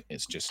Hedonite,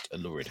 it's just a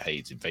Lurid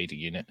Haze invader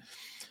unit.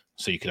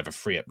 So you could have a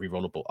 3-up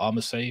rerollable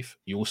armor save.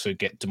 You also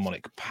get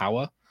Demonic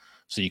Power.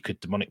 So you could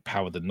Demonic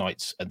Power the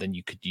Knights, and then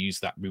you could use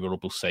that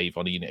rerollable save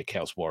on a unit of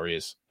Chaos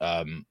Warriors.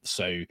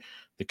 So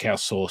the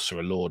Chaos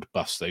Sorcerer Lord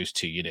buffs those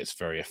 2 units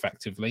very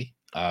effectively.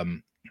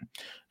 It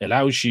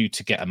allows you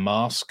to get a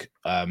mask.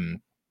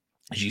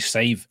 You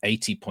save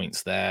 80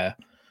 points there.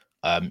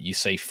 You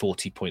save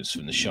 40 points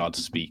from the Shard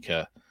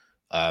Speaker.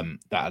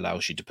 That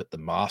allows you to put the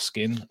mask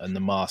in. And the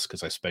mask,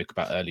 as I spoke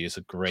about earlier, is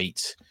a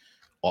great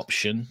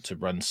option to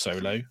run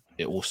solo.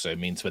 It also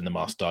means when the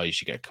mask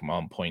dies, you get a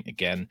command point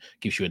again,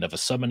 gives you another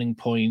summoning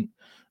point.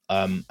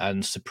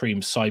 And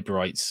Supreme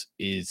Cyberites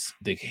is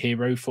the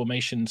hero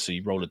formation. So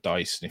you roll a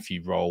dice, and if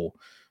you roll,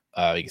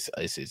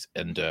 this is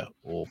under,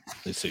 or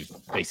so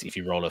basically, if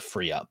you roll a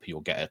 3-up,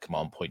 you'll get a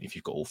command point if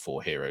you've got all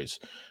 4 heroes.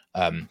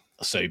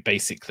 So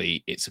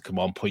basically, it's a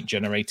command point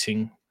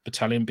generating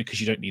battalion,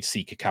 because you don't need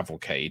Seeker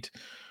Cavalcade,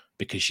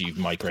 because you've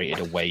migrated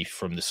away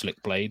from the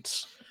Slick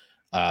Blades.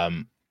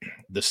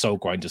 The Soul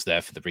Grinder's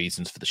there for the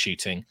reasons for the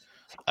shooting.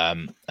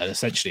 And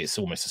essentially, it's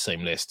almost the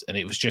same list. And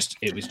it was just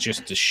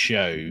to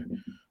show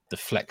the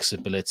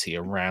flexibility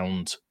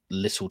around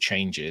little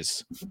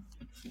changes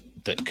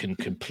that can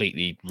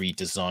completely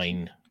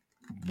redesign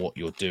what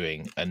you're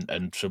doing.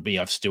 And for me,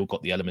 I've still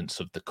got the elements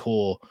of the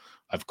core.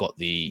 I've got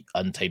the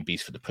Untamed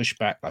Beast for the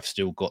pushback. I've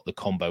still got the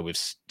combo with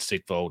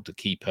Sigvold, the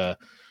Keeper.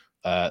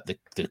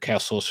 The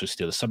Chaos Sorcerer is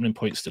still a summoning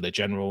point, still a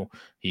general.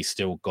 He's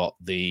still got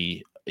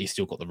the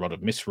Rod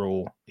of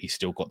Misrule. He's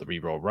still got the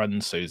reroll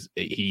run. So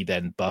he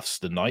then buffs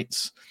the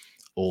Knights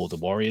or the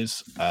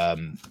Warriors.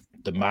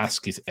 The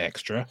mask is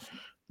extra.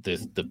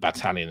 The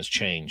battalion has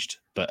changed,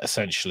 but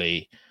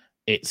essentially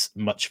it's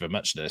much of a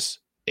muchness.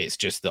 It's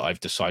just that I've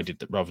decided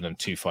that rather than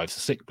 2 5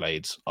 Slick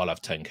Blades, I'll have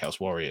 10 Chaos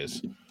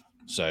Warriors.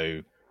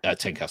 So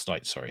 10 Chaos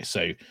Knights, sorry.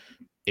 So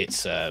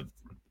it's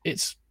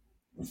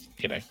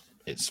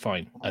it's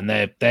fine, and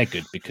they're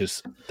good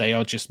because they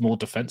are just more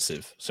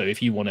defensive. So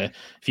if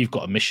you've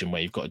got a mission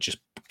where you've got to just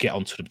get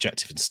onto an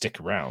objective and stick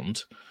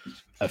around,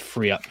 a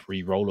 3-up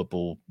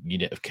rerollable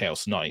unit of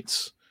Chaos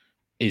Knights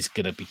is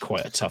going to be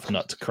quite a tough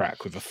nut to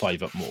crack with a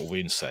 5-up mortal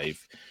wound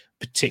save,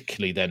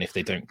 particularly then if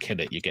they don't kill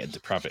it, you're getting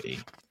depravity.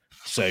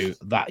 So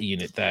that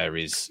unit there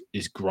is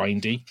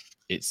grindy.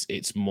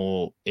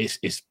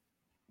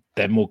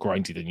 They're more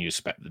grindy than you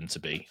expect them to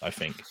be, I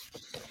think.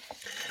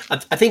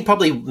 I think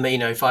probably,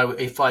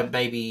 if I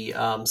maybe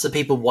some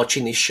people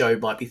watching this show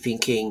might be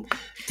thinking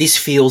this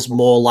feels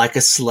more like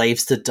a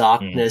Slaves to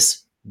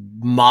Darkness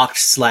marked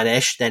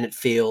Slaanesh than it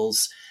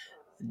feels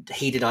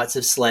Hedonites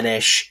of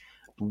Slaanesh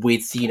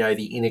with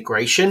the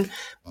integration.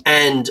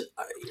 And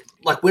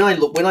like when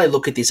I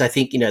look at this, I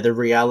think the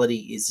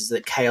reality is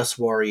that Chaos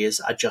Warriors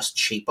are just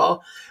cheaper,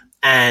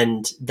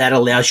 and that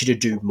allows you to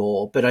do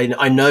more. But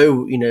I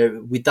know,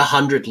 with the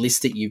 100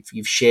 list that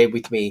you've shared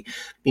with me,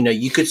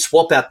 you could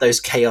swap out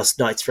those Chaos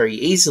Knights very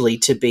easily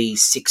to be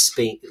 6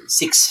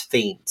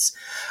 fiends.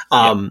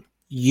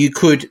 you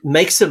could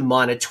make some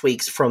minor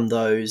tweaks from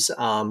those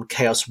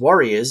Chaos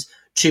Warriors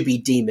to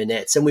be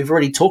Demonettes. And we've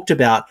already talked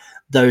about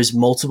those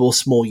multiple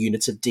small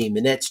units of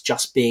Demonettes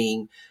just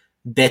being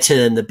better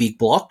than the big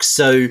blocks.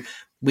 So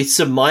with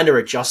some minor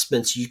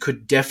adjustments, you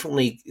could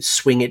definitely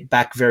swing it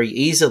back very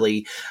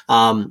easily.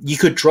 You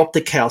could drop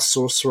the Chaos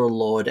Sorcerer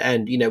Lord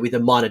and, with a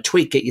minor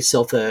tweak, get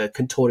yourself a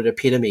Contorted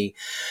Epitome.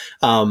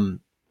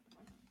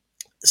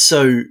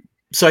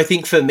 So I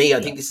think for me, I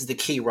think this is the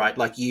key, right?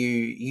 Like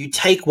you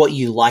take what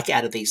you like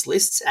out of these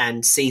lists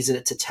and season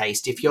it to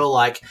taste. If you're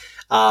like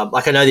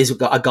I know there's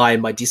a guy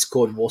in my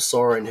Discord,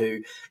 Warsoren,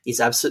 who is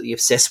absolutely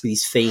obsessed with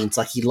his fiends.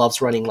 Like he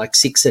loves running like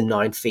 6 and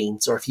 9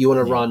 fiends. Or if you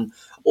want to run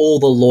all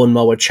the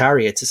Lawnmower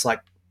Chariots, it's like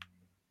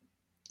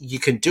you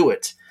can do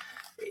it.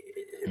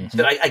 Mm-hmm.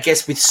 But I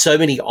guess with so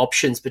many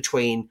options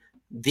between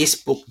this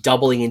book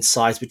doubling in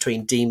size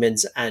between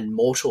demons and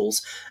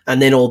mortals,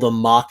 and then all the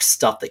marked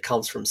stuff that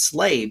comes from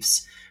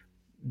slaves,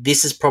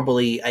 this is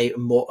probably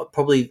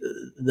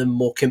the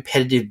more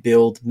competitive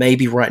build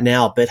maybe right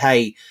now. But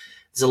hey,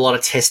 there's a lot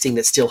of testing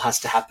that still has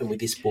to happen with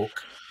this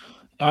book.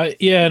 I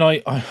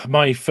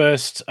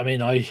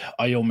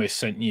almost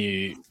sent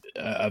you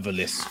other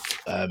lists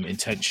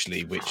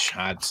intentionally, which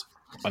had,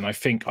 and I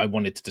think I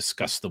wanted to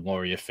discuss the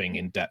warrior thing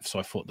in depth, so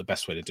I thought the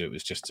best way to do it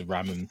was just to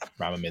ram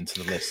them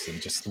into the list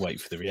and just wait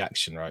for the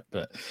reaction, right?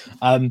 But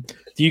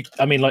like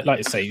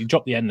I say, you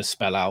drop the Endless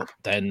Spell out,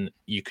 then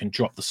you can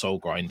drop the Soul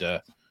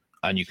Grinder,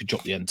 and you could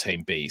drop the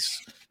Untamed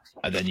Beast,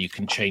 and then you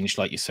can change,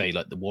 like you say,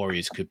 like the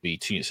warriors could be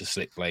 2 units of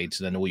Slick Blades,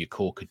 and then all your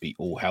core could be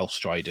all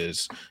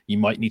Hellstriders. You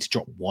might need to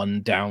drop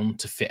one down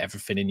to fit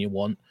everything in you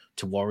want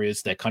to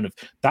warriors. They're kind of,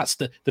 that's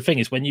the thing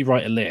is, when you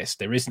write a list,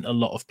 there isn't a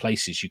lot of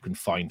places you can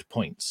find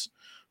points.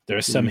 There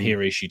are some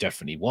heroes you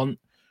definitely want.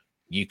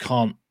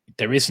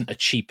 There isn't a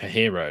cheaper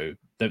hero.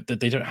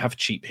 They don't have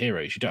cheap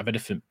heroes. You don't have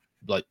anything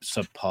like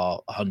subpar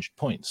 100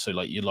 points. So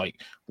like you're like,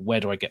 where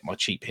do I get my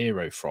cheap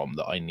hero from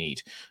that I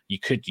need? You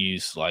could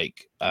use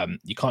like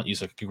you can't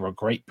use like a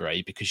Great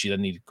Bray because you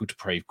then need a Good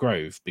Depraved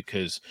Grove,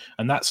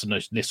 and that's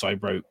a list I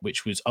wrote,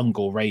 which was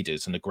Ungor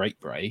Raiders and a Great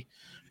Bray,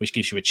 which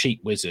gives you a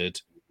cheap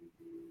wizard.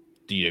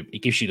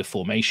 It gives you the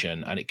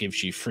formation, and it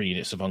gives you 3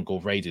 units of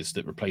Ungor Raiders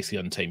that replace the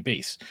Untamed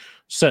Beast.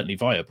 Certainly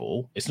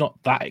viable. It's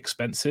not that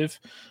expensive.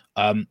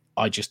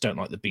 I just don't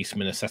like the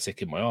Beastman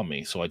aesthetic in my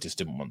army, so I just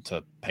didn't want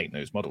to paint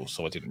those models,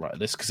 so I didn't write a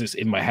list, because it's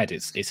in my head.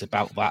 It's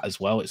about that as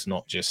well. It's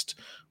not just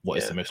what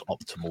is the most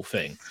optimal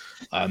thing.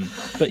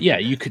 But yeah,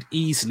 you could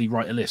easily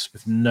write a list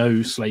with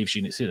no slaves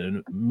units in it,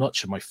 and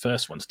much of my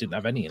first ones didn't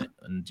have any in it.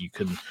 And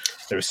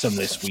there are some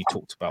lists we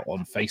talked about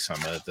on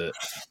Facehammer that,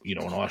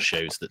 on our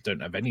shows, that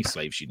don't have any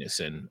slaves units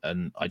in,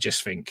 and I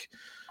just think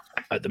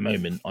at the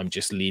moment I'm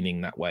just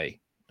leaning that way,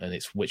 and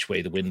it's which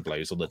way the wind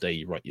blows on the day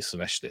you write your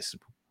Slaanesh list.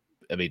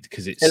 I mean,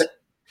 because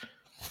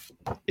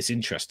it's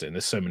interesting.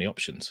 There's so many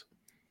options.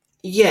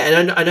 Yeah,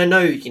 and I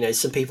know,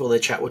 some people in the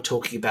chat were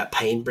talking about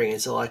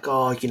Painbringers. They're like,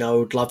 I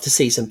would love to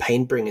see some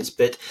Painbringers.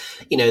 But,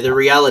 the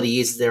reality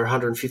is they're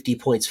 150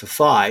 points for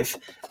 5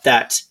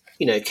 that,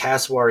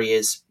 Chaos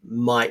Warriors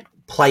might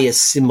play a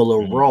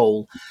similar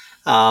role.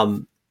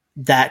 And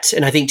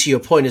I think to your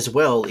point as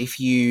well,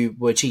 if you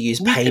were to use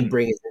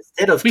Painbringers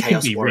instead of Chaos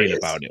Warriors. We can be real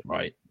about it,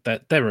 right?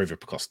 They're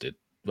overcosted.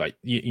 Like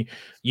you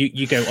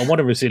go, I want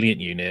a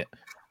resilient unit,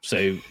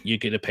 so you're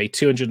going to pay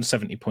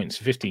 270 points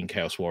for 15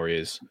 Chaos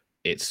Warriors.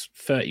 It's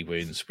 30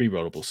 wounds,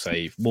 rerollable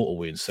save, mortal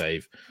wound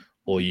save,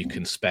 or you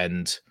can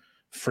spend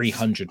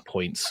 300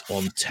 points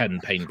on 10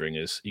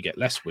 Painbringers. You get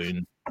less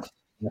wound,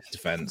 less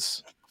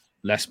defense,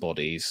 less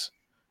bodies.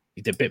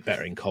 You did a bit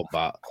better in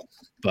combat,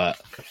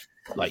 but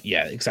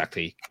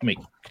exactly. I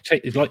mean,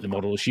 like the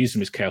models, use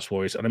them as Chaos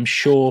Warriors, and I'm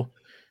sure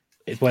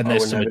when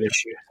there's some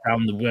issue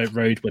down the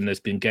road, when there's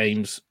been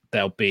games,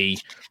 that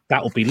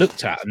will be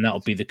looked at, and that'll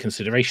be the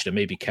consideration. And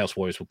maybe Chaos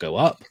Warriors will go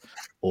up,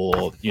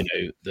 or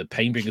the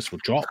Painbringers will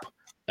drop,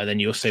 and then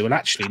you'll say, well,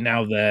 actually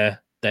now they're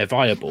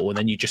viable, and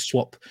then you just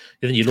swap.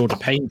 And then your Lord of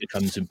Pain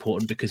becomes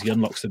important because he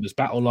unlocks them as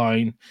battle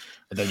line,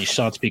 and then your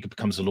Shard Speaker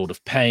becomes a Lord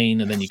of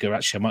Pain, and then you go,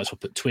 actually, I might as well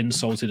put Twin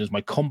Souls in as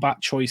my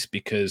combat choice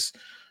because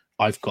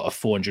I've got a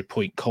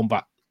 400-point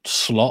combat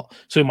slot.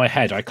 So in my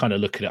head, I kind of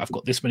look at it. I've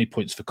got this many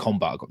points for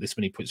combat. I've got this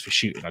many points for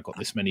shooting. I've got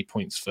this many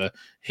points for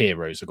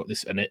heroes. I've got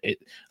this,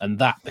 and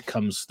that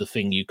becomes the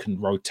thing you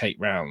can rotate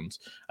round.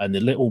 And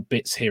the little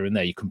bits here and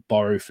there you can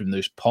borrow from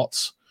those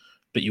pots,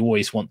 but you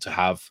always want to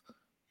have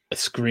a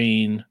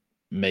screen.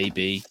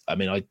 Maybe. I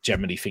mean, I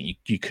generally think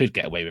you could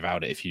get away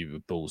without it if you were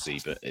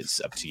ballsy, but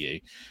it's up to you.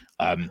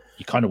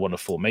 You kind of want a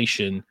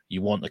formation.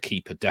 You want a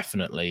keeper,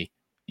 definitely.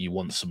 You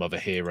want some other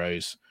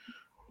heroes.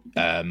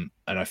 And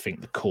I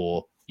think the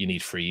core, you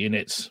need 3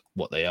 units.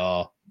 What they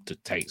are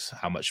dictates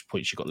how much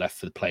points you've got left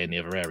for the play in the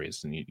other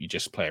areas, and you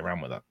just play around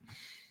with that.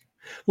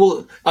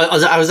 Well,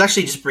 I was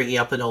actually just bringing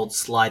up an old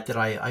slide that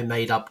I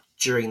made up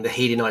during the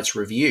Hedonites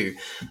review,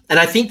 and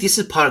I think this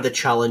is part of the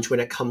challenge when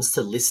it comes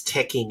to list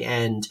teching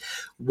and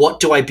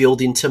what do I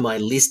build into my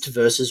list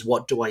versus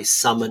what do I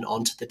summon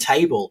onto the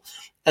table.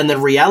 And the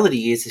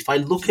reality is, if I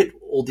look at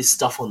all this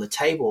stuff on the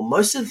table,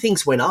 most of the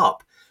things went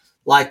up.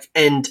 Like,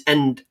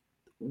 and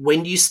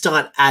when you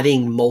start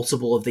adding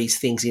multiple of these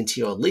things into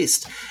your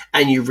list,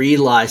 and you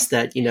realize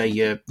that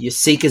your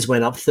seekers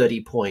went up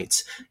 30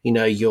 points,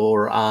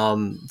 your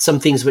some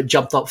things were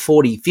jumped up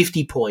 40,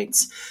 50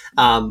 points.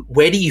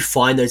 Where do you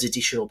find those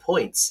additional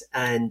points,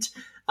 and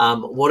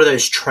what are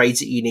those trades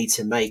that you need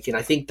to make? And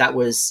I think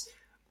that's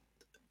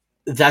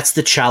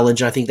the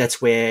challenge. I think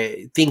that's where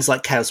things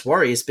like Chaos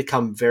Warriors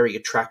become very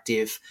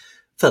attractive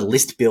for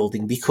list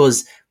building,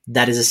 because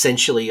that is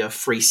essentially a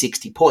free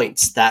 60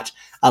 points that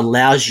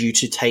allows you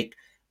to take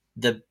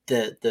the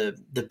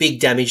big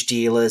damage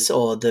dealers,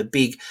 or the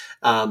big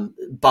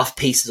buff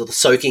pieces, or the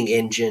soaking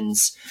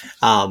engines,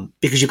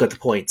 because you've got the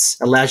points.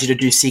 Allows you to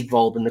do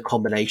Sigvold and the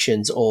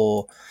combinations,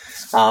 or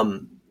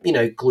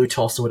glue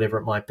toss, or whatever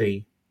it might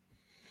be.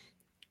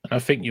 And I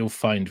think you'll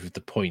find with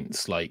the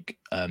points, like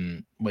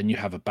when you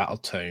have a battle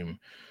tome,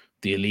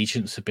 the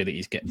allegiance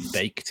abilities get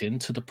baked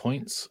into the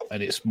points,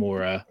 and it's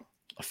more a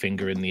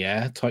finger in the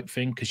air type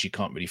thing, because you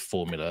can't really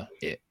formula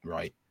it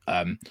right.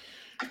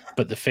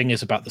 But the thing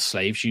is about the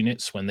slaves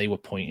units, when they were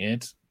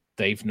pointed,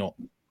 they've not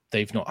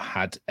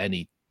had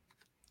any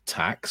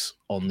tax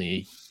on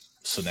the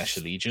Slaanesh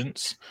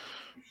allegiance.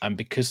 And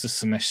because the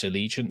Slaanesh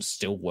allegiance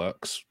still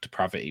works,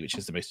 depravity, which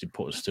is the most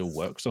important, still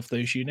works off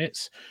those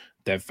units,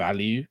 their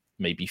value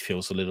maybe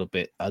feels a little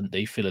bit,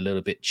 they feel a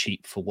little bit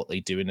cheap for what they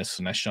do in a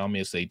Slaanesh army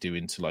as they do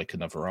into like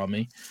another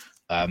army.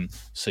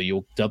 So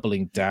you're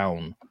doubling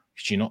down,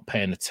 because you're not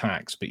paying the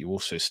tax, but you're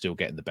also still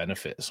getting the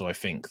benefit. So I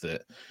think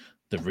that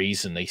the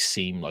reason they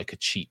seem like a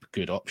cheap,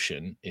 good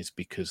option is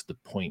because the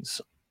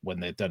points, when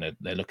they're done it,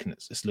 they're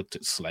it's looked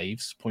at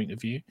slaves' point of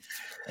view.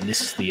 And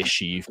this is the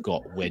issue you've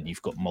got when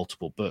you've got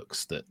multiple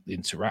books that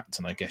interact.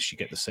 And I guess you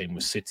get the same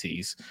with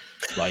cities,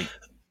 like,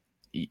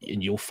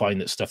 and you'll find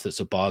that stuff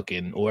that's a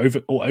bargain or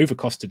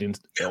overcosted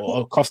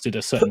or costed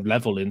a certain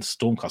level in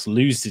Stormcast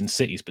loses in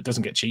cities, but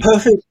doesn't get cheaper.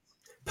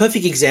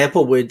 Perfect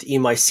example would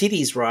in my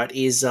cities, right,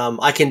 is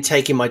I can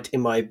take in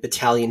my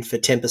battalion for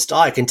Tempest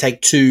Eye, I can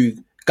take 2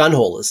 gun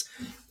haulers,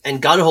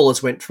 and gun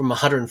haulers went from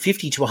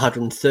 150 to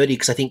 130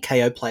 because I think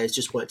KO players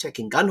just weren't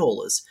taking gun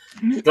haulers.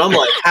 But I'm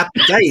like,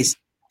 happy days.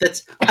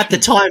 That's at the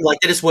time, like,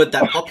 they just weren't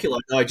that popular.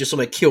 No, I just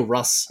want to kill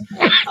Russ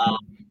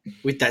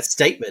with that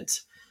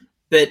statement.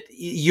 But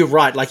you're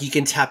right. Like, you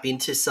can tap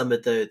into some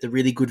of the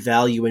really good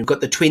value, and we've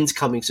got the twins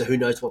coming, so who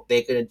knows what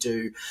they're going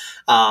to do.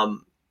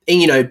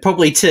 And,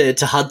 probably to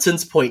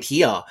Hudson's point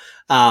here,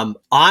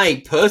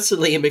 I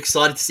personally am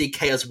excited to see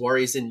Chaos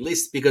Warriors in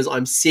list, because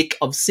I'm sick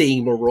of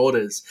seeing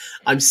Marauders.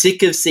 I'm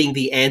sick of seeing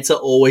the answer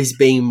always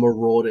being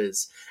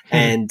Marauders.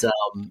 And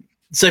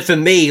so for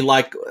me,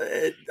 like,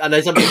 I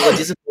know some people are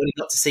disappointed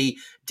not to see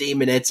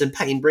Demonettes and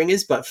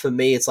Painbringers, but for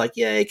me, it's like,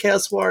 yeah,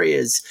 Chaos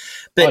Warriors.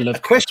 But I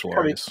love Chaos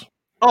Warriors.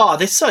 Oh,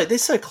 they're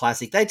so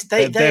classic. They're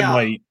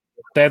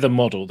the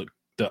model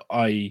that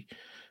I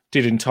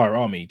did entire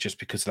army just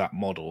because of that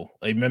model.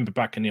 I remember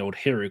back in the old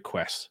Hero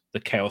Quest, the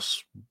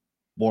Chaos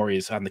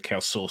Warriors and the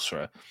Chaos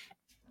Sorcerer,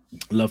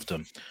 loved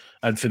them.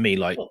 And for me,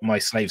 like, my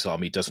Slaves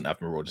army doesn't have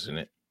Marauders in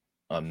it.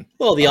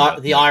 Well,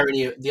 the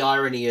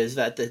irony is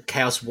that the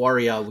Chaos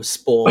Warrior was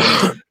spawned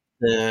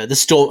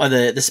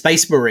the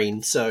Space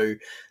Marine, so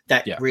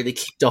that really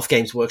kicked off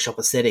Games Workshop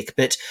aesthetic.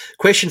 But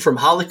question from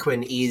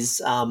Harlequin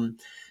is,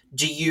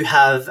 do you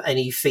have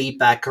any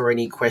feedback or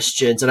any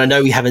questions? And I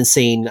know we haven't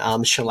seen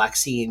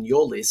Shalaxi in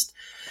your list,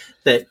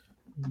 but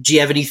do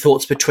you have any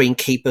thoughts between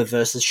Keeper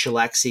versus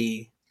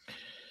Shalaxi?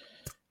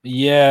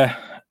 Yeah,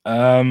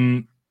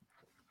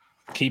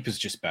 Keeper's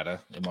just better,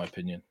 in my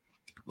opinion.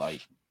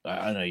 Like,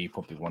 I know you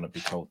probably want to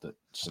be told that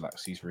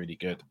Shalaxi's really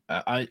good.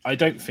 I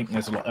don't think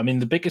there's a lot. I mean,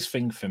 the biggest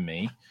thing for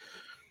me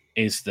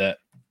is that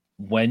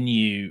when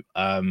you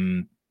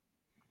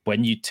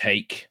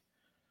take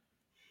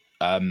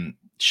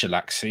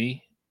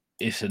Shalaxi,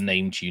 is a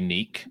named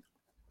unique,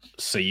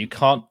 so you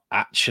can't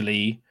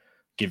actually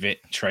give it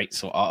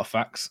traits or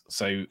artifacts.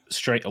 So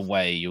straight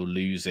away you're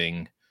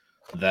losing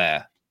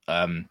there.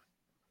 And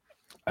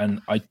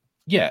I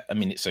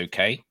mean, it's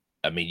okay.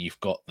 I mean, you've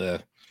got a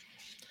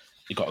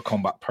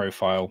combat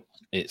profile.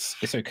 It's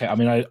okay. I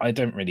mean, I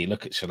don't really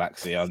look at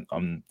Shalaxi.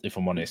 I'm if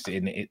I'm honest,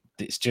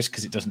 it's just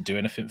because it doesn't do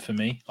anything for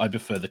me. I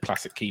prefer the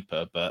classic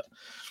Keeper, but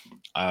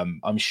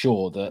I'm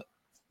sure that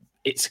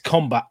it's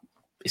combat.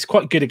 It's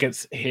quite good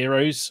against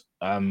heroes,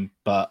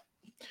 but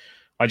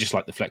I just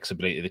like the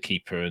flexibility of the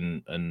Keeper,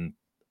 and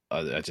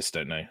I just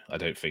don't know. I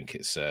don't think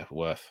it's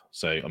worth.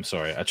 So I'm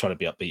sorry. I try to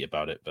be upbeat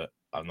about it, but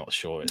I'm not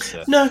sure. It's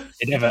no.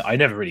 I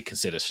never really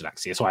considered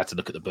Shalaxi. That's why I had to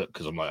look at the book,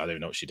 because I'm like, I don't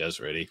know what she does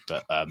really,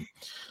 but off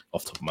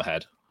the top of my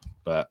head.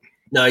 But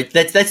no,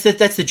 that's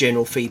the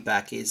general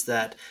feedback, is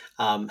that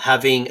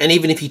having, and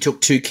even if you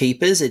took 2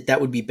 keepers,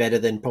 that would be better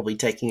than probably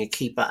taking a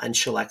Keeper and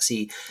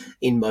Shalaxi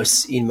in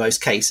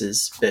most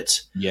cases.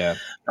 But yeah,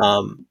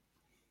 because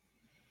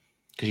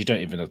you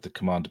don't even have the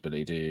command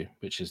ability, do you?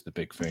 Which is the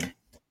big thing.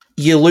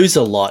 You lose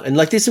a lot, and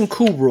like, there's some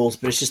cool rules,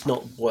 but it's just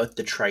not worth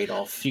the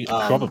trade-off. You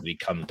could probably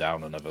come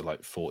down another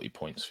like 40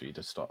 points for you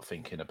to start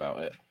thinking about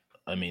it.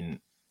 I mean,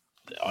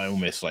 I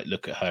almost like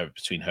look at her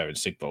between her and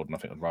Sigvold, and I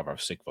think I'd rather have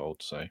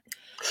Sigvold. So,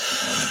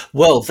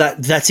 Well,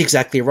 that's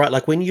exactly right.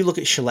 Like when you look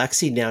at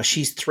Shalaxi now,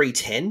 she's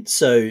 310,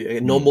 so a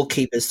normal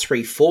keeper's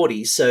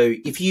 340. So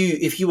if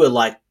you were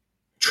like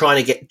trying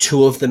to get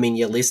two of them in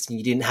your list and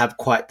you didn't have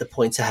quite the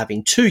points of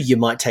having two, you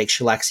might take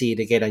Shalaxi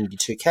to get on your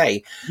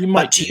 2K. you But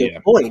might do, to your yeah.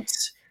 point,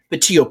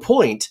 but to your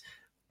point,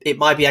 it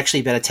might be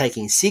actually better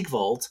taking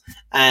Sigvold,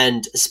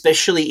 and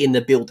especially in the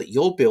build that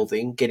you're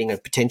building, getting a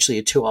potentially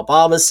a 2-up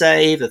armor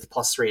save, that's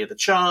 +3 to the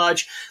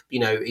charge,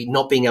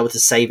 not being able to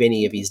save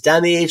any of his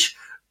damage.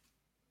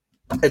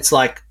 It's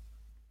like,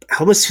 it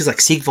almost feels like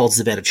Sigvold's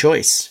the better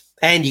choice.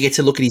 And you get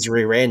to look at his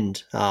rear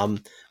end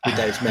with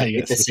those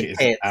magnificent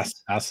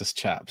pants. Asses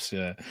chaps,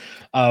 yeah.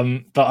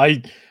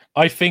 But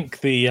I think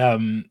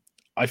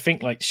I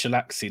think like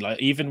Shalaxi, like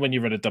even when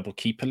you run a double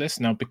keeper list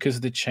now, because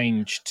of the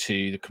change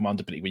to the command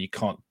ability where you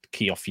can't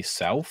key off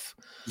yourself,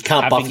 You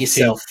can't buff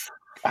yourself.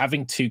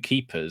 Having two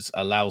keepers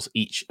allows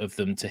each of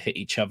them to hit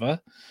each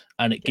other,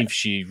 and it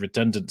gives you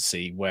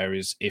redundancy.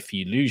 Whereas if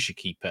you lose your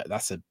keeper,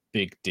 that's a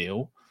big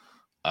deal.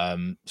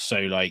 So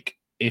like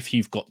if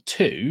you've got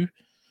two,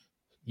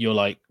 you're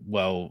like,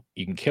 well,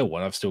 you can kill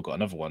one. I've still got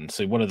another one.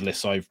 So one of the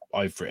lists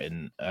I've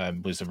written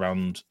was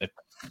around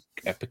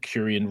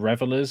Epicurean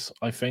Revelers,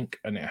 I think,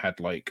 and it had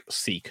like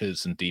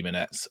Seekers and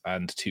Demonettes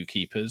and two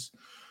keepers.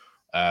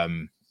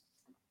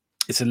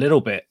 It's a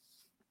little bit,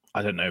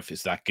 I don't know if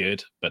it's that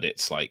good, but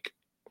it's like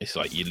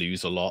you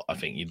lose a lot. I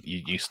think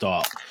you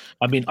start.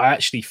 I mean, I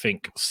actually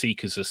think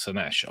Seekers of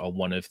Slaanesh are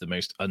one of the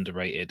most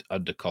underrated,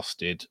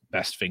 undercosted,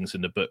 best things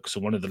in the book.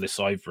 So one of the lists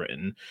I've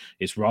written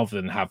is rather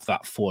than have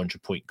that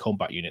 400-point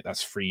combat unit,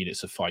 that's 3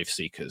 units of 5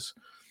 Seekers.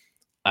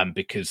 And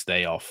because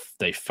they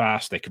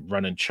fast, they can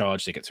run and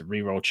charge, they get to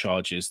reroll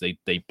charges, they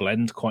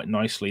blend quite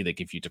nicely, they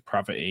give you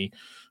depravity.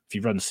 If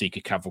you run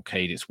Seeker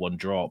Cavalcade, it's 1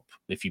 drop.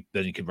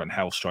 Then you can run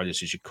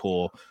Hellstriders as your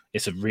core.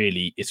 It's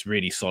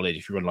really solid.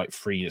 If you run like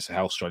 3 units of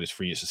Hellstriders,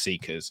 3 units of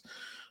Seekers,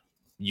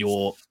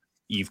 you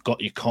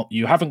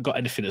haven't got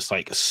anything that's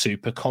like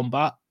super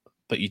combat,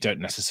 but you don't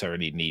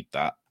necessarily need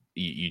that.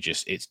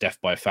 It's death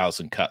by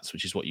 1,000 cuts,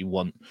 which is what you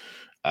want.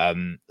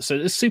 So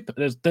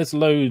there's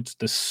loads,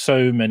 there's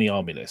so many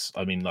army lists.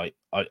 I mean, like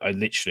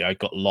I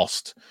got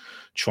lost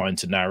trying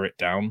to narrow it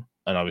down,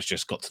 and I was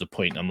just got to the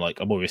point. I'm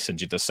like, I'm always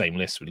sending you the same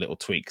list with little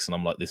tweaks, and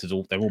I'm like,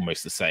 they're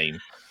almost the same.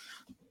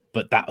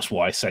 But that's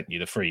why I sent you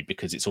the 3,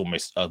 because it's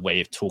almost a way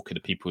of talking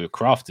to people who are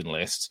crafting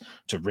lists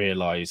to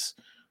realize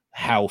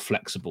how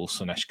flexible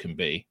Slaanesh can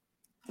be.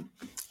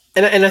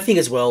 And I think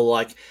as well,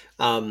 like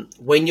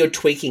when you're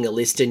tweaking a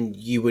list, and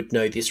you would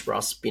know this,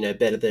 Russ,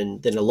 better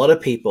than a lot of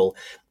people,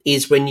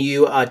 is when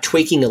you are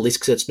tweaking a list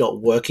because it's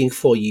not working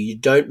for you, you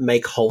don't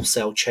make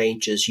wholesale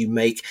changes. You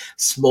make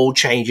small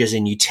changes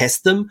and you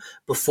test them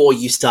before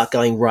you start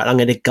going, right, I'm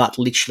going to gut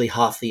literally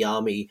half the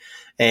army.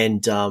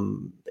 And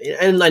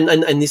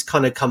this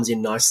kind of comes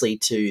in nicely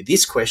to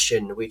this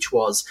question, which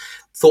was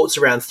thoughts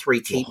around 3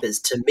 keepers.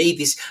 To me,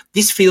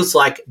 this feels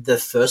like the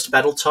first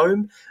battle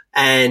tome.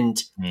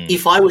 And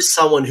if I was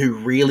someone who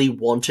really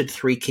wanted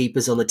 3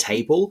 keepers on the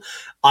table,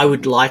 I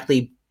would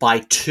likely buy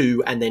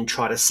 2 and then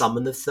try to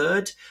summon the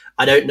 3rd.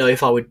 I don't know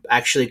if I would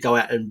actually go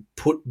out and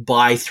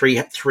buy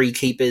three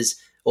keepers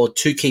or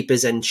 2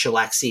 keepers and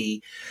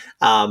Shalaxi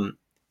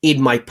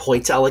in my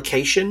point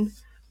allocation.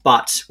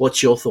 But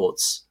what's your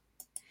thoughts?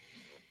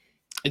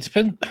 It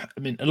depends. I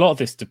mean, a lot of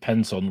this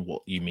depends on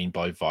what you mean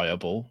by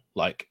viable.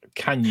 Like,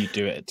 can you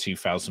do it at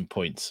 2,000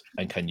 points,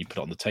 and can you put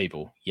it on the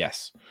table?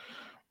 Yes.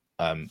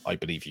 I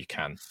believe you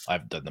can. I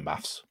haven't done the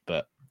maths,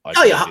 but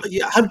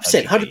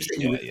 100%,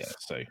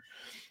 100%.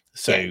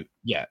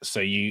 Yeah.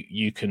 So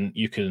you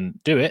can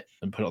do it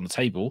and put it on the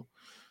table.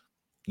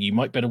 You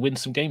might better win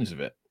some games of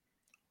it.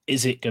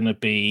 Is it going to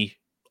be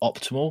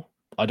optimal?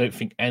 I don't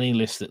think any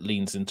list that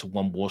leans into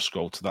one war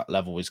scroll to that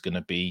level is going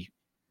to be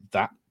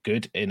that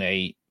good in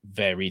a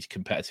varied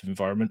competitive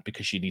environment,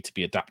 because you need to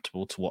be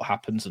adaptable to what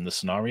happens in the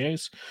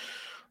scenarios.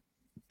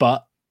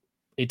 But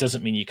it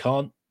doesn't mean you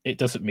can't. It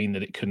doesn't mean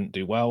that it couldn't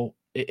do well.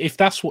 If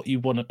that's what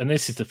you want to, and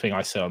this is the thing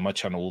I say on my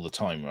channel all the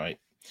time, right?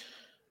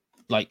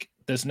 Like,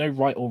 there's no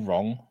right or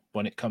wrong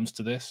when it comes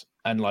to this.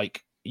 And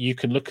like, you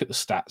can look at the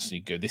stats and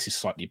you go, this is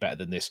slightly better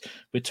than this.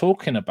 We're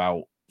talking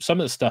about some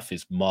of the stuff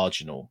is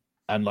marginal.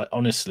 And like,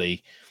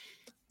 honestly,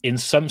 in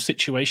some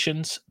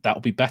situations,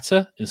 that'll be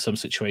better. In some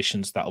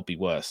situations, that'll be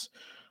worse.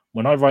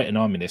 When I write an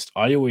army list,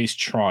 I always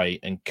try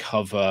and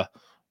cover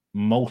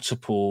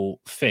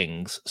multiple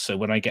things. So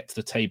when I get to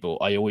the table,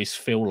 I always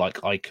feel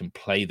like I can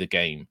play the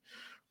game.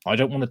 I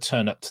don't want to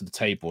turn up to the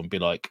table and be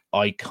like,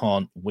 I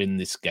can't win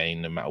this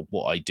game no matter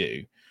what I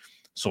do.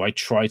 So I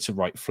try to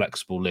write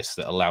flexible lists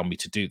that allow me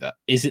to do that.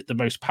 Is it the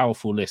most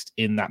powerful list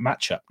in that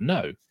matchup?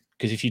 No,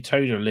 because if you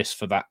tailor a list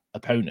for that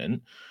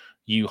opponent,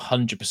 you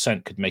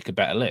 100% could make a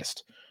better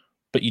list.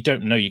 But you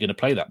don't know you're going to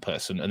play that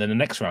person. And then the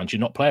next round, you're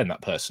not playing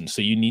that person.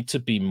 So you need to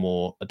be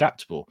more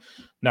adaptable.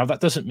 Now,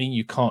 that doesn't mean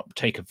you can't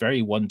take a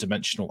very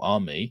one-dimensional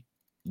army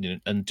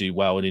and do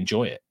well and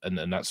enjoy it,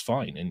 and that's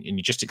fine, and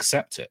you just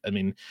accept it. I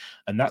mean,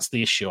 and that's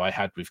the issue I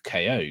had with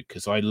KO,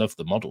 because I love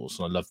the models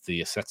and I love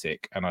the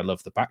aesthetic and I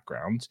love the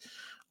background.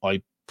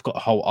 I've got a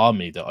whole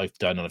army that I've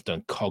done, and I've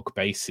done cog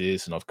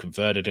bases, and I've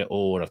converted it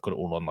all, and I've got it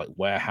all on like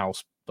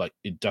warehouse, like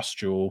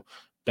industrial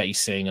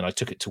basing, and I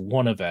took it to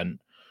one event,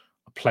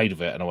 I played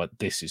with it, and I went,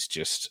 this is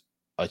just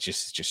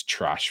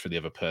trash for the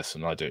other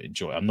person. I don't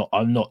enjoy it.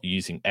 I'm not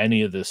using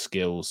any of the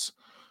skills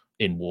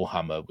in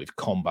Warhammer with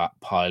combat,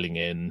 piling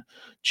in,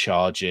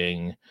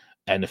 charging,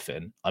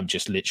 anything. I'm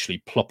just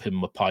literally plopping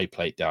my pie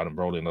plate down and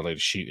rolling a load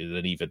of shooters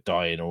and either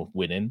dying or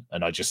winning.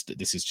 And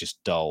this is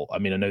just dull. I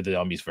mean, I know the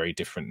army's very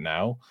different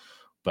now,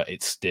 but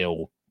it's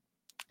still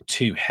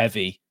too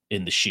heavy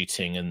in the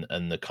shooting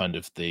and the kind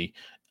of the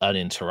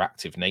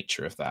uninteractive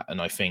nature of that.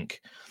 And I think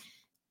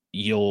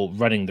you're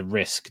running the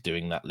risk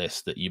doing that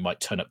list that you might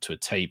turn up to a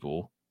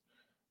table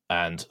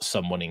and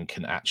someone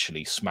can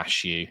actually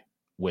smash you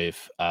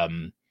with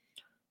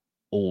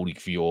all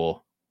of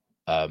your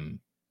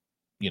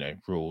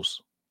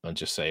rules, and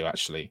just say,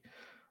 actually,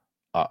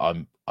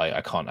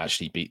 I can't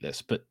actually beat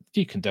this, but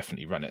you can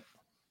definitely run it.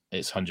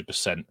 It's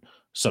 100%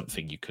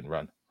 something you can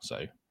run.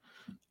 So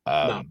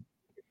no,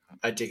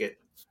 I dig it.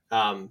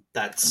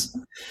 That's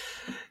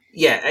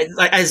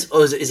like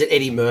is it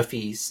Eddie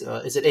Murphy's?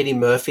 Is it Eddie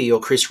Murphy or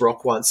Chris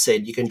Rock once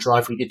said, "You can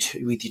drive with your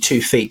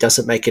 2 feet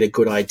doesn't make it a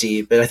good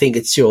idea." But I think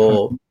it's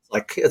your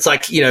it's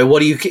like what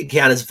do you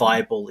count as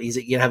viable? Is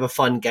it have a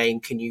fun game?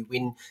 Can you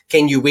win?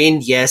 Can you win?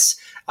 Yes.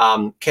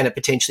 Can it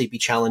potentially be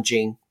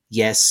challenging?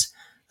 Yes.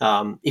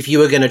 If you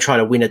were going to try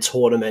to win a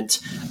tournament,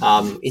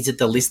 is it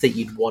the list that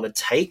you'd want to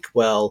take?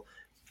 Well,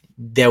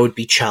 there would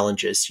be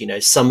challenges.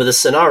 Some of the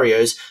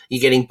scenarios,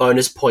 you're getting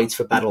bonus points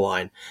for battle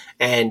line.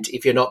 And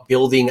if you're not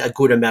building a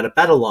good amount of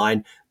battle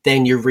line,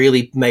 then you're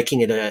really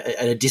making it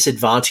a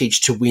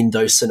disadvantage to win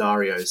those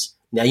scenarios.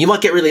 Now, you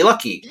might get really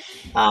lucky,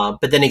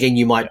 but then again,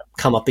 you might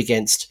come up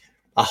against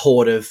a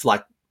horde of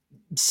like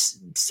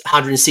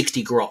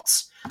 160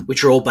 grots,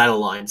 which are all battle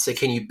lines. So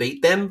can you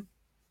beat them?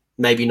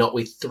 Maybe not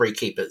with 3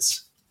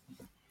 keepers.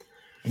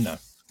 No.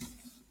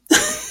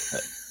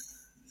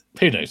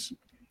 Who knows?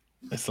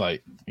 It's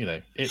like,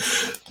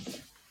 it's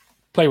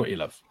play what you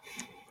love.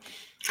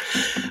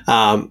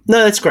 No,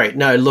 that's great.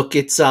 No, look,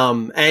 it's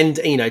and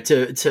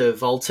to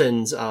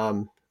Volton's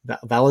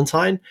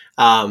Valentine,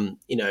 from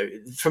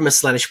a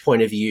Slaanesh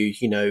point of view,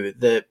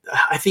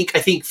 I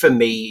think for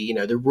me,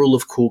 the rule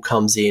of cool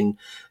comes in.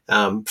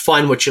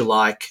 Find what you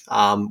like.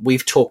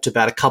 We've talked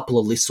about a couple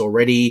of lists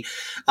already.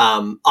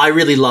 I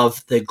really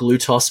love the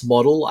Glutos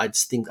model. I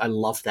just think I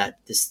love that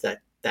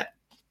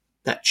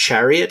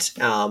chariot.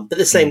 But at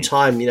the same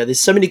time, there's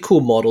so many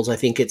cool models. I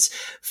think it's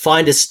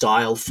find a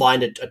style,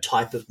 find a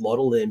type of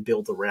model, and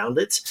build around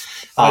it.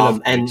 I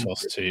love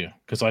Glutos too,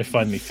 because I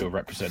finally feel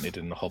represented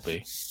in the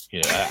hobby,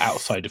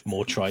 outside of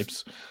more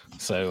tribes.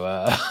 So,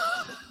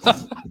 no,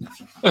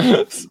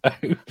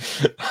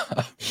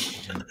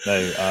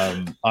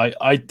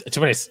 I to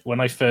be honest, when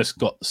I first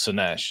got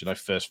Slaanesh and I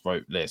first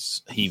wrote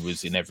lists, he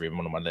was in every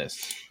one of my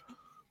lists.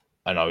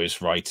 And I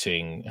was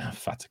writing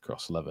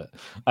Fatacross, love it.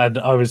 And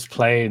I was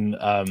playing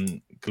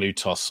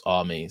Glutos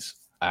armies.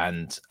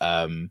 And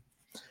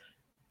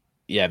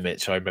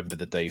Mitch, I remember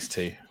the days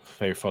too.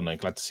 Very fun. I'm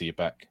glad to see you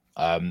back.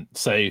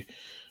 So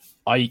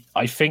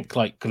I think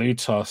like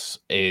Glutos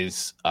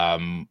is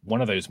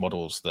one of those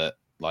models that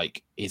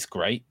like is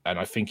great. And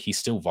I think he's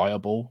still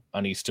viable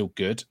and he's still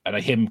good. And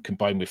him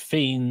combined with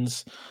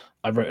Fiends,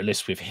 I wrote a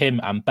list with him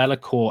and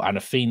Be'lakor and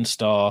a Fiend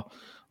Star.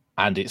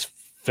 And it's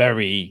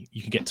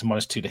you can get to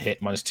 -2 to hit,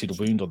 -2 to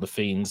wound on the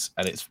Fiends,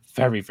 and it's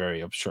very,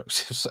 very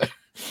obstructive. So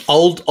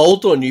old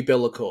or new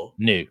Be'lakor?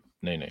 New.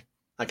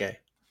 Okay,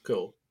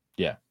 cool.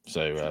 Yeah.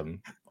 So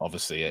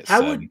obviously it's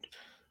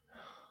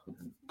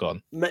go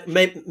on.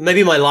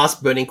 Maybe my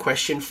last burning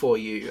question for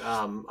you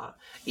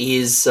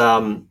is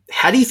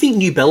how do you think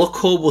new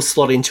Be'lakor will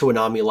slot into an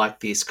army like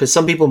this? Because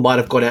some people might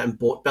have gone out and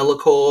bought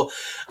Be'lakor.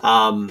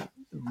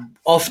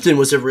 Often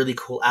was a really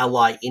cool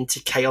ally into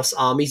Chaos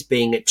armies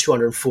being at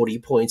 240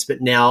 points, but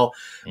now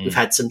we've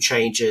had some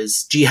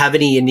changes. Do you have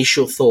any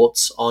initial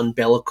thoughts on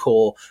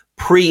Be'lakor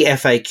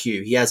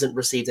pre-FAQ? He hasn't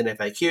received an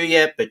FAQ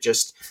yet, but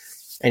just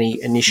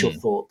any initial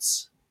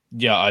thoughts?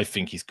 Yeah, I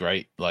think he's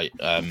great. Like,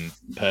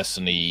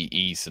 personally,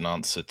 he's an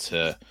answer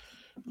to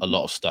a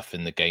lot of stuff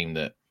in the game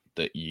that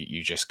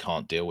you just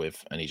can't deal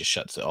with, and he just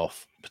shuts it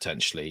off,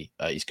 potentially.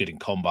 He's good in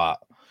combat.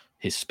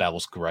 His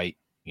spell's great.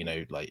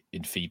 Like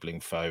enfeebling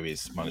foe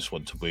is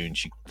 -1 to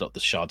wound. You got the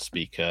shard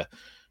speaker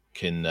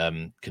can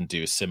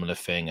do a similar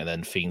thing, and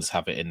then fiends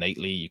have it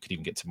innately. You could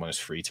even get to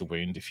 -3 to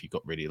wound if you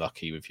got really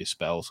lucky with your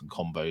spells and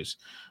combos.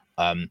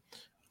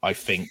 I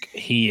think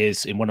he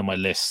is in one of my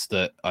lists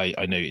that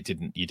I know you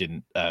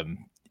didn't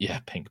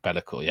pink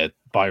Be'lakor. Yeah,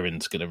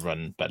 Byron's going to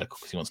run Be'lakor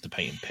because he wants to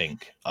paint in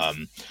pink.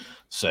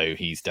 So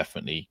he's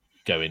definitely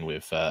going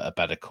with a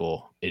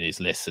Be'lakor in his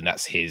list, and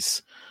that's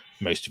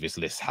most of his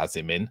list has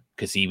him in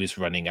because he was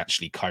running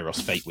actually Kairos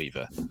Fate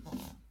Weaver.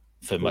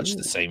 for much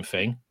the same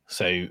thing.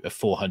 So a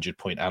 400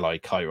 point ally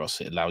Kairos,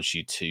 it allows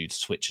you to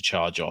switch a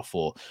charge off,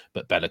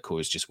 but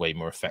Be'lakor is just way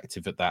more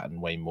effective at that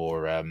and way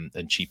more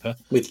and cheaper.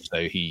 with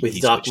So he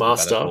Dark switched to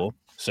Master. Be'lakor.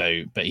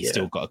 So, but he's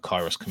still got a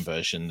Kairos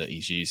conversion that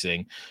he's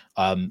using.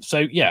 So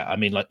yeah, I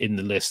mean, like in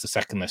the list, the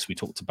second list we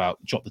talked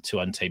about, drop the 2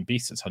 Untamed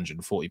Beasts, it's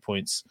 140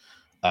 points.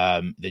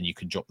 Then you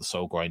can drop the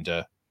Soul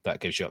Grinder. That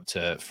gives you up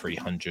to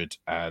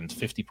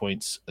 350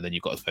 points, and then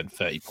you've got to spend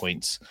 30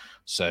 points.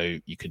 So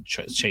you could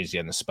change the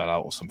end of the spell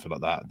out or something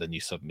like that, and then you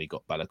suddenly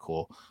got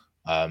Be'lakor.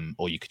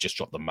 Or you could just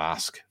drop the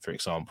mask, for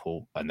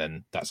example, and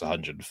then that's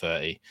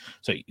 130.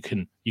 So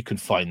you can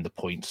find the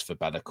points for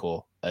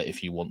Be'lakor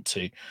if you want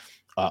to.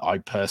 I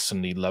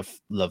personally love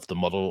the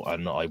model,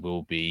 and I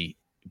will be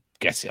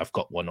getting. I've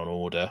got one on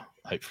order.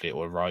 Hopefully it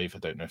will arrive. I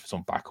don't know if it's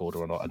on back order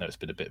or not. I know it's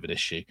been a bit of an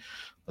issue.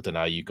 I don't know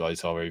how you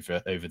guys are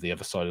over the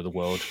other side of the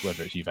world,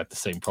 whether you've had the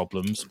same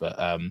problems, but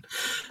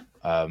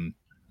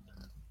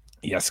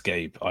yes,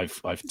 Gabe,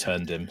 I've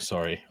turned him.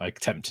 Sorry, I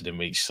tempted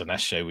him each Slaanesh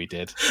show we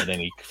did, and then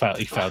he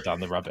fell down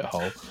the rabbit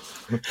hole.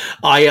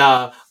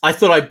 I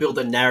thought I'd build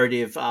a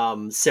narrative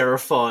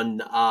Seraphon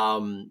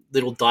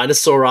little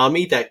dinosaur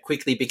army that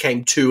quickly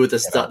became two of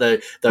those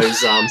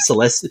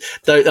Celeste.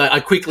 I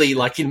quickly,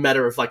 like in a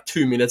matter of like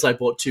 2 minutes, I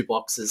bought 2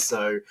 boxes.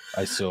 So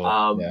I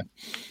saw.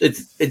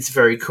 It's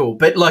very cool.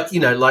 But like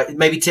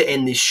maybe to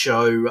end this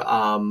show,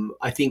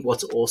 I think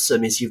what's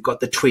awesome is you've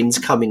got the twins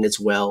coming as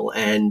well.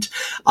 And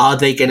are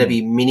they going to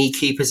be mini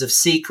keepers of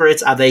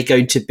secrets? Are they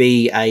going to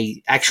be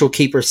a actual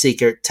keeper of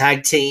secret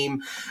tag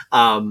team?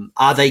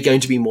 Are they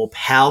going to be more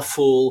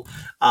powerful?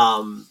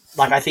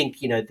 I think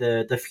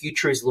the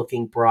future is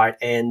looking bright.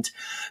 And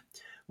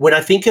when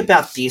I think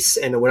about this,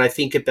 and when I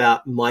think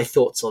about my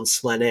thoughts on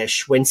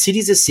Slaanesh, when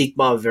Cities of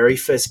Sigmar very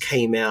first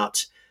came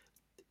out,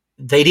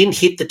 they didn't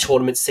hit the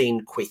tournament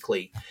scene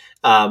quickly.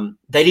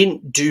 They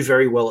didn't do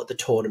very well at the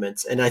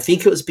tournaments. And I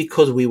think it was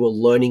because we were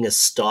learning a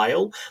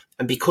style,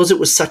 and because it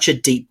was such a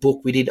deep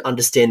book, we didn't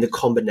understand the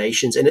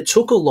combinations, and it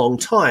took a long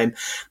time.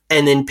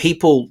 And then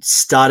people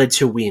started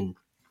to win.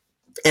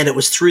 And it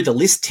was through the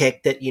list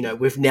tech that,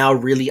 we've now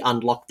really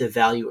unlocked the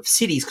value of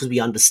cities because we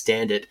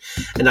understand it.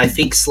 And I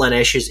think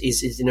Slaanesh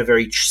is in a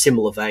very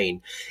similar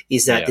vein,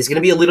 is that there's going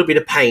to be a little bit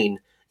of pain.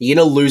 You're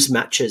going to lose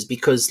matches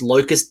because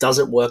Locust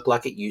doesn't work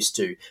like it used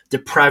to.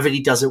 Depravity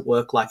doesn't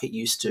work like it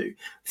used to.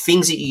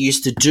 Things that you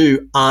used to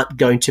do aren't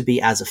going to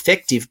be as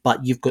effective,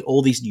 but you've got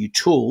all these new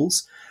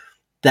tools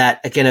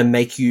that are going to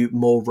make you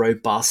more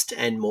robust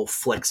and more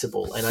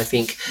flexible. And I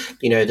think,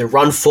 the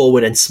run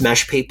forward and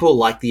smash people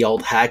like the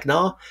old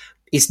Hagnar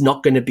is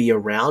not going to be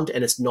around,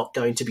 and it's not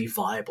going to be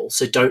viable.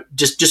 So don't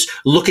just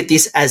look at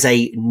this as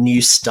a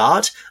new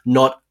start,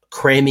 not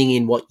cramming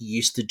in what you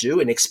used to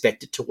do and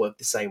expect it to work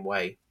the same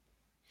way.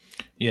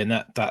 Yeah,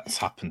 and that's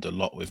happened a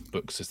lot with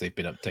books as they've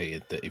been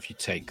updated, that if you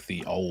take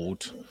the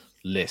old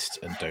list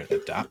and don't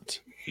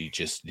adapt,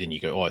 then you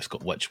go, oh, it's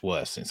got much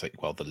worse. And it's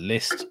like, well, the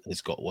list has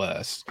got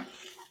worse,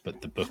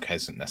 but the book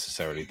hasn't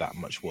necessarily that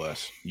much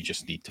worse. You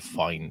just need to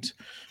find...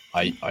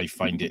 I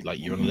find it like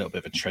you're on a little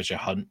bit of a treasure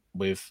hunt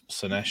with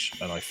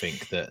Slaanesh, and I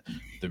think that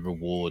the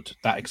reward,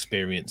 that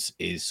experience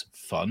is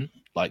fun.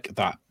 Like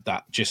that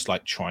just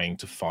like trying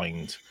to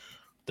find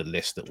the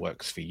list that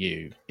works for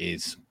you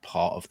is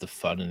part of the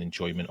fun and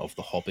enjoyment of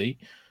the hobby.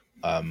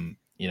 And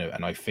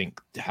I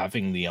think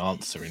having the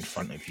answer in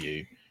front of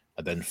you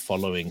and then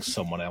following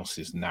someone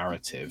else's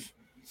narrative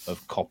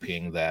of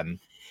copying them,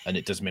 and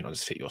it doesn't mean not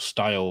just fit your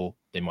style,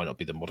 they might not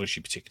be the models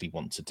you particularly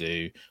want to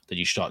do, then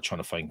you start trying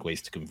to find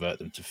ways to convert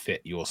them to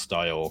fit your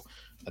style.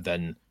 And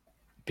then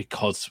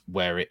because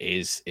where it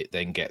is, it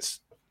then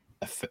gets,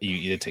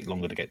 you take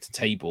longer to get to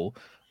table.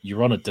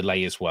 You're on a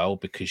delay as well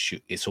because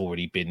it's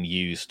already been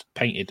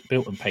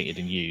built and painted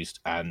and used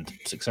and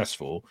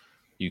successful.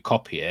 You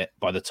copy it.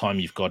 By the time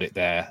you've got it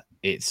there,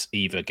 it's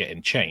either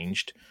getting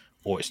changed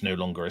or it's no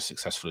longer as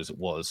successful as it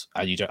was,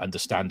 and you don't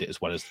understand it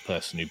as well as the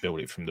person who built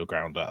it from the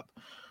ground up.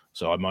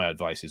 So my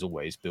advice is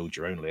always build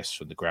your own list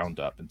from the ground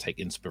up and take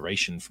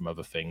inspiration from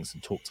other things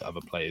and talk to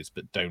other players,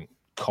 but don't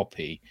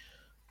copy,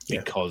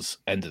 because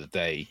end of the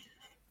day,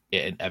 it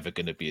ain't ever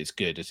going to be as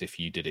good as if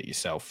you did it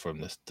yourself from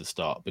the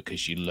start,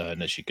 because you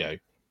learn as you go.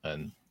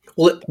 And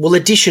well,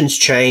 editions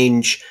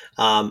change,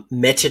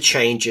 meta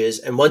changes,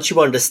 and once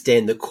you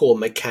understand the core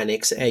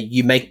mechanics,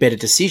 you make better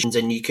decisions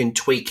and you can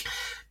tweak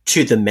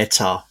to the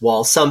meta.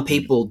 While some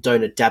people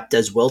don't adapt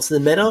as well to the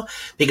meta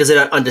because they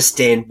don't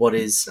understand what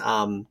is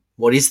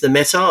the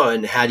meta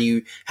and how do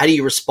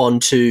you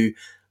respond to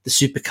the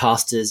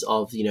supercasters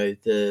of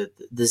the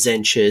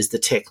Zenchers, the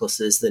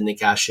Teclises, the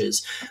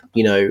Nagashas.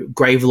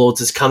 Gravelords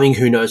is coming.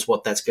 Who knows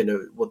what they're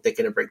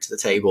gonna bring to the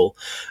table.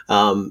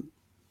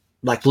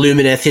 Like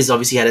Lumineth has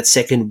obviously had its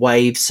second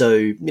wave,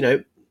 so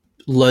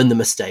learn the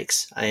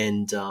mistakes.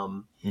 And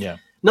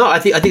no, I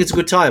think it's a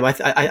good time. I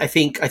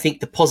think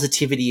the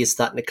positivity is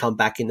starting to come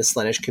back in the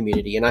Slaanesh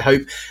community, and I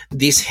hope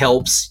this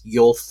helps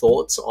your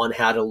thoughts on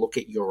how to look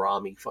at your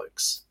army,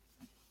 folks.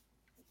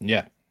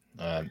 Yeah.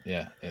 I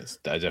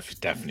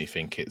definitely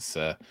think it's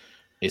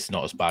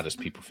not as bad as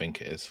people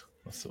think it is.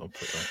 That's what I'll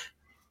put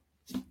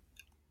there.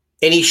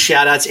 Any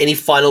shout outs, any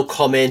final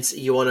comments?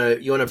 You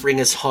wanna bring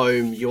us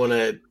home? You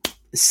wanna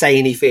say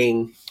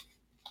anything?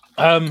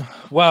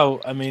 Well,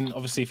 I mean,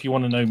 obviously, if you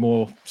want to know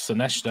more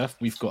Slaanesh stuff,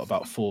 we've got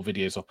about 4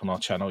 videos up on our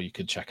channel you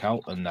could check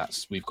out, and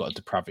we've got a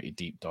depravity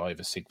deep dive,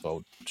 a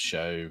Sigvold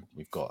show.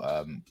 We've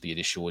got the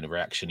initial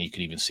reaction. You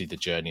can even see the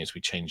journey as we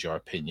change our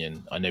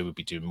opinion. I know we'll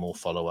be doing more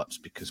follow-ups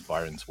because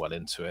Byron's well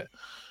into it.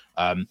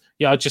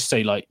 Yeah, I'd just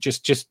say, like,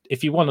 just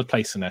if you want to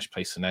play Slaanesh,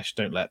 play Slaanesh.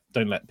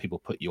 Don't let people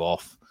put you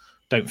off.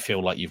 Don't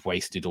feel like you've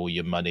wasted all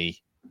your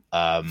money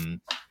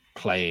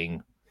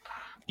playing,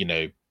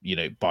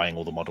 buying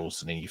all the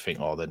models, and then you think,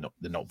 oh,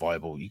 they're not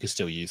viable. You can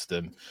still use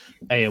them.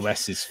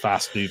 AOS is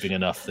fast moving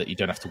enough that you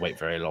don't have to wait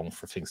very long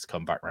for things to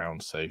come back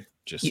round. So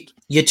just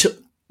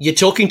you're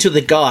talking to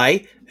the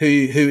guy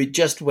who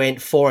just went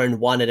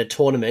 4-1 at a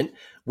tournament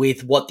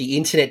with what the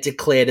internet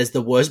declared as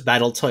the worst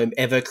battle tome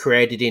ever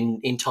created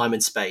in time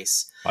and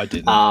space. I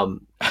didn't.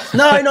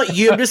 No, not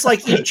you. I'm just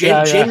like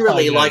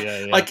generally, like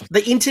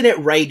the internet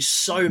raged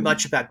so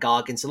much about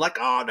Gargants and like,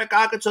 oh, the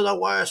Gargants are the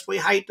worst. We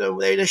hate them.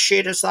 They're the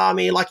shittest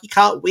army. Like, you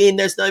can't win.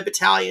 There's no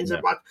battalions. Yeah.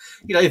 And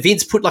like,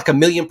 Vince put like 1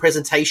 million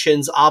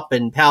presentations up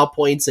and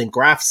PowerPoints and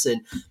graphs.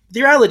 And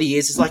the reality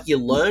is like you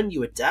learn,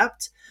 you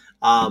adapt.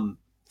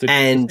 The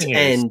thing is,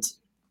 and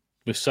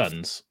with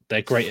Suns,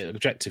 they're great at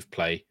objective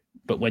play,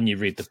 but when you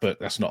read the book,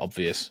 that's not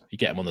obvious. You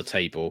get them on the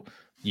table.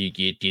 You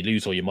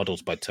lose all your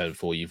models by turn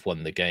 4. You've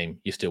won the game.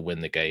 You still win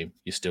the game.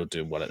 You're still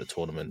doing well at the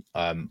tournament.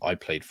 I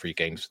played 3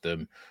 games with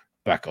them.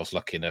 Back, I was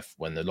lucky enough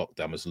when the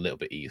lockdown was a little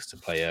bit eased to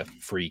play a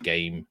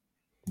 3-game,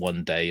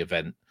 1-day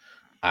event,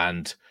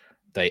 and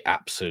I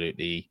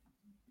absolutely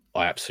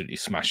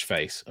smashed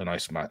face. And I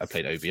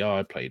played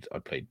OVR. I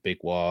played Big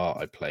War.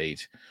 I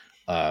played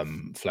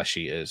Flesh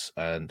Eaters,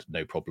 and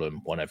no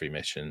problem. Won every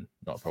mission,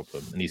 not a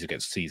problem. And these are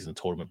against seasoned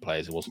tournament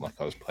players. It wasn't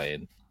like I was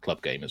playing club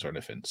gamers or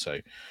anything. So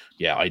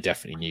yeah, I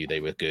definitely knew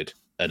they were good,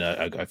 and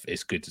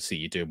it's good to see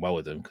you doing well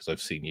with them because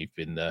I've seen you've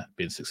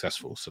been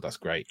successful. So that's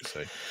great.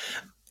 So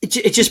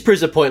it just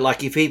proves a point.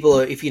 Like, if people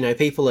are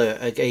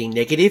getting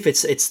negative,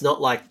 it's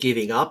not like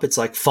giving up. It's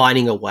like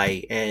finding a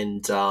way,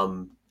 and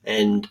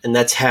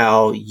that's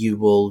how you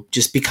will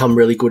just become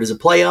really good as a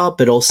player.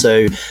 But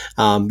also,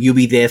 you'll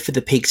be there for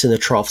the peaks and the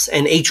troughs.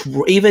 And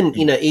even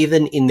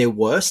in their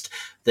worst,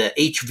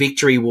 each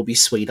victory will be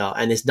sweeter,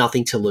 and there's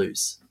nothing to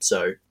lose.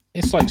 So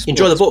it's like sports.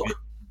 Enjoy the book.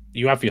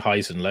 You have your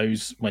highs and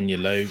lows. When you're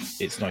low,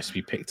 it's nice to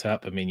be picked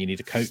up. I mean, you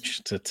need a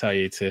coach to tell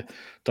you to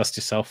dust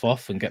yourself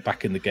off and get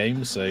back in the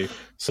game. So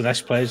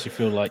Slaanesh players, you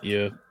feel like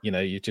you're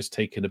just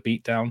taking a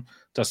beat down,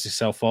 dust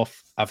yourself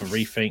off, have a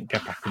rethink,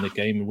 get back in the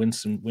game, and win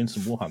some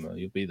Warhammer.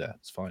 You'll be there.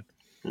 It's fine.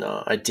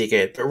 No, I dig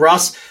it. But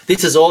Russ,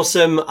 this is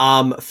awesome.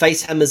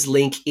 Facehammer's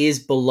link is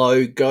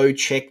below. Go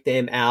check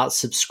them out.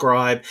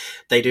 Subscribe.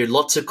 They do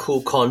lots of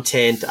cool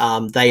content.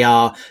 They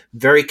are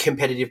very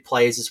competitive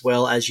players as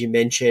well, as you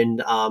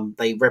mentioned.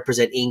 They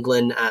represent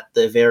England at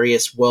the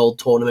various world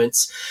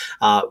tournaments,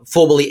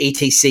 formerly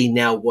ETC,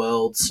 now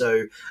World.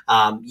 So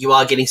you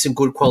are getting some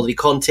good quality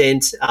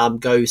content.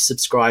 Go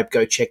subscribe.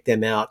 Go check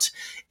them out.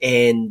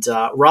 And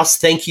Russ,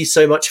 thank you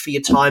so much for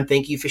your time.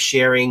 Thank you for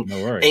sharing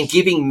and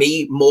giving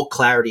me more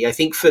clarity. I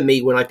think for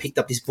me, when I picked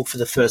up this book for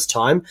the first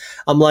time,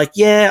 I'm like,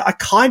 yeah, I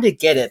kind of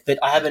get it, but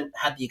I haven't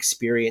had the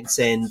experience.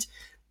 And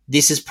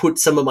this has put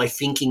some of my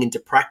thinking into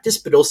practice,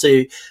 but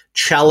also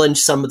challenged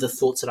some of the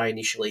thoughts that I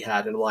initially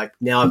had. And like,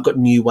 now I've got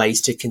new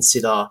ways to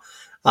consider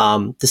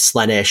the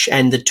Slaanesh,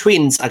 and the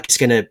twins are just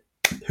going to,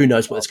 who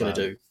knows what it's going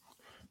to do.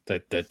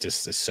 They're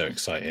just so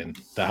exciting.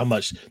 How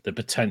much the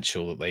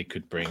potential that they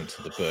could bring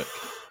to the book.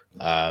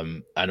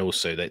 And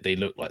also they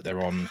look like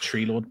they're on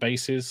Tree Lord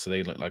bases, so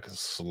they look like a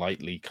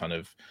slightly kind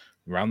of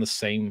around the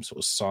same sort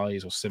of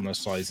size or similar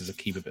size as a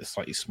keeper, but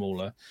slightly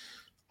smaller.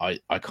 I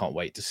can't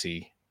wait to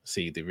see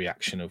the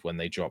reaction of when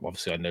they drop.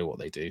 Obviously, I know what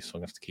they do, so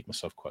I'm going to have to keep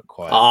myself quite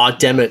quiet. Oh,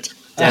 damn it.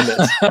 Damn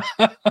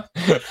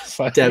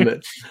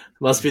it.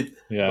 Must be.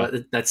 Yeah.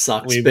 That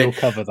sucks. We will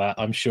cover that,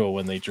 I'm sure,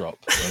 when they drop.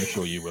 I'm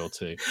sure you will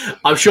too.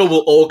 I'm sure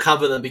we'll all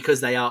cover them because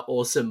they are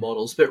awesome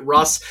models. But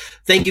Russ,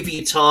 thank you for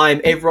your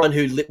time. Everyone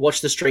who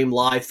watched the stream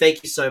live,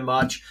 thank you so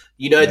much.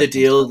 You know the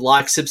deal.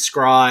 Like,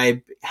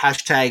 subscribe,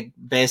 hashtag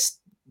best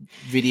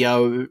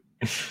video.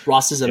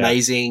 Russ is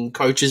amazing.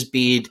 Coach's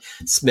beard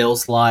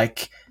smells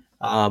like...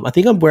 I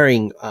think I'm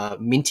wearing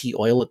minty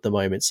oil at the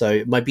moment,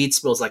 so my beard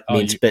smells like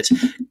mint. But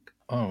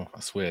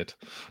that's weird.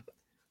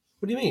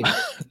 What do you mean?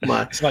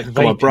 It's like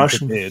vaping brush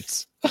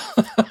beards.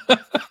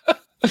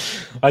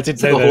 I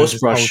didn't know there was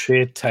this whole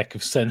beard tech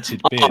of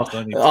scented beards.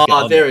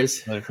 There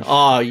is.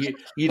 Oh, you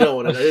don't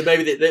want to know.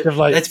 Maybe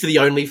that's for the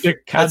only.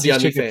 That's the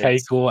only fans.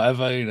 Cake or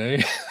whatever, you know.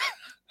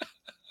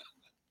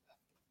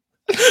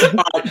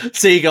 All right,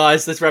 see you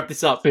guys. Let's wrap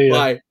this up.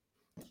 Bye.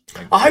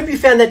 I hope you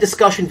found that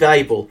discussion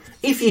valuable.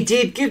 If you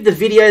did, give the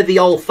video the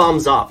old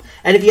thumbs up.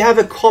 And if you have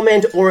a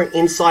comment or an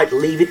insight,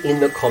 leave it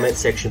in the comment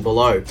section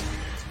below.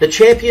 The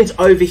champions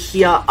over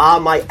here are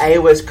my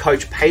AOS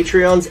Coach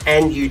Patreons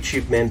and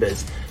YouTube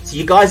members. So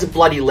you guys are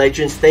bloody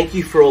legends. Thank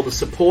you for all the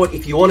support.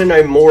 If you want to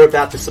know more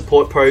about the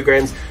support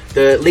programs,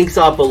 the links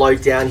are below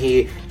down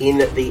here in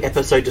the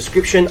episode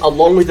description,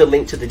 along with a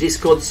link to the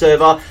Discord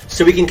server,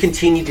 so we can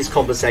continue this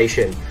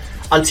conversation.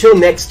 Until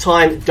next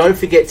time, don't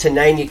forget to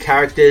name your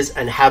characters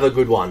and have a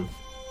good one.